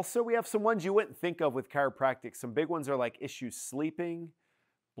then also we have some ones you wouldn't think of with chiropractic. Some big ones are like issues sleeping,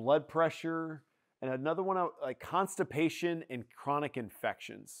 blood pressure, and another one like constipation and chronic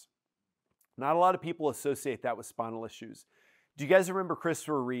infections. Not a lot of people associate that with spinal issues. Do you guys remember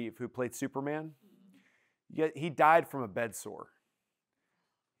Christopher Reeve, who played Superman? He died from a bed sore.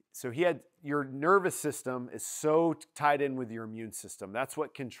 So your nervous system is so tied in with your immune system. That's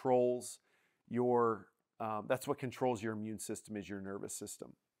what controls your immune system, is your nervous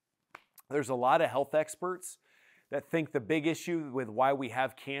system. There's a lot of health experts that think the big issue with why we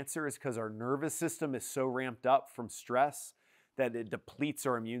have cancer is because our nervous system is so ramped up from stress that it depletes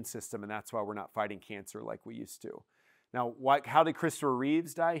our immune system, and that's why we're not fighting cancer like we used to. Now, how did Christopher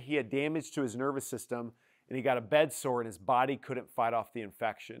Reeves die? He had damage to his nervous system, and he got a bed sore, and his body couldn't fight off the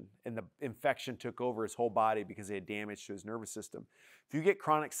infection, and the infection took over his whole body because he had damage to his nervous system. If you get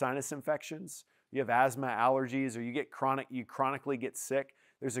chronic sinus infections, you have asthma, allergies, or you chronically get sick,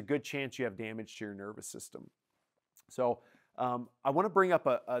 there's a good chance you have damage to your nervous system. So I want to bring up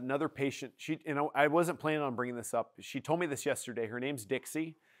another patient. I wasn't planning on bringing this up. She told me this yesterday. Her name's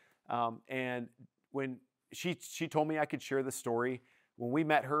Dixie, and when she told me I could share the story, when we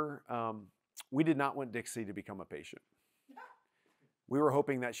met her, we did not want Dixie to become a patient. We were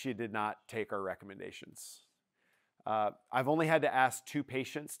hoping that she did not take our recommendations. I've only had to ask 2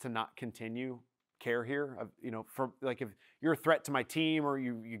 patients to not continue care here. If you're a threat to my team, or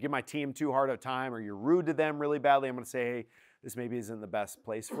you give my team too hard of a time, or you're rude to them really badly, I'm going to say, hey, this maybe isn't the best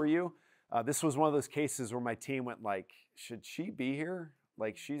place for you. This was one of those cases where my team went like, should she be here?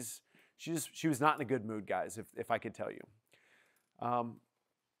 Like she was not in a good mood, guys, if I could tell you.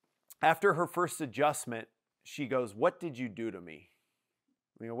 After her first adjustment, she goes, what did you do to me?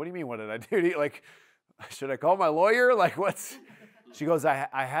 What do you mean, what did I do to you? Like, should I call my lawyer? Like, what's... She goes, I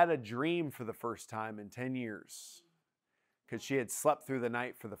had a dream for the first time in 10 years, because she had slept through the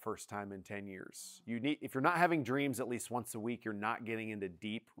night for the first time in 10 years. If you're not having dreams at least once a week, you're not getting into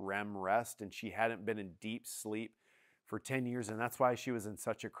deep REM rest, and she hadn't been in deep sleep for 10 years, and that's why she was in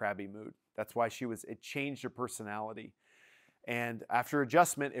such a crabby mood. That's why it changed her personality. And after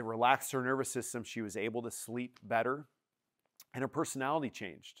adjustment, it relaxed her nervous system. She was able to sleep better, and her personality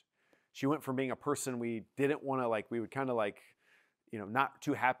changed. She went from being a person we didn't want to we would kind of not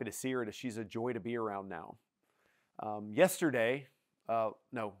too happy to see her, to she's a joy to be around now. 2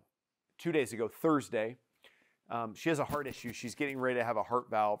 days ago, Thursday, she has a heart issue. She's getting ready to have a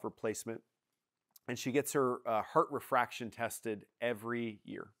heart valve replacement, and she gets her heart refraction tested every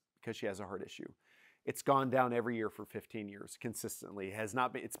year because she has a heart issue. It's gone down every year for 15 years consistently.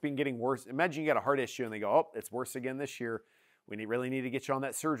 It's been getting worse. Imagine you got a heart issue and they go, oh, it's worse again this year. We really need to get you on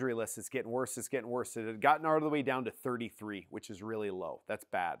that surgery list. It's getting worse. It's getting worse. It had gotten all the way down to 33, which is really low. That's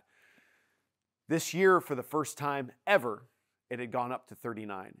bad. This year, for the first time ever, it had gone up to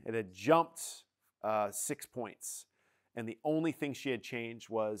 39. It had jumped 6 points. And the only thing she had changed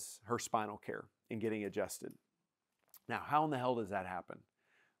was her spinal care and getting adjusted. Now, how in the hell does that happen?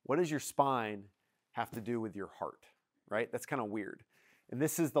 What does your spine have to do with your heart, right? That's kind of weird. And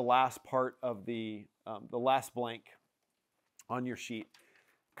this is the last part of the last blank on your sheet.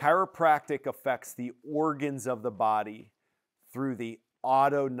 Chiropractic affects the organs of the body through the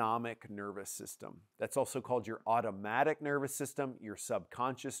autonomic nervous system. That's also called your automatic nervous system, your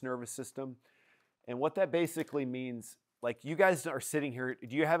subconscious nervous system. And what that basically means, like you guys are sitting here,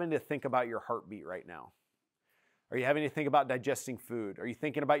 do you having to think about your heartbeat right now? Are you having to think about digesting food? Are you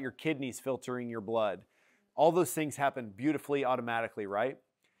thinking about your kidneys filtering your blood? All those things happen beautifully automatically, right?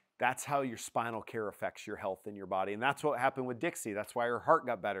 That's how your spinal care affects your health in your body. And that's what happened with Dixie. That's why her heart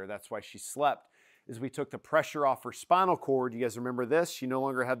got better. That's why she slept, is we took the pressure off her spinal cord. You guys remember this? She no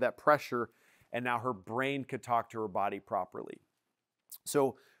longer had that pressure, and now her brain could talk to her body properly.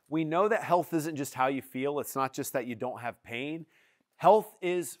 So we know that health isn't just how you feel. It's not just that you don't have pain. Health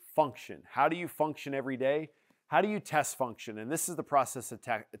is function. How do you function every day? How do you test function? And this is the process of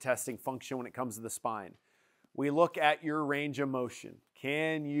testing function when it comes to the spine. We look at your range of motion.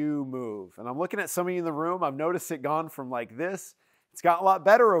 Can you move? And I'm looking at some of you in the room. I've noticed it gone from like this. It's gotten a lot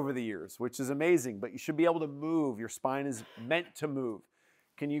better over the years, which is amazing, but you should be able to move. Your spine is meant to move.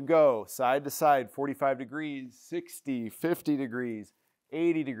 Can you go side to side, 45 degrees, 60, 50 degrees,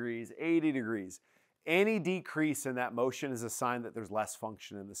 80 degrees, 80 degrees? Any decrease in that motion is a sign that there's less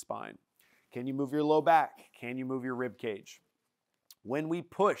function in the spine. Can you move your low back? Can you move your rib cage? When we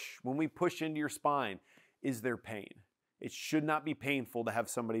push into your spine, is there pain? It should not be painful to have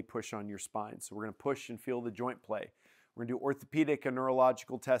somebody push on your spine. So we're going to push and feel the joint play. We're going to do orthopedic and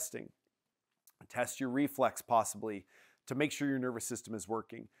neurological testing. Test your reflex possibly to make sure your nervous system is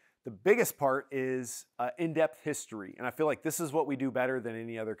working. The biggest part is in-depth history. And I feel like this is what we do better than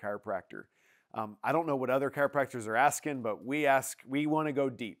any other chiropractor. I don't know what other chiropractors are asking, but we want to go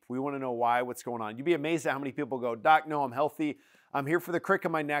deep. We want to know why, what's going on. You'd be amazed at how many people go, Doc, no, I'm healthy. I'm here for the crick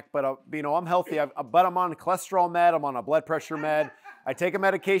in my neck, but I'm healthy. But I'm on a cholesterol med. I'm on a blood pressure med. I take a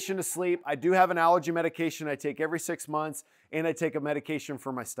medication to sleep. I do have an allergy medication I take every 6 months, and I take a medication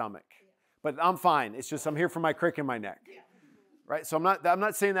for my stomach. But I'm fine. It's just I'm here for my crick in my neck. Right? So I'm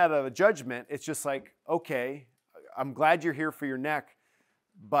not saying that out of a judgment. It's just like, okay, I'm glad you're here for your neck,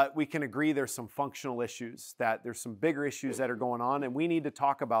 but we can agree there's some functional issues, that there's some bigger issues that are going on, and we need to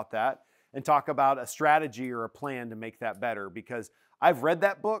talk about that and talk about a strategy or a plan to make that better, because I've read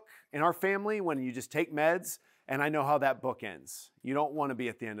that book in our family when you just take meds, and I know how that book ends. You don't want to be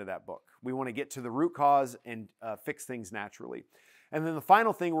at the end of that book. We want to get to the root cause and fix things naturally. And then the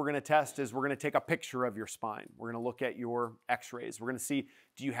final thing we're going to test is we're going to take a picture of your spine. We're going to look at your x-rays. We're going to see,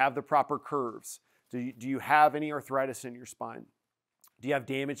 do you have the proper curves? Do you have any arthritis in your spine? Do you have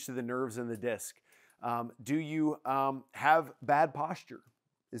damage to the nerves in the disc? Do you have bad posture?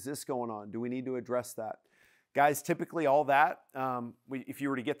 Is this going on? Do we need to address that? Guys, typically all that, if you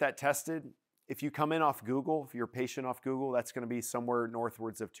were to get that tested, if you come in off Google, if you're a patient off Google, that's going to be somewhere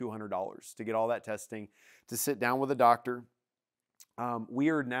northwards of $200 to get all that testing, to sit down with a doctor. We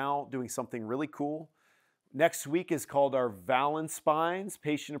are now doing something really cool. Next week is called our Valence Spines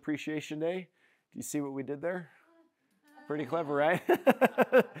Patient Appreciation Day. Do you see what we did there? Pretty clever, right?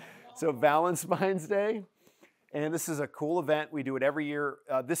 So Valence Spines Day. And this is a cool event. We do it every year.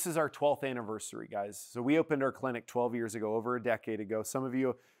 This is our 12th anniversary, guys. So we opened our clinic 12 years ago, over a decade ago. Some of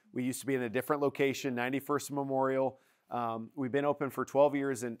you, we used to be in a different location, 91st Memorial. We've been open for 12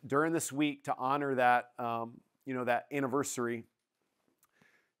 years. And during this week, to honor that, that anniversary,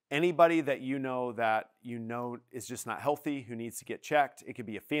 anybody that you know is just not healthy, who needs to get checked, it could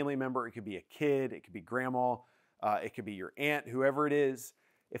be a family member, it could be a kid, it could be grandma, it could be your aunt, whoever it is.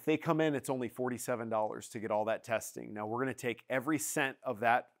 If they come in, it's only $47 to get all that testing. Now, we're going to take every cent of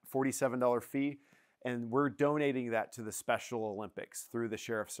that $47 fee, and we're donating that to the Special Olympics through the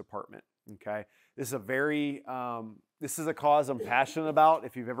Sheriff's Department, okay? This is a cause I'm passionate about.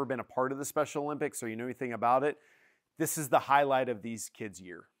 If you've ever been a part of the Special Olympics or you know anything about it, this is the highlight of these kids'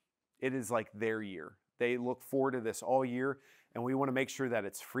 year. It is like their year. They look forward to this all year, and we want to make sure that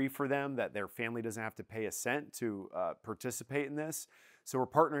it's free for them, that their family doesn't have to pay a cent to participate in this. So we're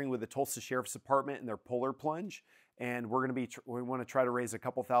partnering with the Tulsa Sheriff's Department and their Polar Plunge, and we want to try to raise a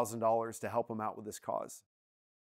couple $1,000s to help them out with this cause.